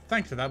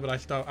 Thanks for that, but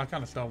I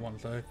kind of stole one,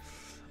 so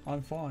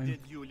I'm fine.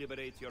 Did you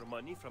liberate your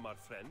money from our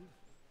friend?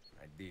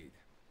 I did.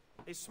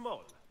 A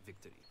small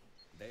victory.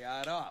 They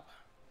add up,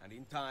 and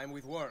in time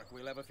with work,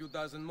 we'll have a few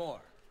dozen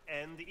more.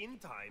 And in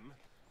time,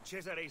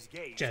 Cesare's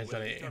gaze Cesare,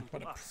 will return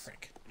what to a us,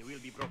 prick. and will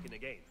be broken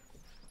again.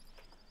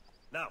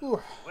 Now,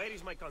 where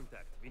is my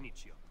contact,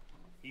 Vinicio?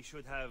 He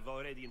should have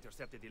already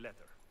intercepted the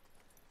letter.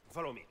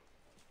 Follow me.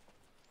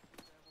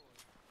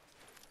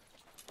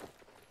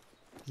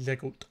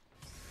 Legut.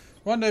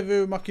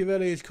 Rendezvous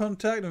Machiavelli's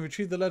contact and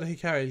retrieve the letter he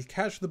carries.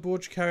 Catch the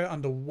Borgia carrier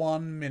under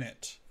 1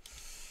 minute.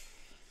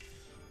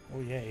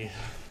 Oh yay.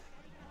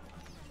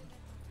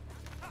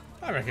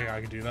 I reckon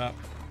I could do that.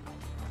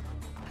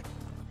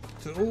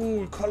 So,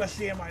 ooh,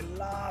 Colosseum. I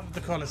love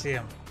the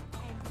Colosseum.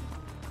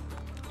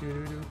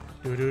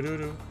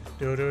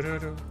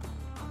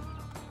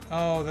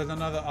 Oh, there's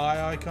another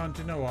eye icon.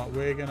 Do you know what?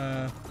 We're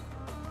gonna...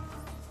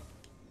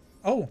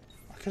 Oh,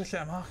 I could have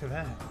set a marker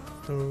there.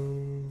 So...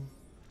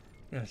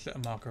 I'm going to set a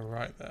marker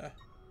right there.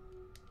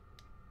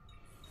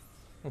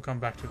 We'll come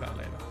back to that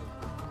later.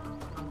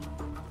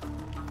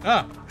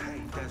 Ah! Hey,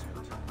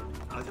 Desmond.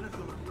 I don't know if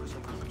you're looking for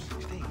something from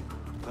 16,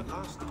 but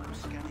last time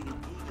scanning an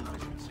eagle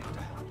vision seemed to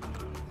help.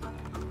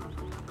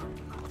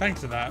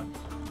 Thanks for that,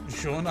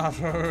 Sean,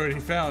 after I already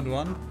found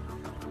one.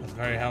 That's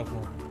very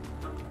helpful.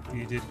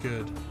 You did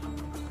good.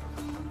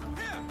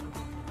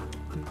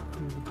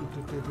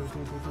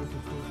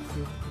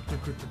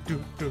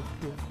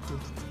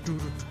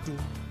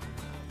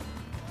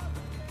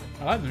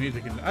 I like the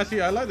music in...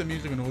 Actually, I like the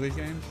music in all these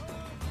games.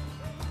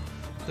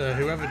 The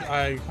whoever...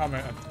 I can't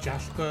remember...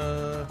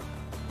 Jasper...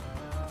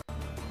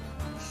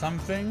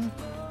 Something?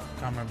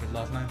 Can't remember his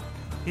last name.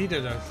 He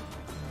did a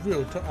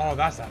real... Oh,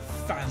 that's a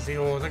fancy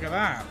horse. Look at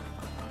that.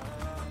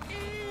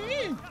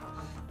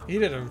 He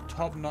did a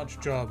top-notch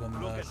job on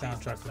the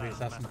soundtrack for the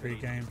Assassin's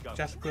Creed game.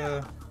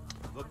 Jasper...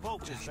 The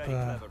Pope is very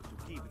clever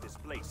to keep this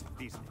place in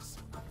business.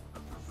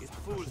 It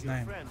fools your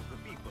friend,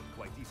 the people,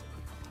 quite easily.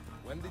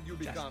 When did you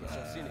become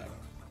so cynical?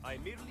 I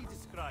merely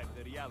describe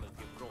the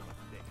reality of Rome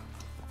today.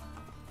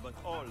 But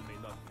all may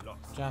not be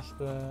lost.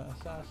 Jasper,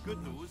 Assassin's The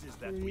good news is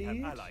that we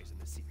have allies in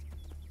the city.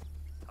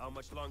 How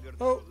much longer this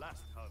will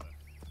last, however,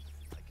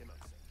 I cannot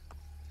say.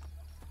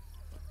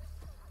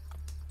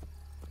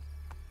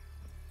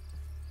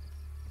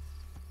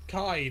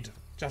 Kide.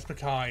 Jasper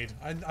Kide.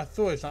 I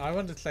thought it's... I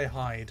wanted to say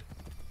Hyde.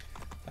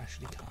 It's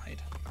actually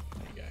Kide.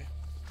 There you go.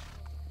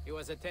 He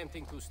was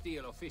attempting to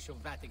steal official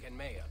Vatican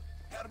mail.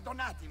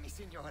 Perdonatemi,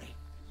 signore.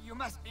 You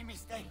must be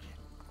mistaken.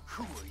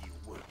 Who are you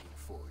working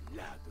for,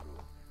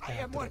 ladro? I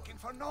am working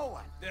for no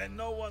one. Then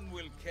no one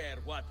will care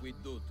what we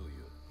do to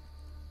you.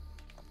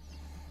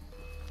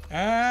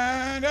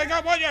 And I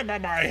got one.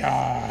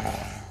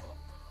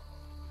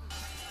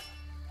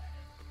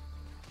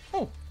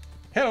 Oh,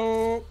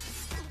 hello.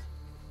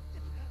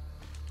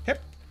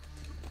 Hip.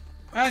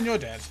 And you're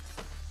dead.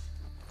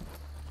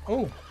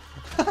 Oh.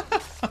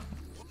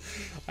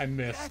 I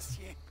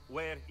missed.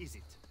 Where is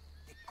it?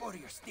 The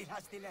courier still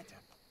has the letter.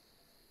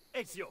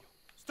 Ezio,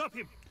 stop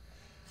him!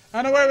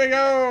 And away we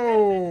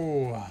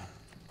go!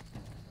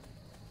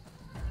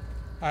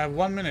 I have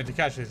 1 minute to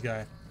catch this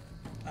guy.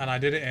 And I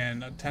did it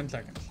in 10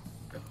 seconds.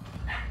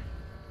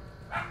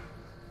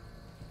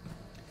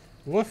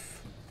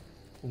 Woof.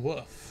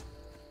 Woof.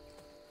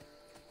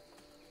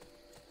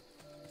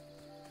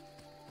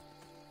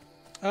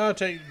 I'll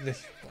take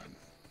this one.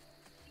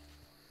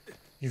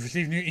 You've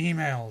received new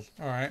emails.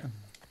 Alright.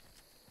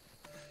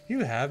 You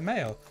have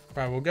mail.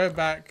 Right, we'll go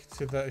back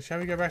to the... Shall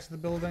we go back to the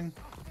building?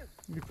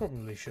 We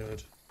probably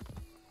should.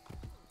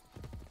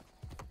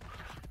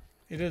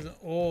 It is an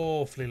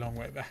awfully long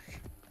way back.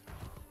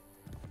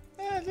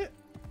 Is it?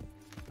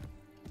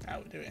 I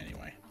will do it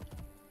anyway.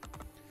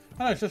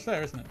 Oh no, it's just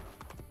there, isn't it?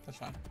 That's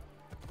fine.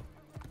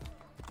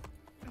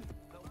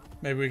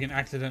 Maybe we can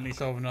accidentally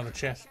solve another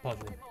chess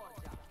puzzle.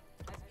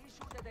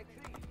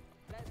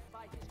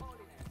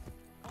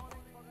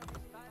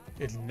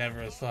 It's never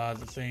as far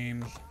as it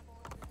seems.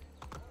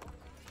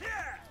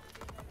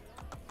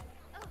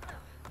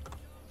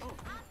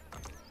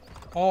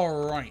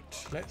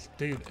 Alright, let's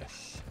do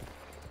this.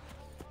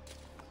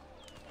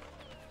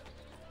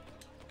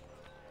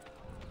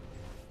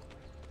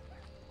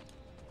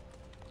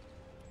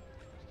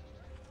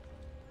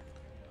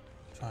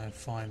 Try and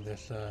find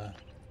this,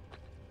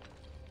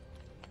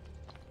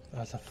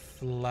 that's a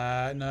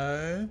flag,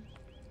 no?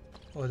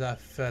 Or is that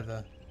a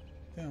feather?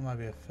 I think it might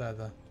be a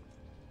feather.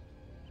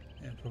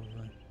 Yeah,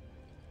 probably.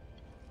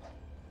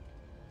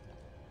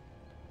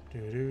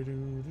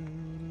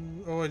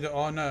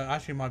 Oh no,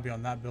 actually it might be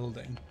on that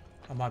building.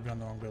 I might be on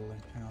the wrong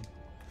building. Hang on.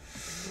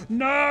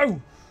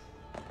 No!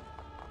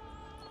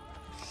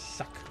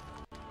 Suck.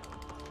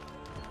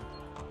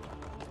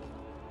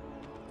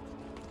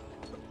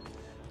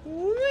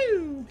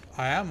 Woo!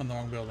 I am on the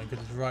wrong building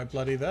because it's right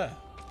bloody there.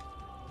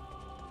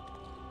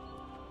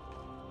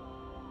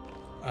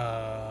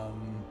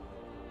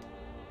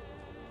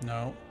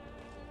 No.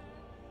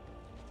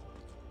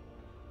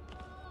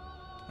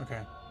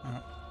 Okay.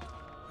 No.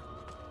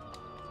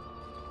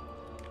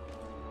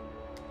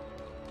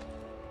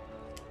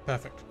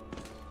 Perfect.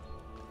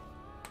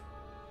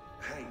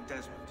 Hey,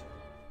 Desmond.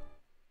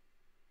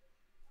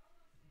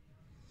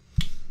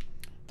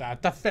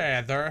 That the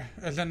feather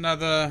is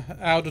another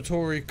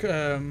auditory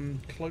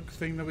cloak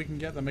thing that we can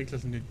get that makes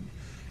us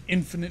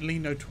infinitely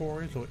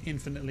notorious or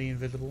infinitely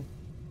invisible.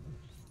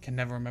 Can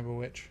never remember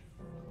which.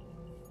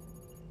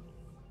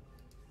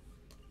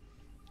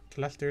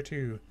 Cluster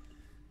 2.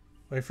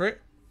 Wait for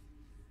it.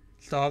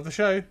 Star of the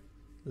show.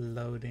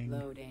 Loading.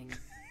 Loading.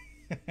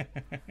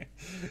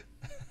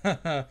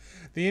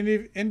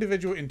 The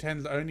individual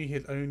intends only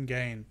his own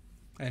gain,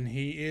 and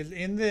he is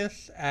in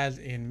this, as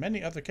in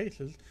many other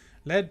cases,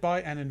 led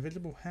by an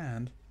invisible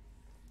hand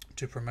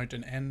to promote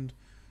an end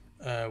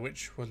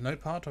which was no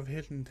part of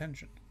his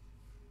intention.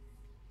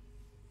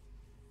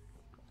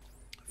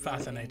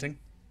 Fascinating.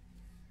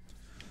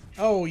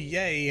 Oh,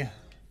 yay.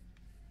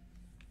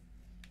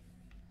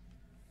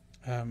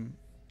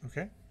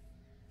 Okay.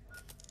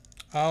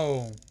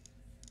 Oh.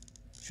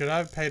 Should I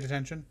have paid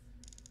attention?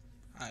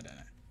 I don't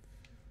know.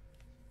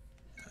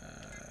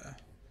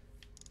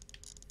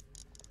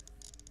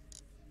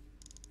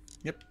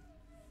 Yep.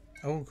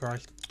 Oh,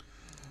 Christ.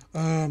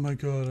 Oh, my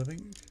God, I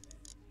think...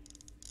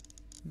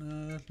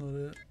 No, that's not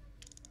it.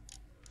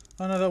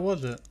 Oh, no, that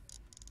was it.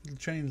 The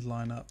chains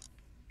line up.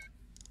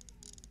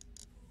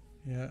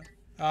 Yeah.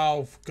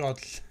 Oh, for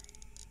God's sake.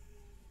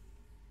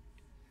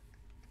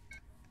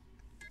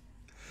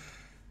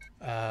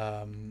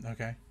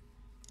 Okay.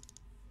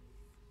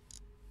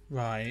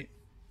 Right.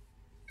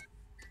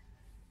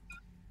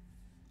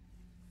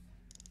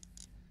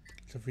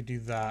 So if we do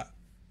that,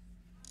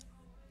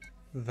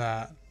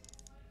 there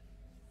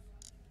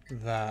you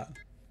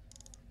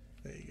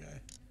go.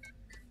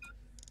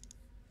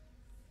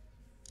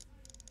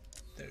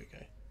 There we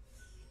go.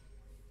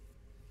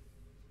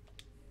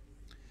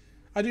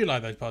 I do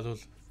like those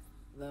puzzles.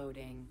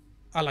 Loading.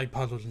 I like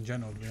puzzles in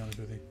general, to be honest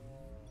with you.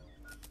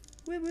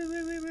 Whip, whip,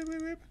 whip, whip,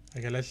 whip, whip.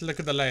 Okay, let's look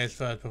at the layers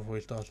first before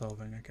we start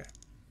solving. Okay.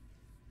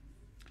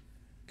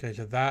 Okay,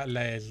 so that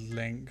layer is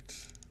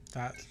linked.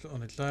 That's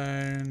on its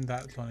own.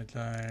 That's on its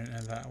own,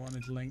 and that one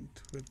is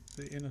linked with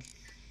the inner.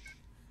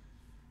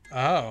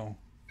 Oh.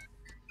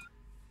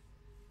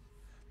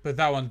 But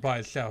that one's by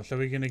itself, so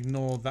we can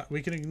ignore that.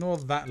 We can ignore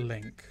that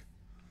link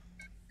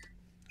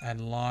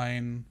and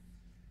line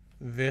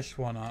this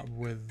one up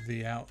with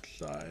the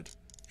outside.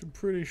 I'm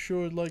pretty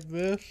sure it's like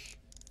this.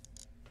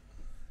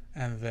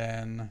 And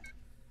then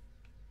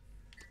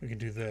we can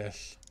do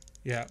this.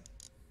 Yeah.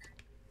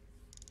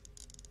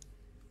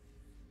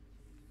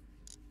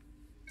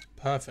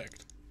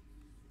 Perfect.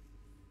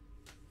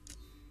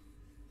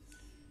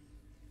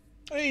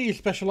 Hey,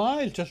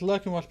 Specialized! Just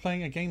lurking whilst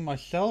playing a game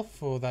myself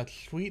for that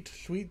sweet,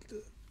 sweet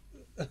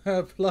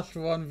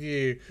 +1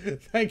 view.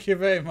 Thank you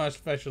very much,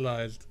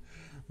 Specialized.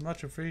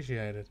 Much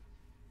appreciated.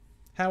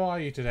 How are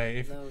you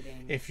today,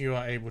 if you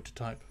are able to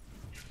type?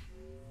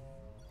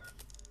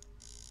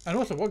 And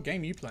also, what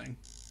game are you playing?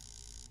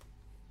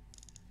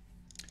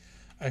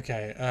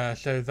 Okay,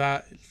 so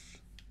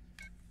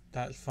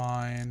that's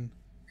fine.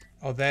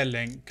 Oh, they're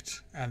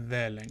linked and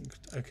they're linked.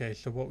 Okay,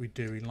 so what we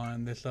do, we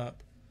line this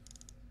up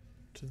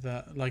to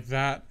that, like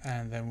that,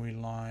 and then we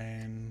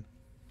line.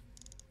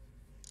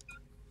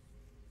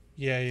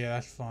 Yeah,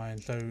 that's fine.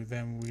 So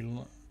then we.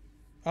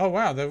 Oh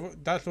wow,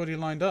 that's already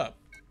lined up,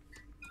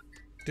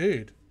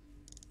 dude.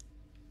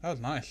 That was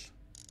nice.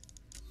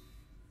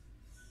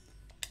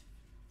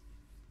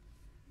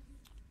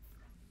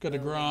 Gotta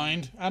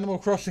grind. Animal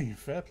Crossing,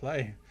 fair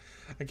play.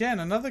 Again,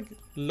 another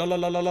la la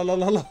la la la la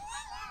la la.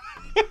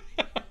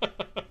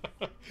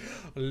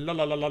 La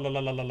la la la la la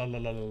la la la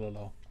la la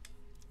la.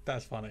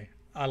 That's funny.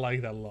 I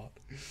like that a lot.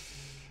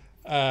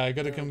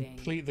 Gotta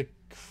complete the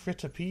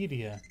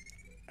Critterpedia.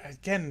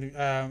 Again,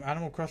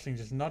 Animal Crossing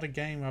is not a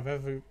game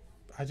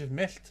I just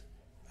missed.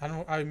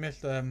 I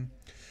missed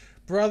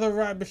Brother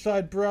right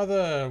beside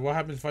Brother. What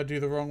happens if I do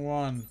the wrong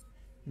one?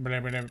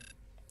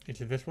 Is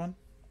it this one?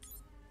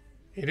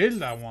 It is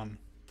that one.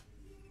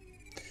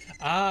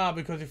 Ah,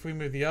 because if we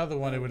move the other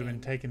one, it would have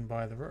been taken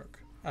by the rook.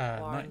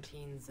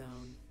 Quarantine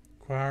zone.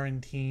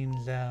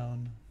 Quarantine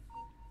zone.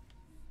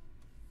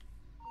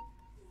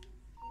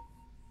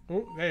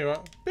 Oh, there you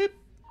are. Beep.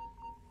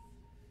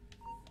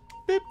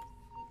 Beep.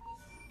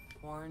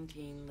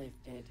 Quarantine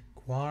lifted.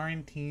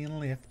 Quarantine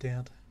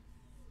lifted.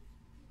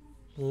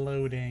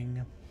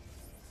 Loading.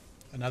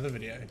 Another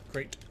video.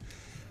 Great.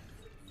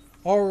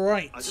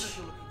 Alright. I don't know if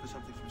you're looking for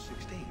something from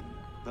 16,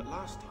 but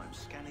last time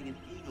scanning an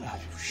eagle. Oh,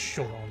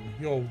 shut on.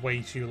 You're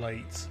way too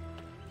late.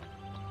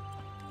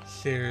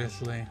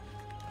 Seriously.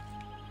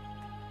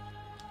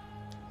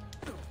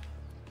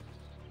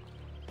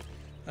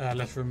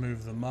 Let's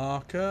remove the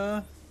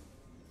marker.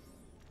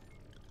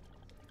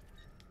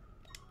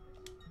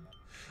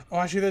 Oh,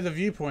 actually, there's a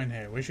viewpoint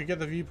here. We should get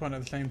the viewpoint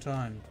at the same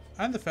time.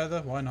 And the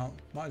feather. Why not?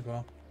 Might as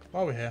well.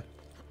 While we're here.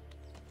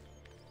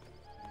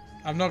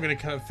 I'm not going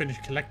to finish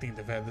collecting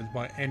the feathers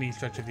by any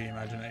stretch of the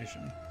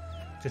imagination.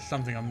 Just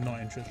something I'm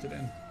not interested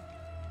in.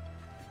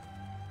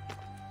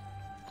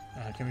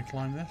 Can we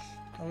climb this?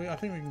 Oh, I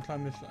think we can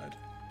climb this side.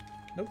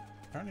 Nope,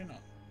 apparently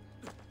not.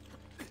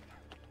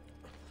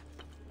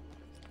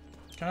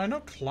 Can I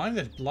not climb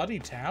this bloody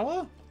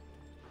tower?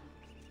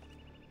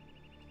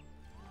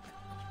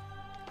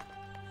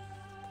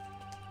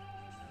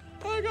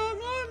 I can't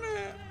climb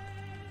it!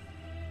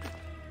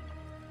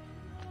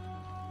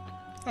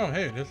 Oh,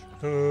 here it is.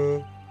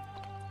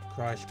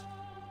 Christ.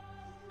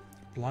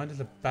 Blind as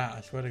a bat,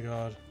 I swear to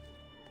God.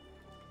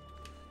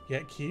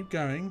 Yeah, keep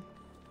going.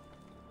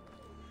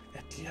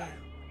 Etio.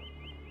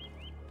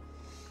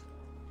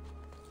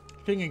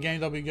 Speaking of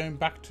games, I'll be going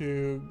back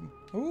to...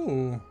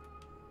 Ooh.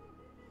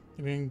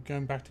 I've been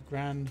going back to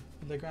Grandilla?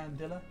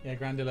 Yeah,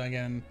 Grandilla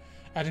again.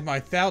 Adding my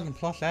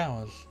 1,000+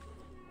 hours.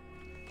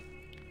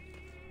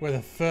 Where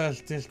the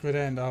first disc would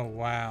end. Oh,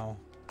 wow.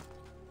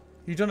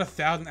 You've done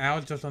 1,000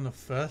 hours just on the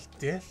first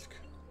disc?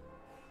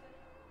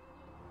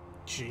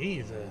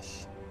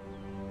 Jesus.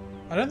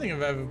 I don't think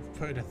I've ever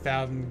put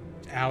 1,000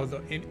 hours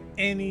in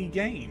any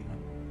game.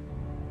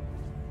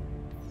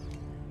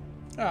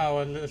 Oh,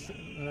 well,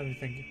 let me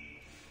think.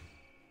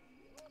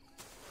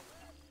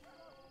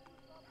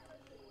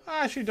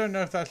 I actually don't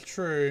know if that's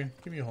true.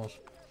 Give me a horse.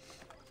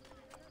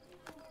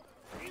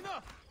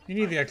 You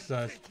need the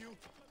exercise.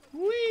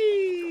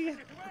 Whee!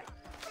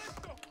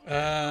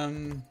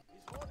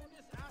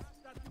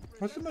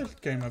 What's the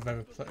most game I've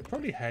ever played?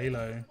 Probably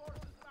Halo.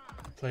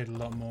 Played a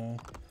lot more.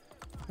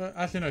 But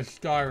actually, no,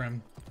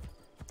 Skyrim.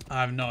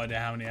 I have no idea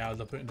how many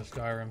hours I put into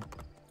Skyrim.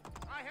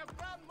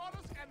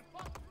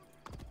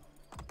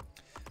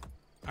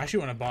 I actually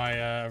want to buy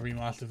a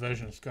remastered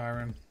version of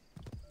Skyrim.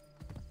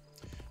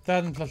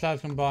 1,000+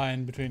 hours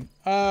combined between...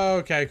 Oh,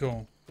 okay,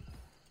 cool.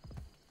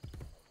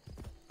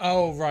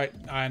 Oh, right.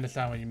 I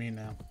understand what you mean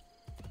now.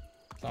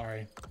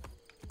 Sorry.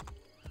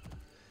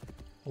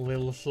 A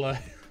little slow.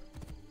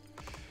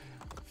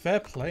 Fair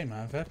play,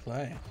 man. Fair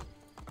play.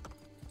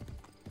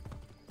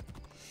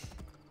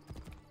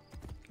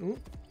 Ooh.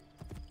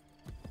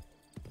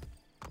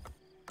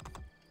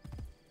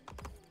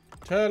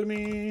 Tell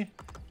me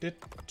the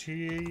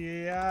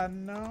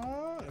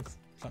Tiano...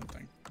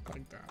 Something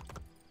like that.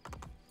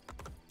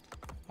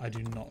 I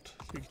do not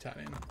speak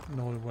Italian,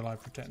 nor will I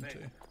pretend to.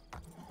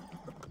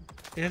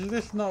 Is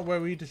this not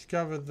where we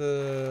discover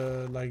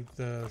the, like,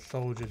 the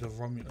soldiers of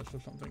Romulus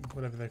or something?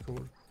 Whatever they're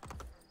called.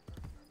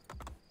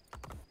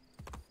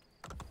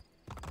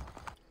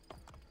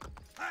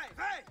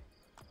 Hey!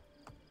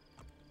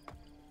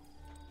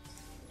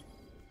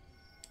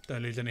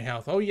 Don't lose any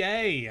health. Oh,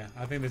 yay!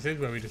 I think this is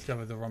where we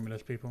discover the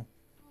Romulus people.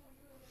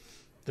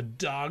 The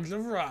dogs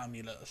of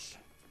Romulus.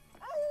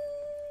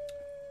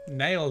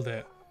 Nailed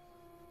it.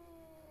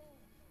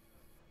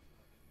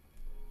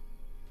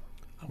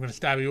 I'm going to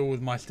stab you all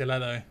with my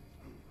stiletto.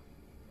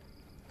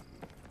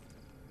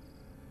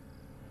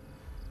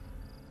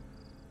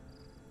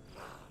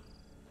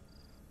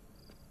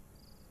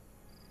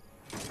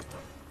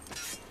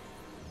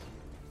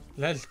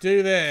 Let's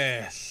do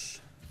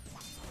this.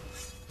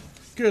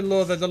 Good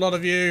lord, there's a lot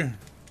of you.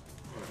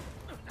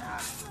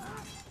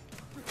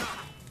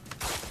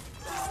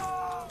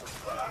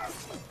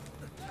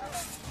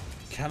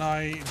 Can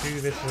I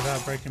do this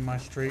without breaking my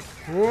streak?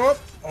 Whoop!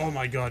 Oh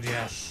my god,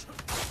 yes.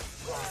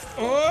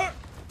 Oh!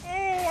 Oh,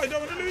 I don't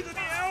want to lose any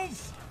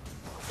health!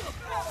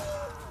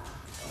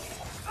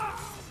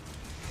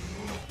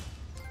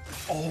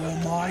 Oh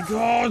my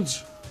god!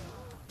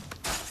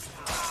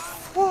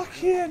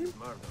 Fucking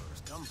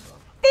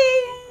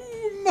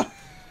boom!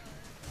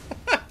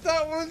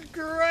 That was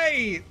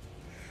great!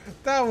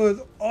 That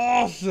was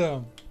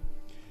awesome!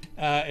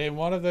 In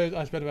one of those,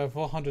 I spent about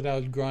 400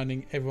 hours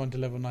grinding everyone to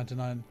level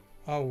 99.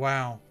 Oh,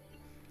 wow.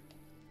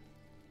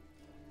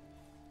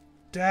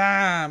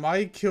 Damn,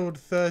 I killed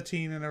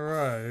 13 in a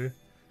row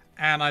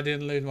and I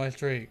didn't lose my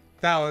streak.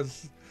 That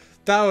was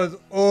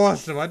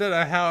awesome. I don't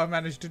know how I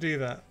managed to do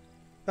that.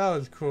 That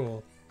was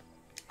cool.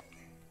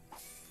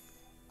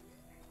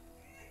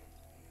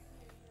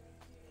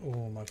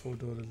 Oh, my poor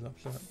daughter's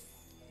upset.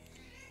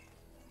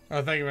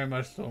 Oh, thank you very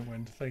much,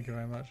 Stormwind. Thank you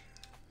very much.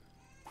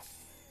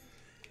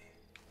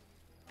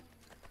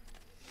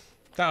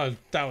 That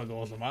was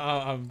awesome.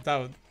 That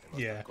was,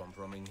 yeah. Come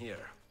from in here.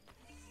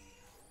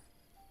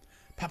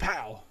 Pow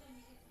pow.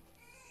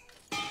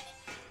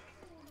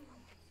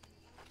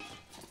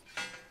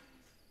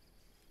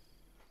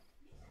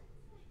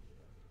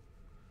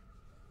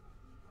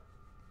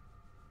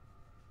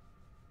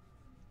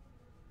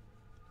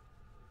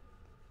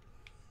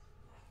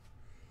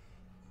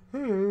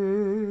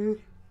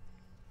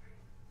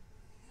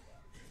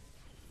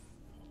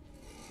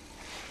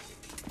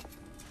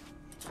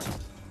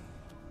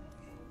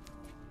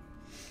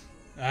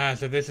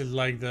 So this is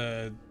like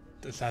the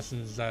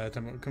Assassin's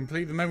Temple.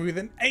 Complete the memory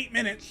within 8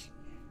 minutes.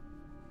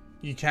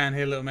 You can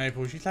hear little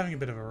Maple. She's having a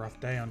bit of a rough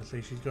day,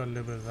 honestly. She's got a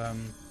little bit of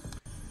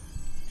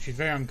she's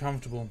very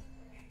uncomfortable.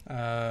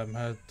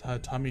 Her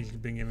tummy's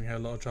been giving her a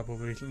lot of trouble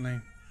recently.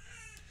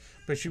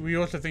 But we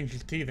also think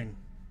she's teething.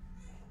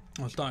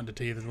 Or starting to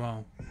teeth as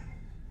well.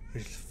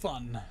 Which is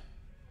fun.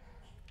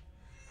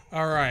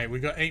 Alright,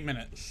 we got 8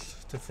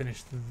 minutes to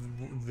finish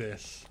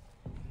this.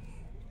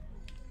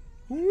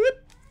 Whoop!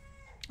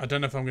 I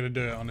don't know if I'm going to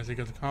do it, honestly,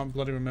 because I can't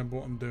bloody remember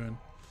what I'm doing.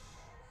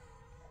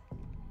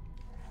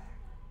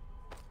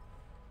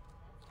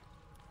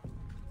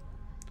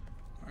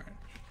 Alright.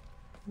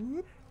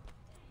 Whoop.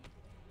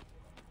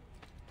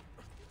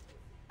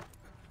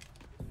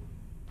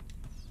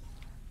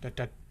 Da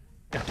da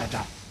da da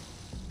da.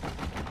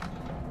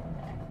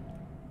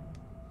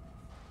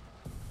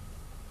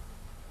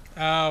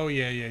 Oh,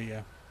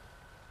 yeah.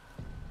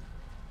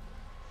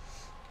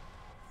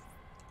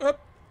 Up.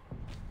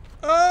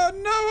 Oh,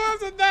 no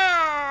one's in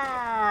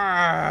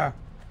there!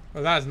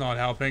 Well, that's not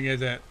helping,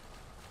 is it?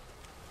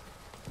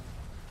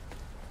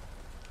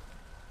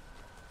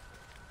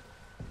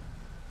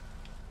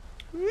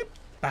 Whoop.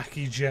 Back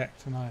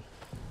eject tonight.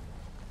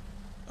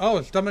 Oh,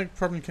 a stomach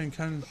problem can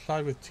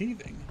coincide with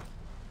teething.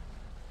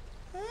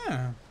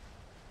 Ah.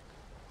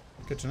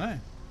 Good to know.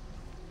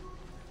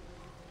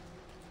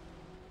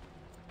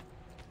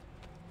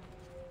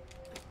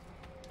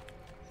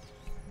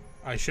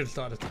 I should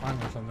start a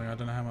timer or something. I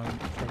don't know how much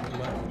I've got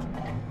left.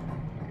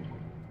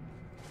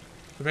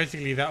 So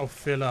basically that'll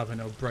fill up and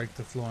it'll break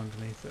the floor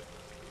underneath it.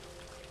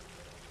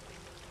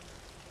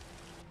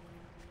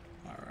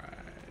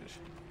 Alright.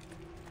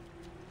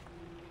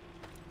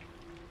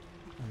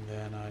 And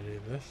then I do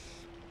this.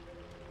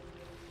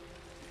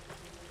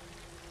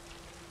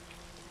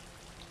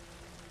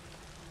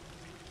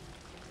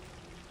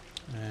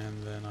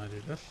 And then I do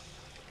this.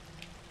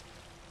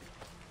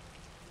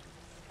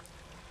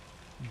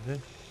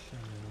 This.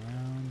 And then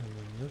around, and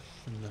then this,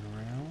 and then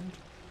around.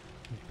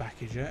 And back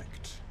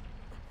eject.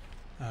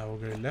 We'll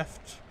go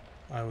left.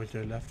 I always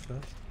go left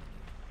first.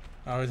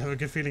 I always have a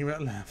good feeling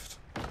about left.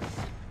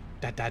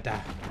 Da da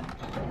da.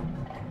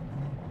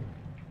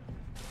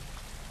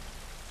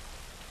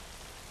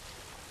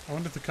 I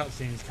wonder if the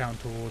cutscenes count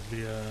towards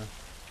the,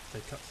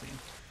 say cutscene.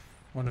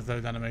 One of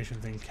those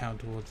animation things count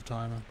towards the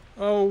timer.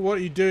 Oh, what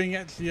are you doing,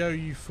 Ezio,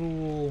 you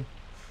fool?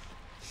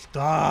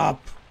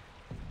 Stop!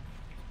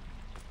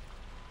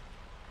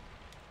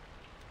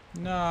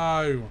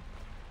 No.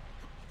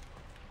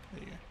 There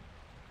you go.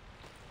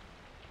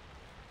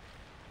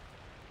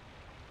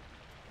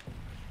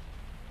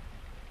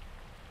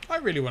 I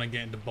really want to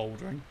get into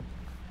bouldering.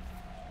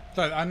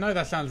 So I know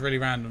that sounds really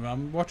random.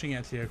 I'm watching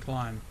Ezio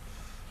climb,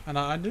 and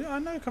I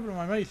know a couple of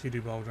my mates who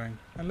do bouldering.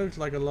 It looks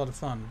like a lot of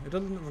fun. It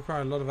doesn't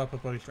require a lot of upper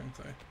body strength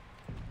though,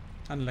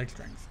 and leg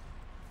strength.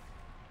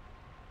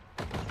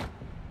 I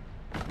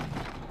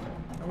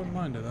wouldn't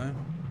mind it though.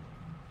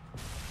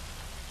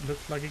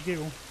 Looks like a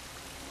giggle.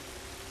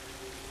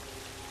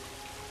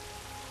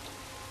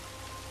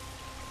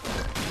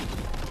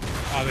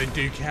 Oh, they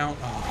do count?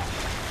 Oh,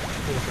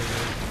 of course they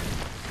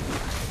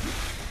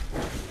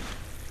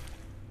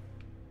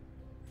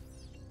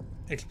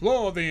do.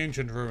 Explore the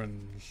ancient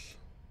ruins.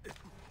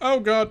 Oh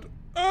god!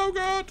 Oh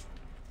god!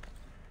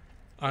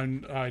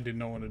 I did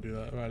not want to do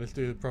that. Right, let's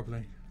do it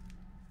properly.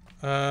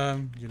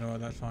 You know what,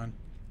 that's fine.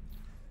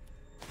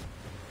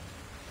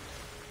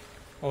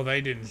 Oh,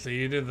 they didn't see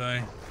you, did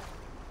they?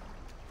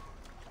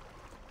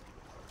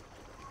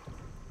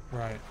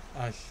 Right,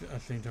 I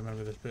seem to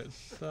remember this bit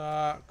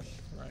sucks.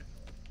 Right.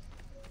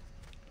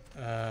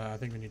 I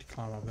think we need to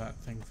climb up that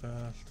thing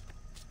first.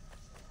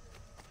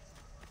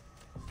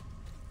 I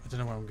don't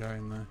know where I'm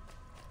going though.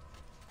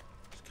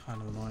 It's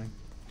kind of annoying.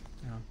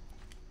 Yeah.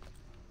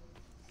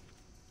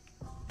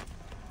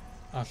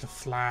 Oh, it's a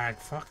flag.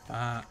 Fuck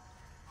that.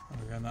 Oh,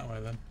 we're going that way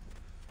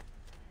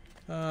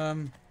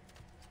then.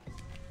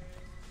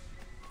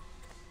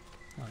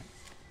 Right.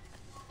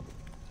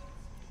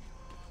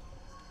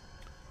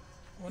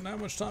 Well, now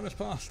much time has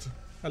passed.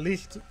 At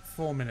least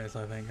 4 minutes,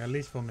 I think. At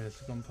least 4 minutes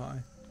have gone by.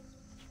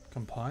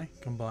 Come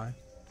by.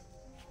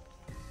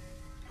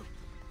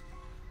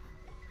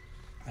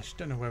 I just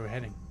don't know where we're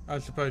heading. I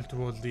suppose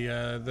towards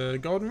the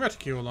golden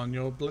reticule on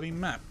your bloody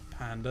map,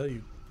 Panda,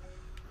 you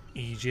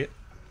idiot.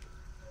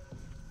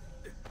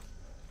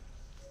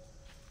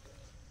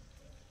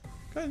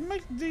 Guys,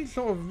 make these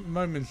sort of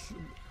moments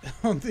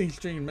on these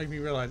streams make me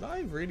realise I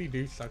really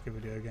do suck at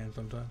video games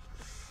sometimes.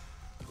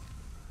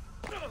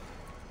 You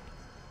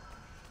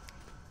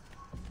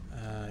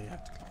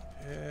have to climb up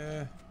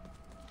here.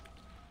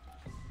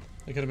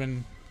 It could have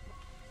been...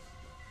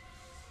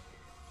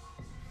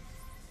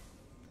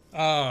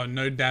 Oh,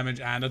 no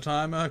damage and a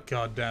timer?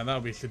 God damn, that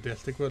would be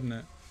sadistic, wouldn't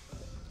it?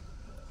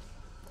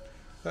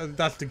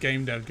 That's the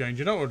game dev going, do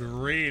you know what would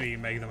really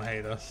make them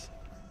hate us?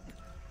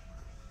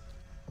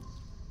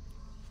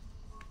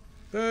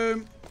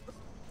 Boom!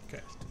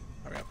 Okay,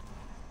 hurry up.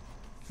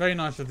 Very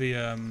nice of the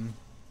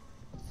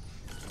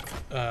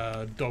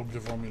dogs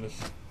of Romulus.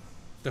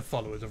 The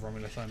followers of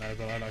Romulus, I know,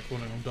 but I like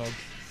calling them dogs.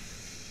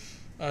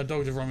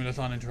 Dogs of Romulus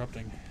aren't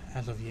interrupting,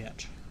 as of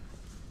yet.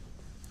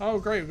 Oh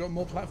great, we've got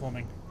more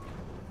platforming.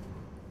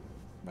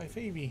 By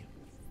Phoebe.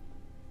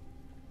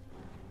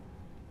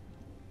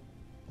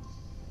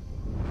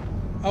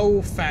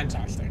 Oh,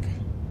 fantastic.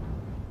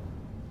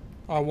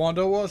 I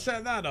wonder what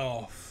set that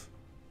off.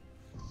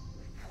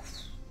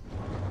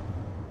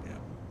 Yeah.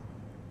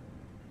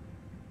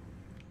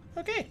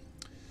 Okay.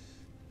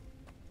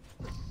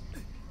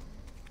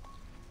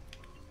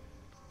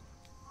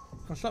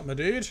 What's up, my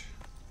dude?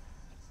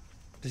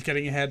 Just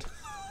getting ahead.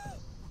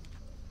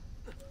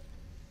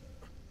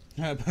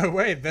 But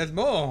wait, there's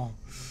more.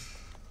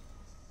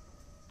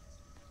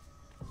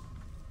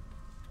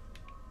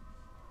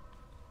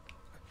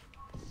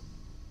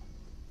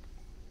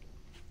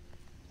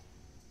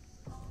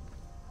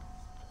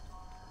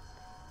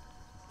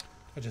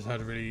 I just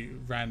heard a really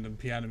random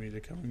piano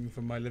music coming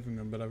from my living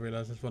room, but I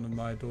realised it's one of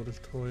my daughter's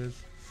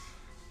toys.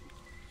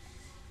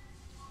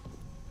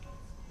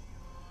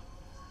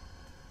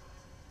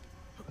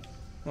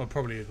 Well, it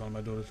probably is one of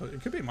my daughter's toys.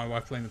 It could be my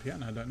wife playing the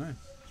piano, I don't know.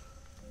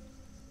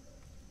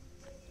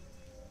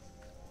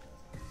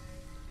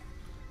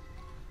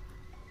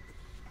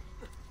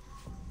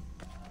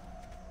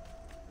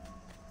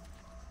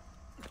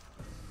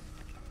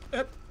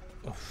 Yep.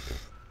 Oh.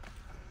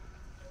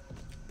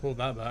 Pulled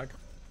that back.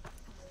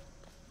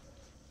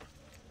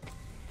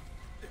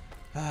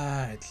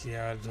 Ah, it's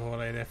your adore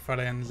de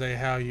Farenze,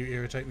 how you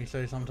irritate me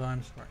so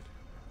sometimes. Right.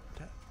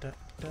 Da, da,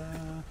 da,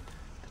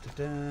 da,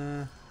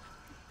 da.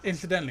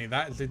 Incidentally,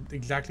 that is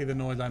exactly the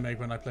noise I make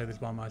when I play this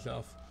by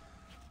myself.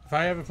 If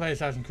I ever play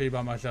Assassin's Creed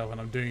by myself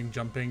and I'm doing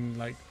jumping,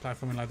 like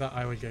platforming like that,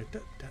 I always go da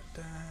da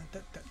da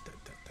da da da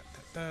da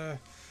da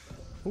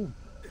da. Ooh.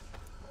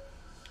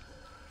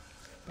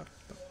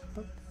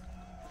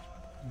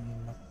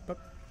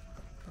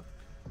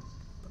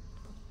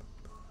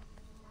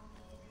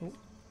 Oh.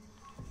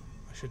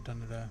 I should have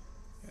done it there.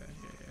 Yeah,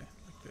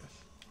 like this.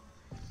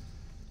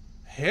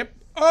 Hip.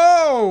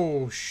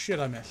 Oh shit!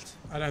 I missed.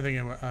 I don't think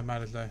I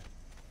mattered though.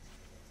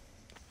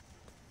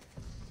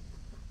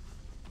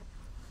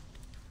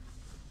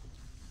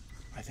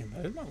 I think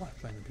that is my wife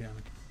playing the piano.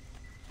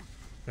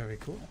 Very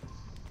cool.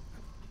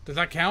 Does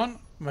that count?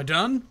 Am I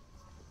done?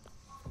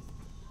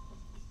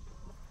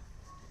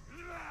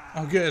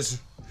 Oh, good.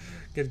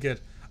 Good.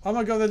 Oh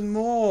my god, there's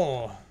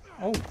more.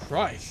 Oh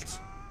Christ.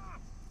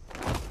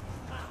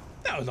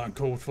 That was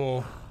uncalled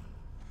for.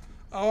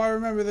 Oh, I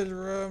remember this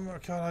room. Oh,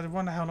 God, I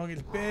wonder how long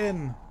it's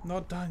been.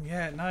 Not done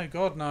yet. No,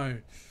 God, no.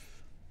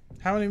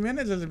 How many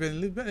minutes has it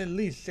been? It's been at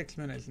least 6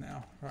 minutes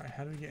now. Right,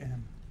 how do we get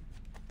in?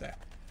 There.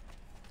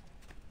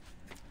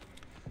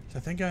 So I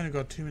think I only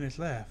got 2 minutes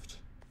left.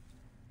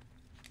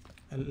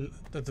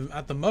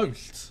 At the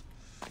most.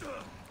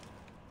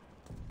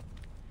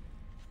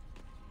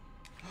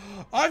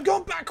 I've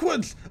gone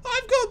backwards!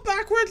 I've gone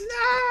backwards!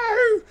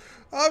 No!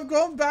 I've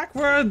gone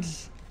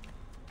backwards!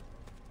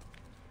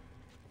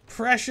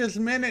 Precious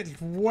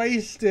minutes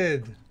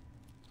wasted.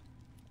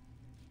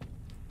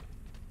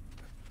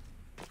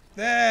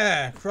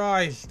 There!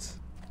 Christ.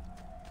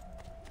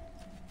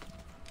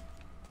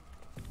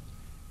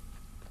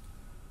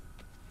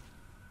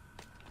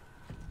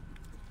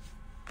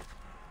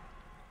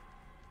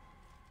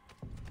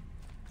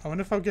 I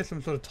wonder if I'll get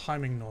some sort of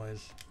timing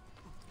noise.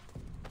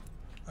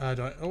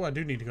 Oh, I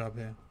do need to go up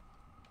here.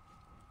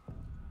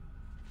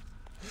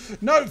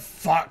 No,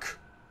 fuck!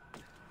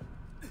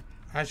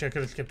 Actually, I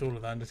could have skipped all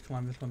of that and just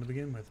climbed this one to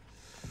begin with.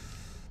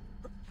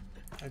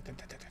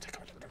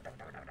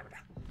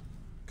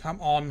 Come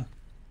on.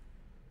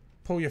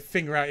 Pull your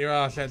finger out your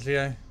ass,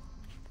 Ezio.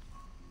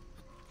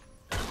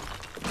 Oh,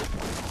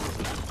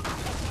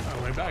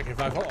 we're back if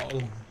I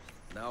fall.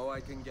 Now I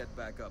can get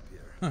back up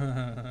here.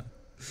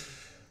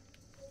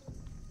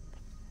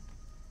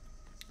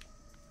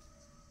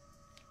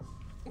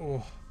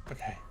 Oh,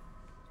 okay.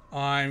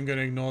 I'm going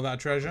to ignore that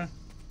treasure.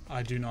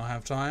 I do not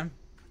have time.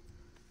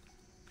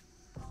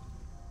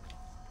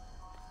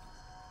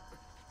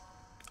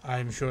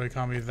 I'm sure it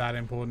can't be that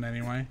important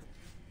anyway.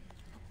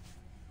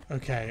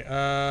 Okay,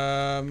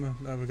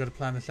 we've got to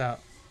plan this out.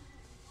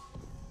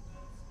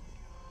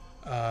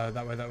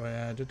 That way.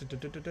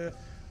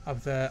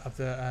 Up there,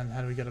 and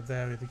how do we get up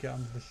there? We have to get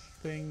onto this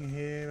thing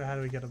here. How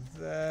do we get up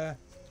there?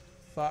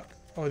 Fuck.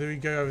 Oh, do we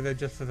go over there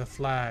just for the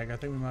flag? I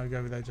think we might go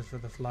over there just for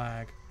the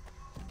flag.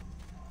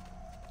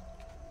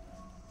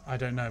 I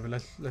don't know, but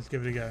let's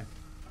give it a go.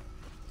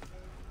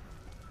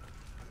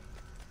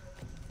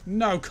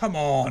 No, come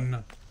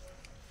on!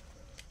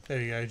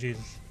 There you go,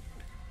 Jesus.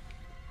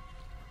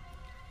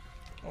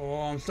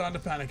 Oh, I'm starting to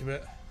panic a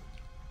bit.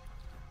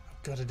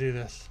 I've got to do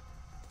this.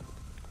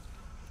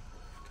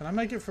 Can I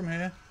make it from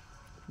here?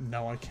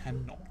 No, I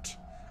cannot.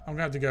 I'm going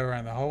to have to go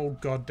around the whole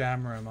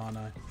goddamn room, aren't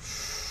I?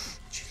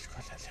 Jesus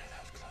Christ, that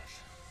was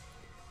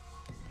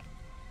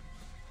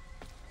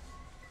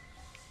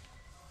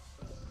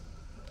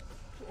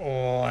close.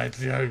 Oh,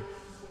 Ezio.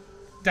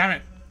 Damn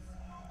it.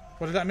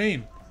 What does that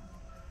mean?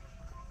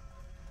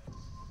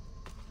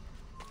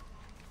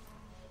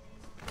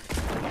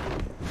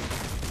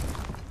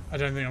 I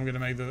don't think I'm going to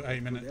make the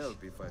 8 minutes.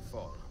 Help if I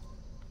fall.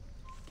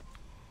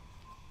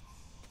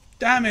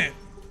 Damn it!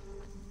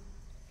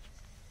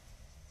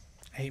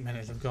 8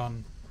 minutes have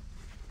gone.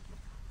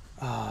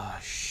 Ah,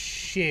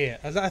 shit.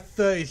 Is that a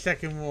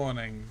 30-second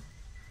warning?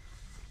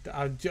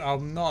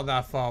 I'm not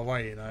that far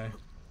away, you know.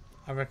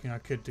 I reckon I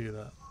could do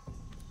that.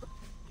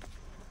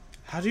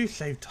 How do you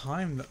save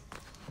time?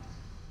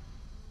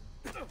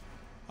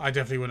 I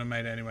definitely wouldn't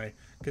have made it anyway.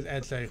 Because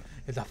Ezio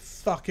is a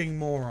fucking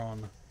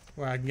moron.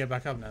 Well, I can get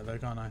back up now, though,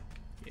 can't I?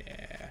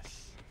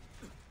 Yes.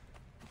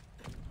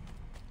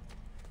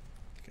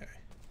 Okay.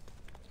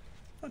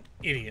 What an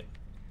idiot.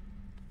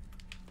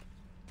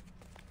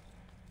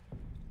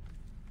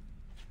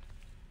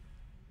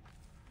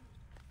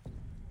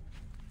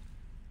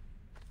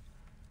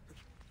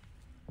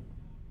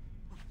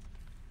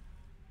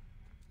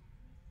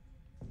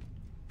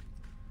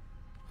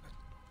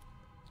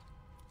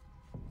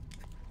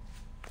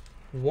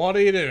 What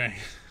are you doing?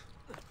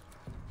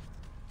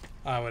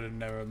 I would have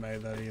never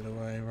made that either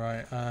way,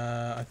 right?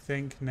 I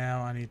think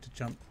now I need to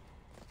jump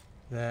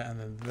there and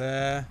then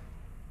there.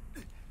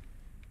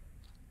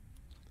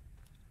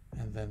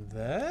 And then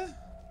there?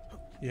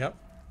 Yep.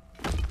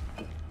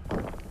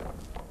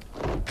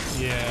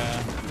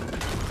 Yeah.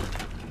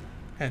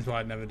 Hence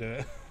why I'd never do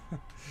it.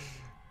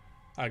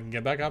 I can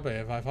get back up here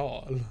if I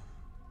fall.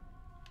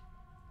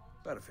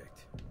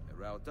 Perfect. A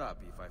route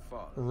up if I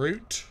fall.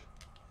 Route?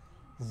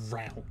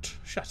 Route.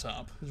 Shut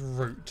up. It's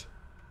route.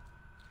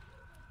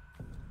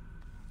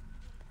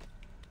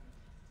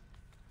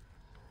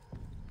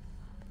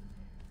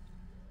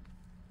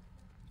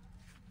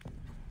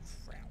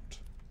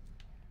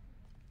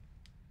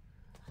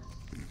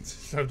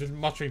 So I'm just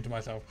muttering to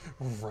myself,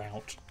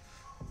 route.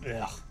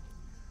 Ugh.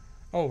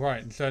 Oh,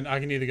 right. So I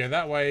can either go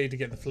that way to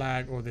get the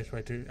flag or this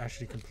way to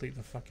actually complete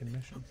the fucking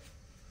mission.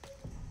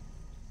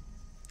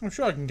 I'm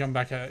sure I can come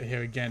back out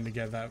here again to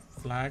get that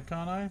flag,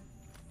 can't I?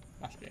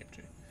 Must be able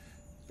to.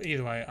 But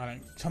either way, I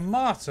don't...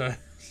 Tomato?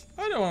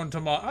 I don't want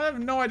tomato. I have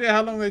no idea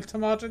how long those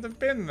tomatoes have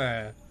been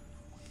there.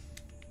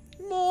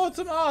 More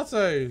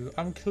tomatoes!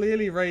 I'm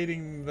clearly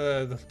raiding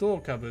the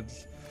store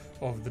cupboards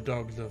of the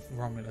dogs of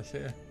Romulus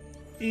here.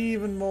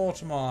 Even more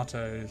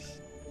tomatoes.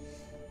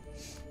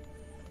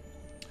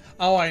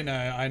 Oh, I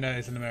know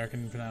it's an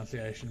American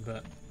pronunciation,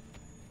 but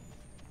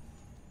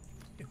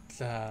it's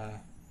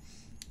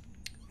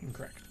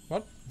incorrect.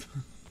 What?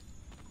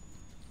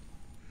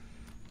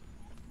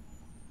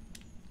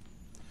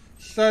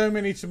 So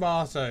many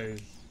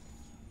tomatoes.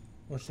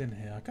 What's in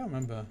here? I can't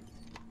remember.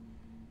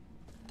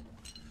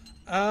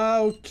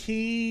 Oh,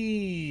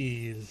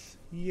 keys.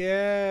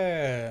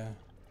 Yeah.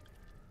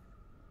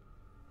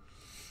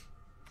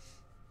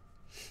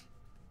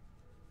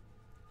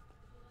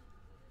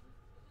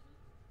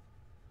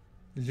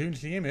 Zoom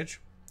to the image.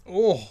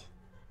 Oh,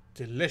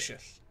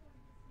 delicious.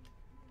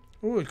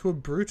 Oh, it's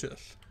called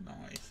Brutus.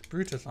 Nice.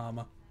 Brutus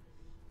armor.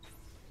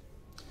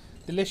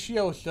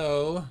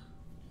 Delicioso.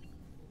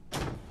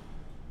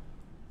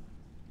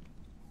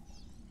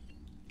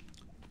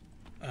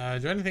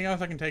 Is there anything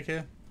else I can take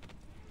here?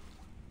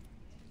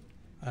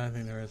 I don't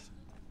think there is.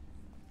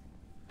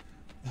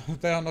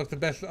 They unlock the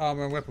best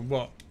armor and weapon.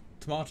 What?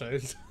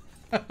 Tomatoes?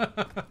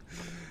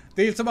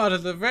 These tomatoes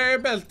are the very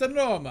best in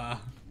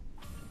Roma.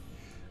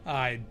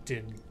 I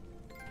didn't.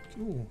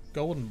 Ooh,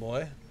 golden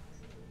boy.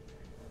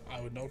 I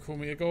would not call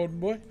me a golden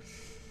boy.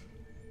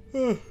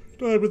 No,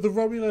 with the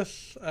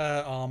Romulus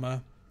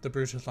armor, the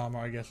Brutus armor,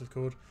 I guess it's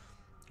called.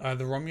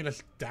 The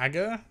Romulus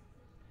dagger.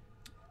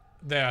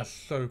 They are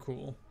so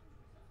cool.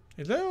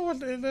 Is there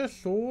a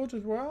sword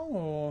as well,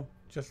 or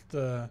just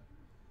the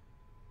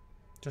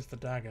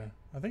dagger?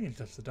 I think it's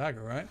just the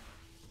dagger, right?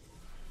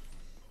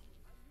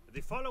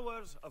 The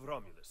followers of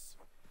Romulus.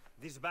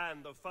 This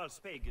band of false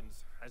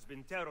pagans has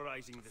been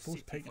terrorizing the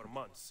city for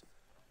months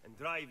and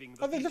driving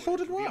the people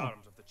into the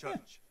arms of the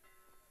church.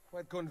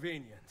 Quite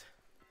convenient.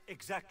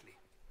 Exactly.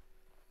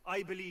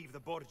 I believe the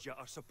Borgia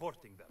are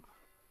supporting them,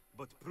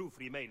 but proof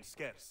remains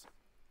scarce.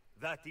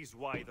 That is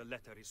why the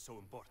letter is so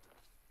important.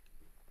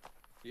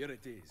 Here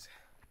it is.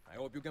 I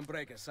hope you can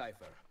break a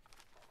cipher.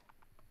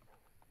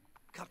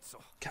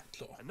 Cazzo.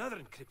 Another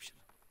encryption.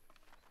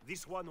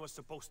 This one was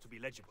supposed to be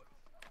legible.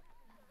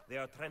 They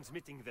are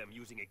transmitting them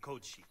using a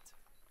code sheet.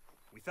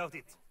 Without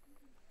it,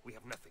 we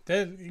have nothing.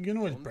 You can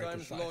always break a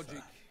cipher.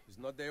 Logic is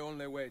not the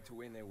only way to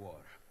win a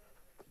war.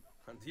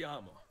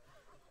 Andiamo.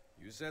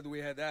 You said we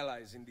had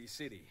allies in the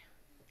city.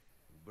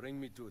 Bring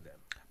me to them.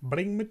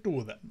 Bring me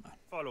to them.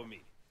 Follow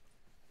me.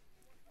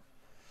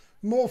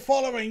 More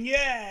following,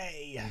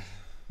 yay!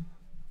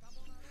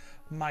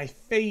 My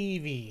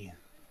favy.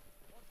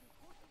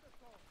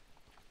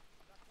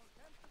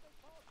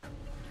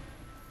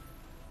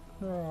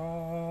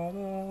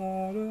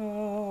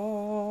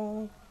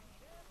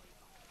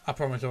 I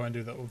promise I won't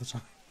do that all the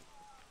time.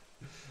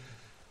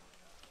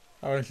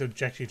 I won't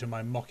subject you to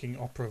my mocking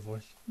opera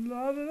voice.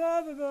 La, la, la,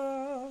 la,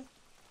 la.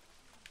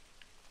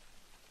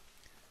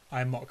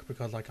 I mock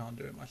because I can't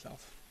do it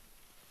myself.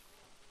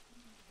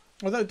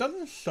 Although,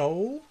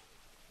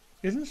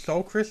 isn't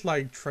Soul Chris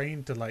like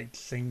trained to like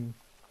sing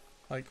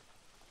like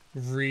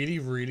really,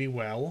 really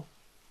well?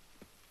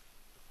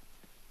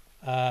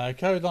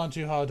 Codes aren't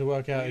too hard to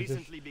work out. It's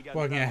just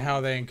working out how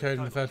they encode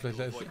in the first place.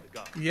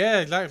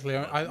 Yeah, exactly.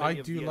 I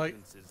do like.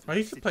 I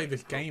used to play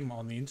this game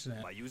on the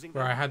internet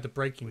where I had to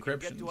break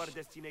encryptions.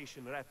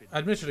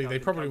 Admittedly, they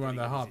probably weren't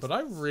that hard, but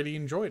I really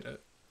enjoyed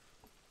it.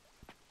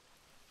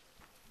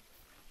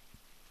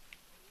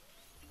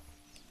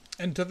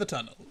 Enter the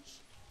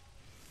tunnels.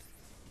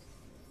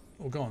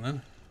 Oh, go on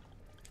then.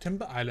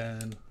 Timber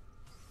Island.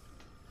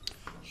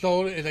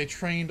 Soul is a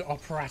trained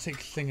operatic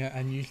singer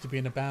and used to be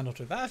in a band or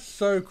two. That's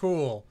so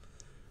cool.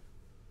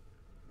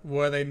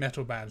 Were they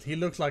metal bands? He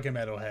looks like a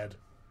metalhead.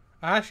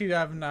 I actually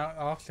haven't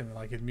asked him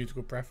like his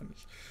musical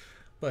preference,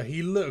 but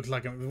he looks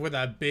like with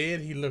that beard.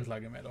 He looks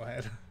like a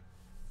metalhead.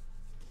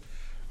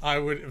 I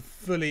would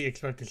fully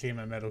expect to see him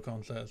at metal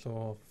concerts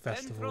or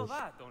festivals.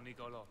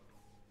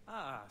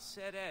 Ah,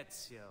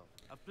 Serezio.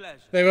 A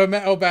pleasure. They were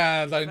metal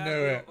bands. I knew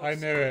it. I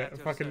knew it. I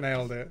fucking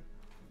nailed it.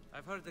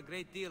 I've heard a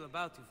great deal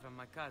about you from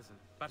my cousin,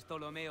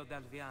 Bartolomeo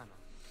d'Alviano.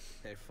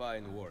 A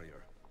fine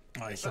warrior.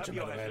 Oh, he's such a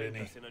metalhead,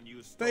 isn't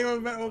he? They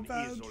were metal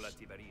bands.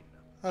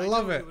 I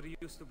love it.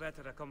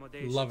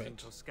 Love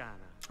it.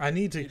 I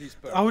need to.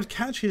 I would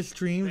catch his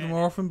streams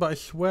more often, but I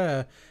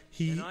swear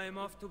he.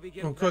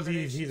 Because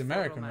he's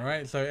American,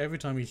 right? So every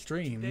time he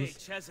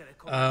streams,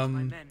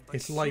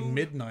 it's like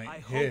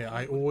midnight here.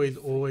 I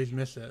always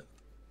miss it.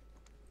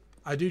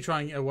 I do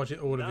try and watch it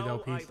all of his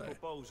LPs though. I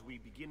propose we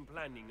begin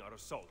planning our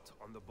assault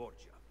on the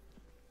Borgia.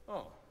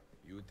 Oh,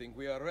 you think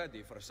we are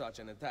ready for such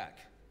an attack?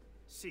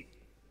 Si.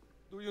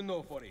 Do you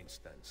know, for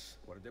instance,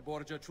 where the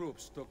Borgia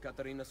troops took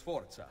Caterina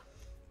Sforza?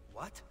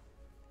 What?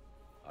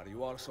 Are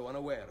you also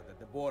unaware that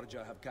the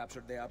Borgia have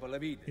captured the Apple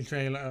of Eden? He's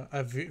training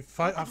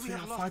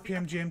 5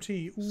 p.m.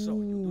 GMT. Ooh. So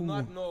you do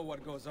not know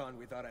what goes on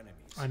with our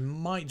enemies. I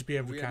might be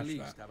able to we catch at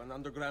least that. have an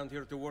underground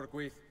here to work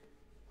with.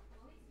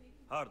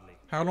 Hardly.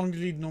 How long did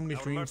he normally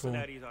stream for? Our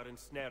mercenaries are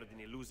ensnared in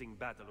a losing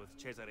battle with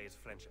Cesare's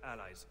French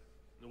allies.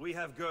 We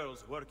have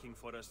girls working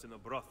for us in a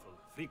brothel,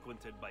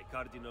 frequented by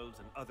cardinals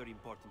and other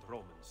important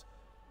Romans.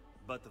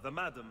 But the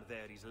madam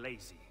there is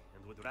lazy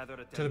and would rather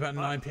attend Till about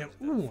 9 p.m.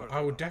 Ooh, I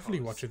would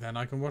definitely watch it then.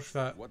 I can watch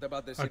that. What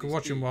about the I can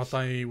watch him whilst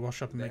I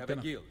wash up and make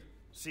dinner.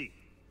 See,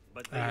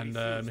 but and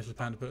Mrs.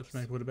 Panda puts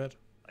me to bed.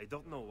 I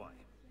don't know why.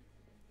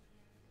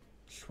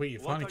 Sweet, you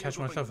finally catch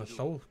myself a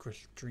Soul Chris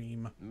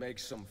stream. Make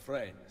some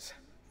friends.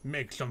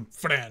 Make some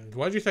friends.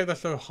 Why did you say that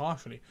so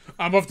harshly?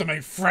 I'm off to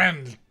make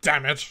friends,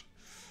 damn it.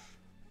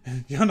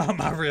 You're not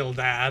my real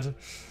dad.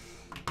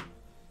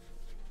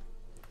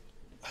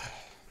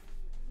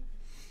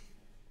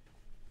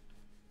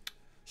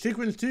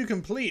 Sequence 2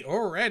 complete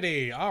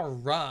already.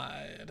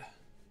 Alright.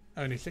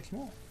 Only 6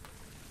 more.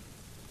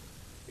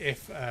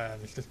 If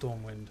Mr.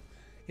 Stormwind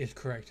is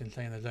correct in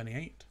saying there's only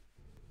 8.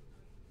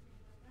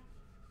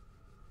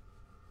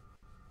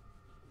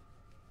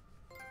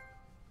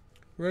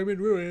 Roman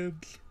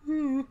ruins.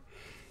 Woo.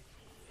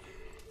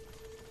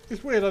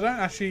 It's weird. I don't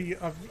actually.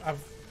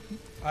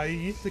 I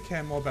used to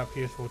care more about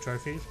PS4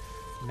 trophies.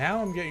 Now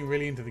I'm getting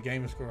really into the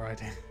gamer score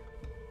idea.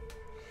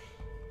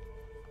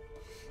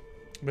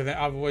 But then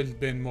I've always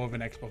been more of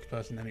an Xbox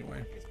person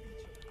anyway.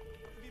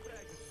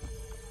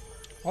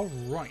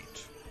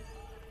 Alright.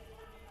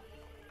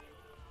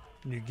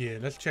 New gear.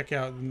 Let's check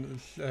out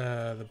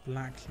the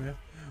blacksmith.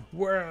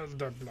 Where's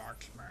the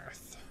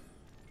blacksmith?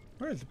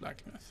 Where is the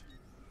blacksmith?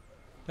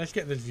 Let's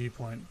get this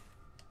viewpoint.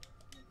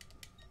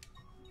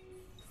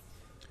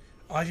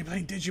 Oh, you're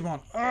playing Digimon.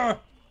 Ah!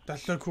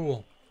 That's so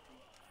cool.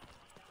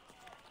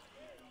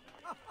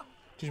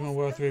 Digimon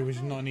World 3, which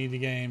is not an easy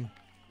game.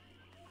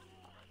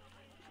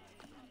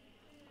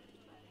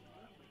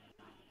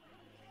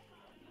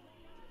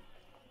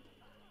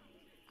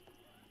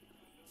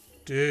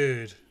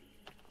 Dude.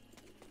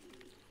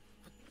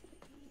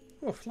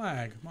 Oh,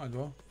 flag. Might as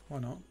well. Why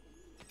not?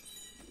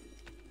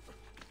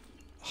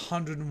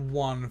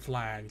 101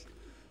 flags.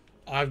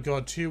 I've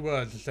got 2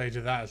 words to say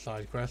to that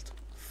side quest.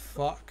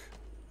 Fuck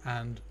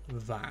and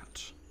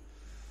that.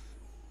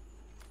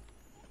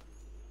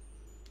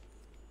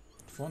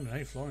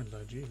 408 florins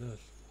though, Jesus.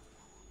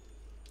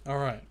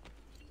 Alright.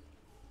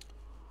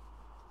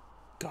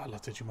 God, I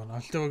love Digimon. I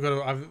still got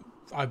to,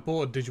 I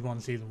bought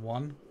Digimon Season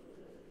 1.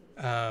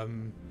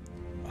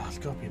 It's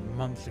got to be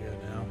months ago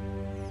now.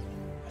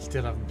 I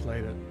still haven't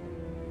played it.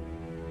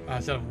 I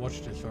still haven't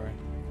watched it, sorry.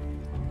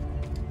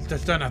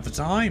 Just don't have the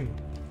time.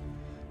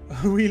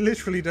 We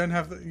literally don't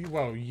have the,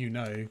 well, you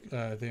know,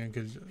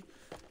 because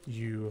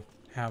you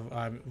have,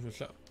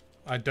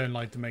 I don't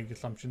like to make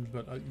assumptions,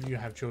 but you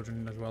have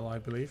children as well, I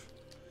believe.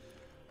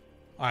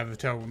 I have a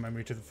terrible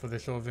memory for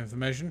this sort of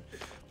information,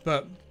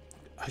 but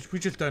we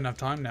just don't have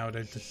time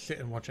nowadays to sit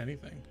and watch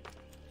anything.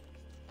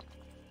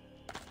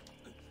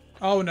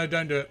 Oh no,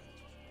 don't do it.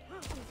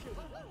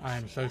 I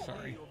am so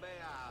sorry.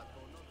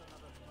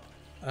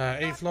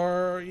 8th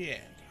floor, yeah.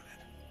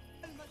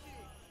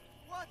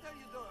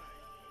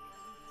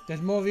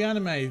 There's more of the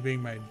anime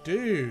being made.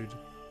 Dude.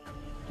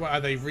 What,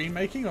 are they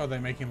remaking or are they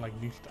making like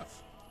new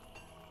stuff?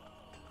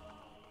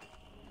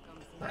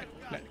 Right,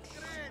 let's.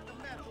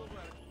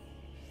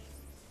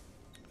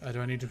 Do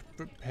I need to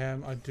prepare?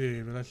 I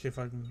do, but let's see if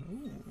I can.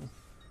 Ooh.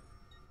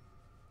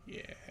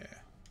 Yeah.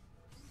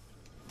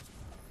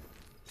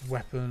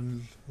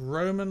 Weapons.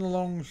 Roman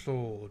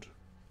longsword.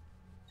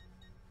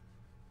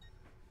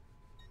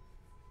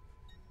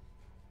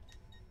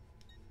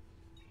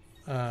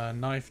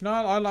 Knife. No,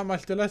 I like my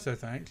stiletto,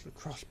 thanks.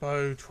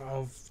 Crossbow,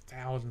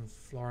 12,000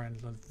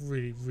 florins. I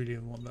really, really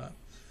want that.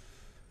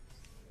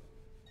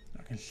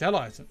 I can sell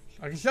items.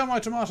 I can sell my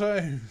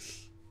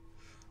tomatoes.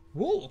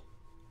 Wool.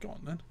 Go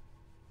on then.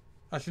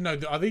 Actually, no.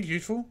 Are these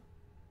useful?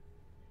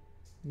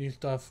 New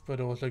stuff, but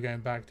also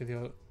going back to the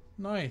other.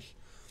 Nice.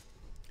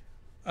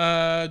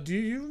 Do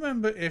you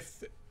remember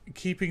if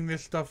keeping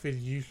this stuff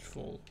is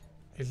useful?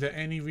 Is there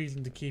any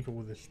reason to keep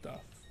all this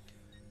stuff?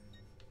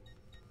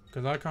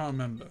 Because I can't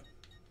remember.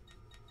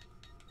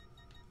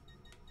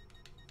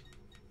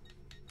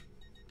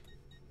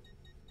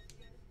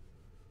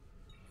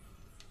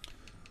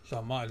 So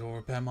I might as well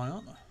repair my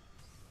armor.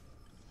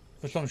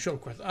 For some shop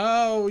quest.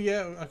 Oh,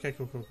 yeah. Okay,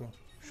 cool.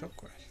 Shop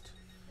quest.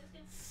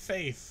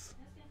 Faith.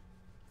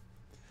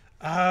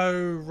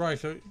 Oh, right.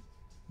 So,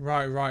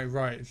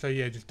 right. So,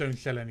 yeah, just don't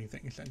sell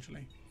anything,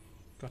 essentially.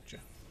 Gotcha.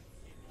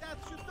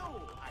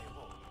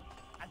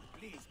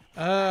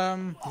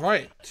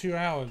 Right. 2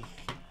 hours.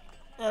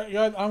 Right,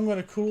 guys, I'm going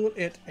to call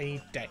it a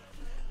day.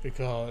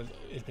 Because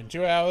it's been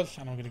 2 hours,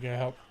 and I'm going to go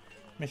help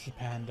Mrs.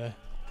 Panda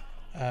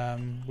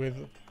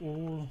with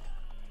all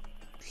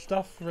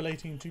stuff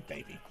relating to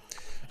baby.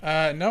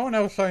 No one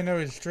else I know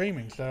is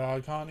streaming, so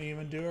I can't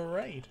even do a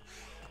raid.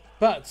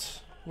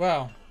 But,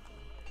 well,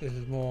 this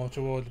is more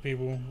towards the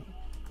people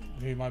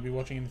who might be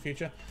watching in the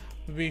future.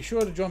 But be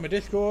sure to join my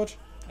Discord.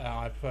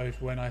 I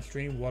post when I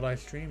stream, what I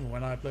stream, and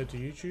when I upload to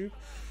YouTube.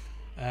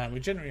 We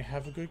generally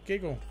have a good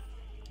giggle.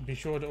 Be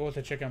sure to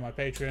also check out my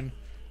Patreon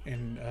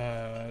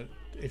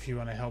if you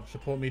want to help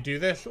support me do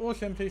this, or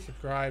simply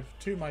subscribe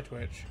to my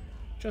Twitch,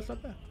 just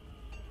up there.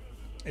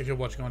 If you're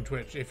watching on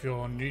Twitch. If you're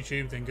on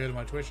YouTube, then go to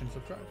my Twitch and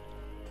subscribe.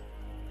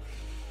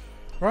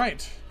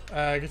 Right,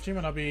 good stream,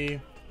 and I'll be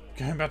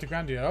going back to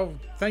Grandia. Oh,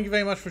 thank you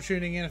very much for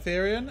tuning in,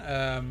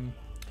 Etherean.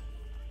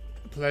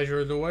 Pleasure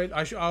as always.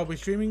 I'll be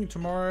streaming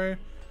tomorrow.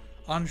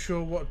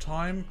 Unsure what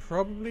time.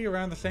 Probably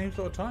around the same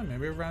sort of time.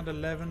 Maybe around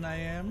 11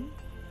 AM.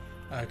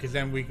 Because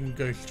then we can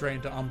go straight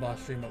into Umbar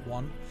stream at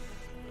 1.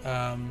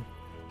 And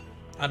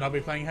I'll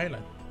be playing Halo.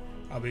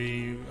 I'll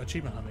be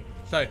achievement hunting.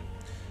 So,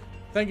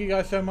 thank you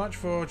guys so much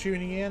for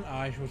tuning in.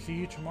 I shall see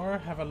you tomorrow.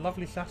 Have a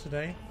lovely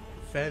Saturday.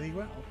 Fare thee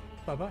well.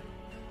 Bye-bye.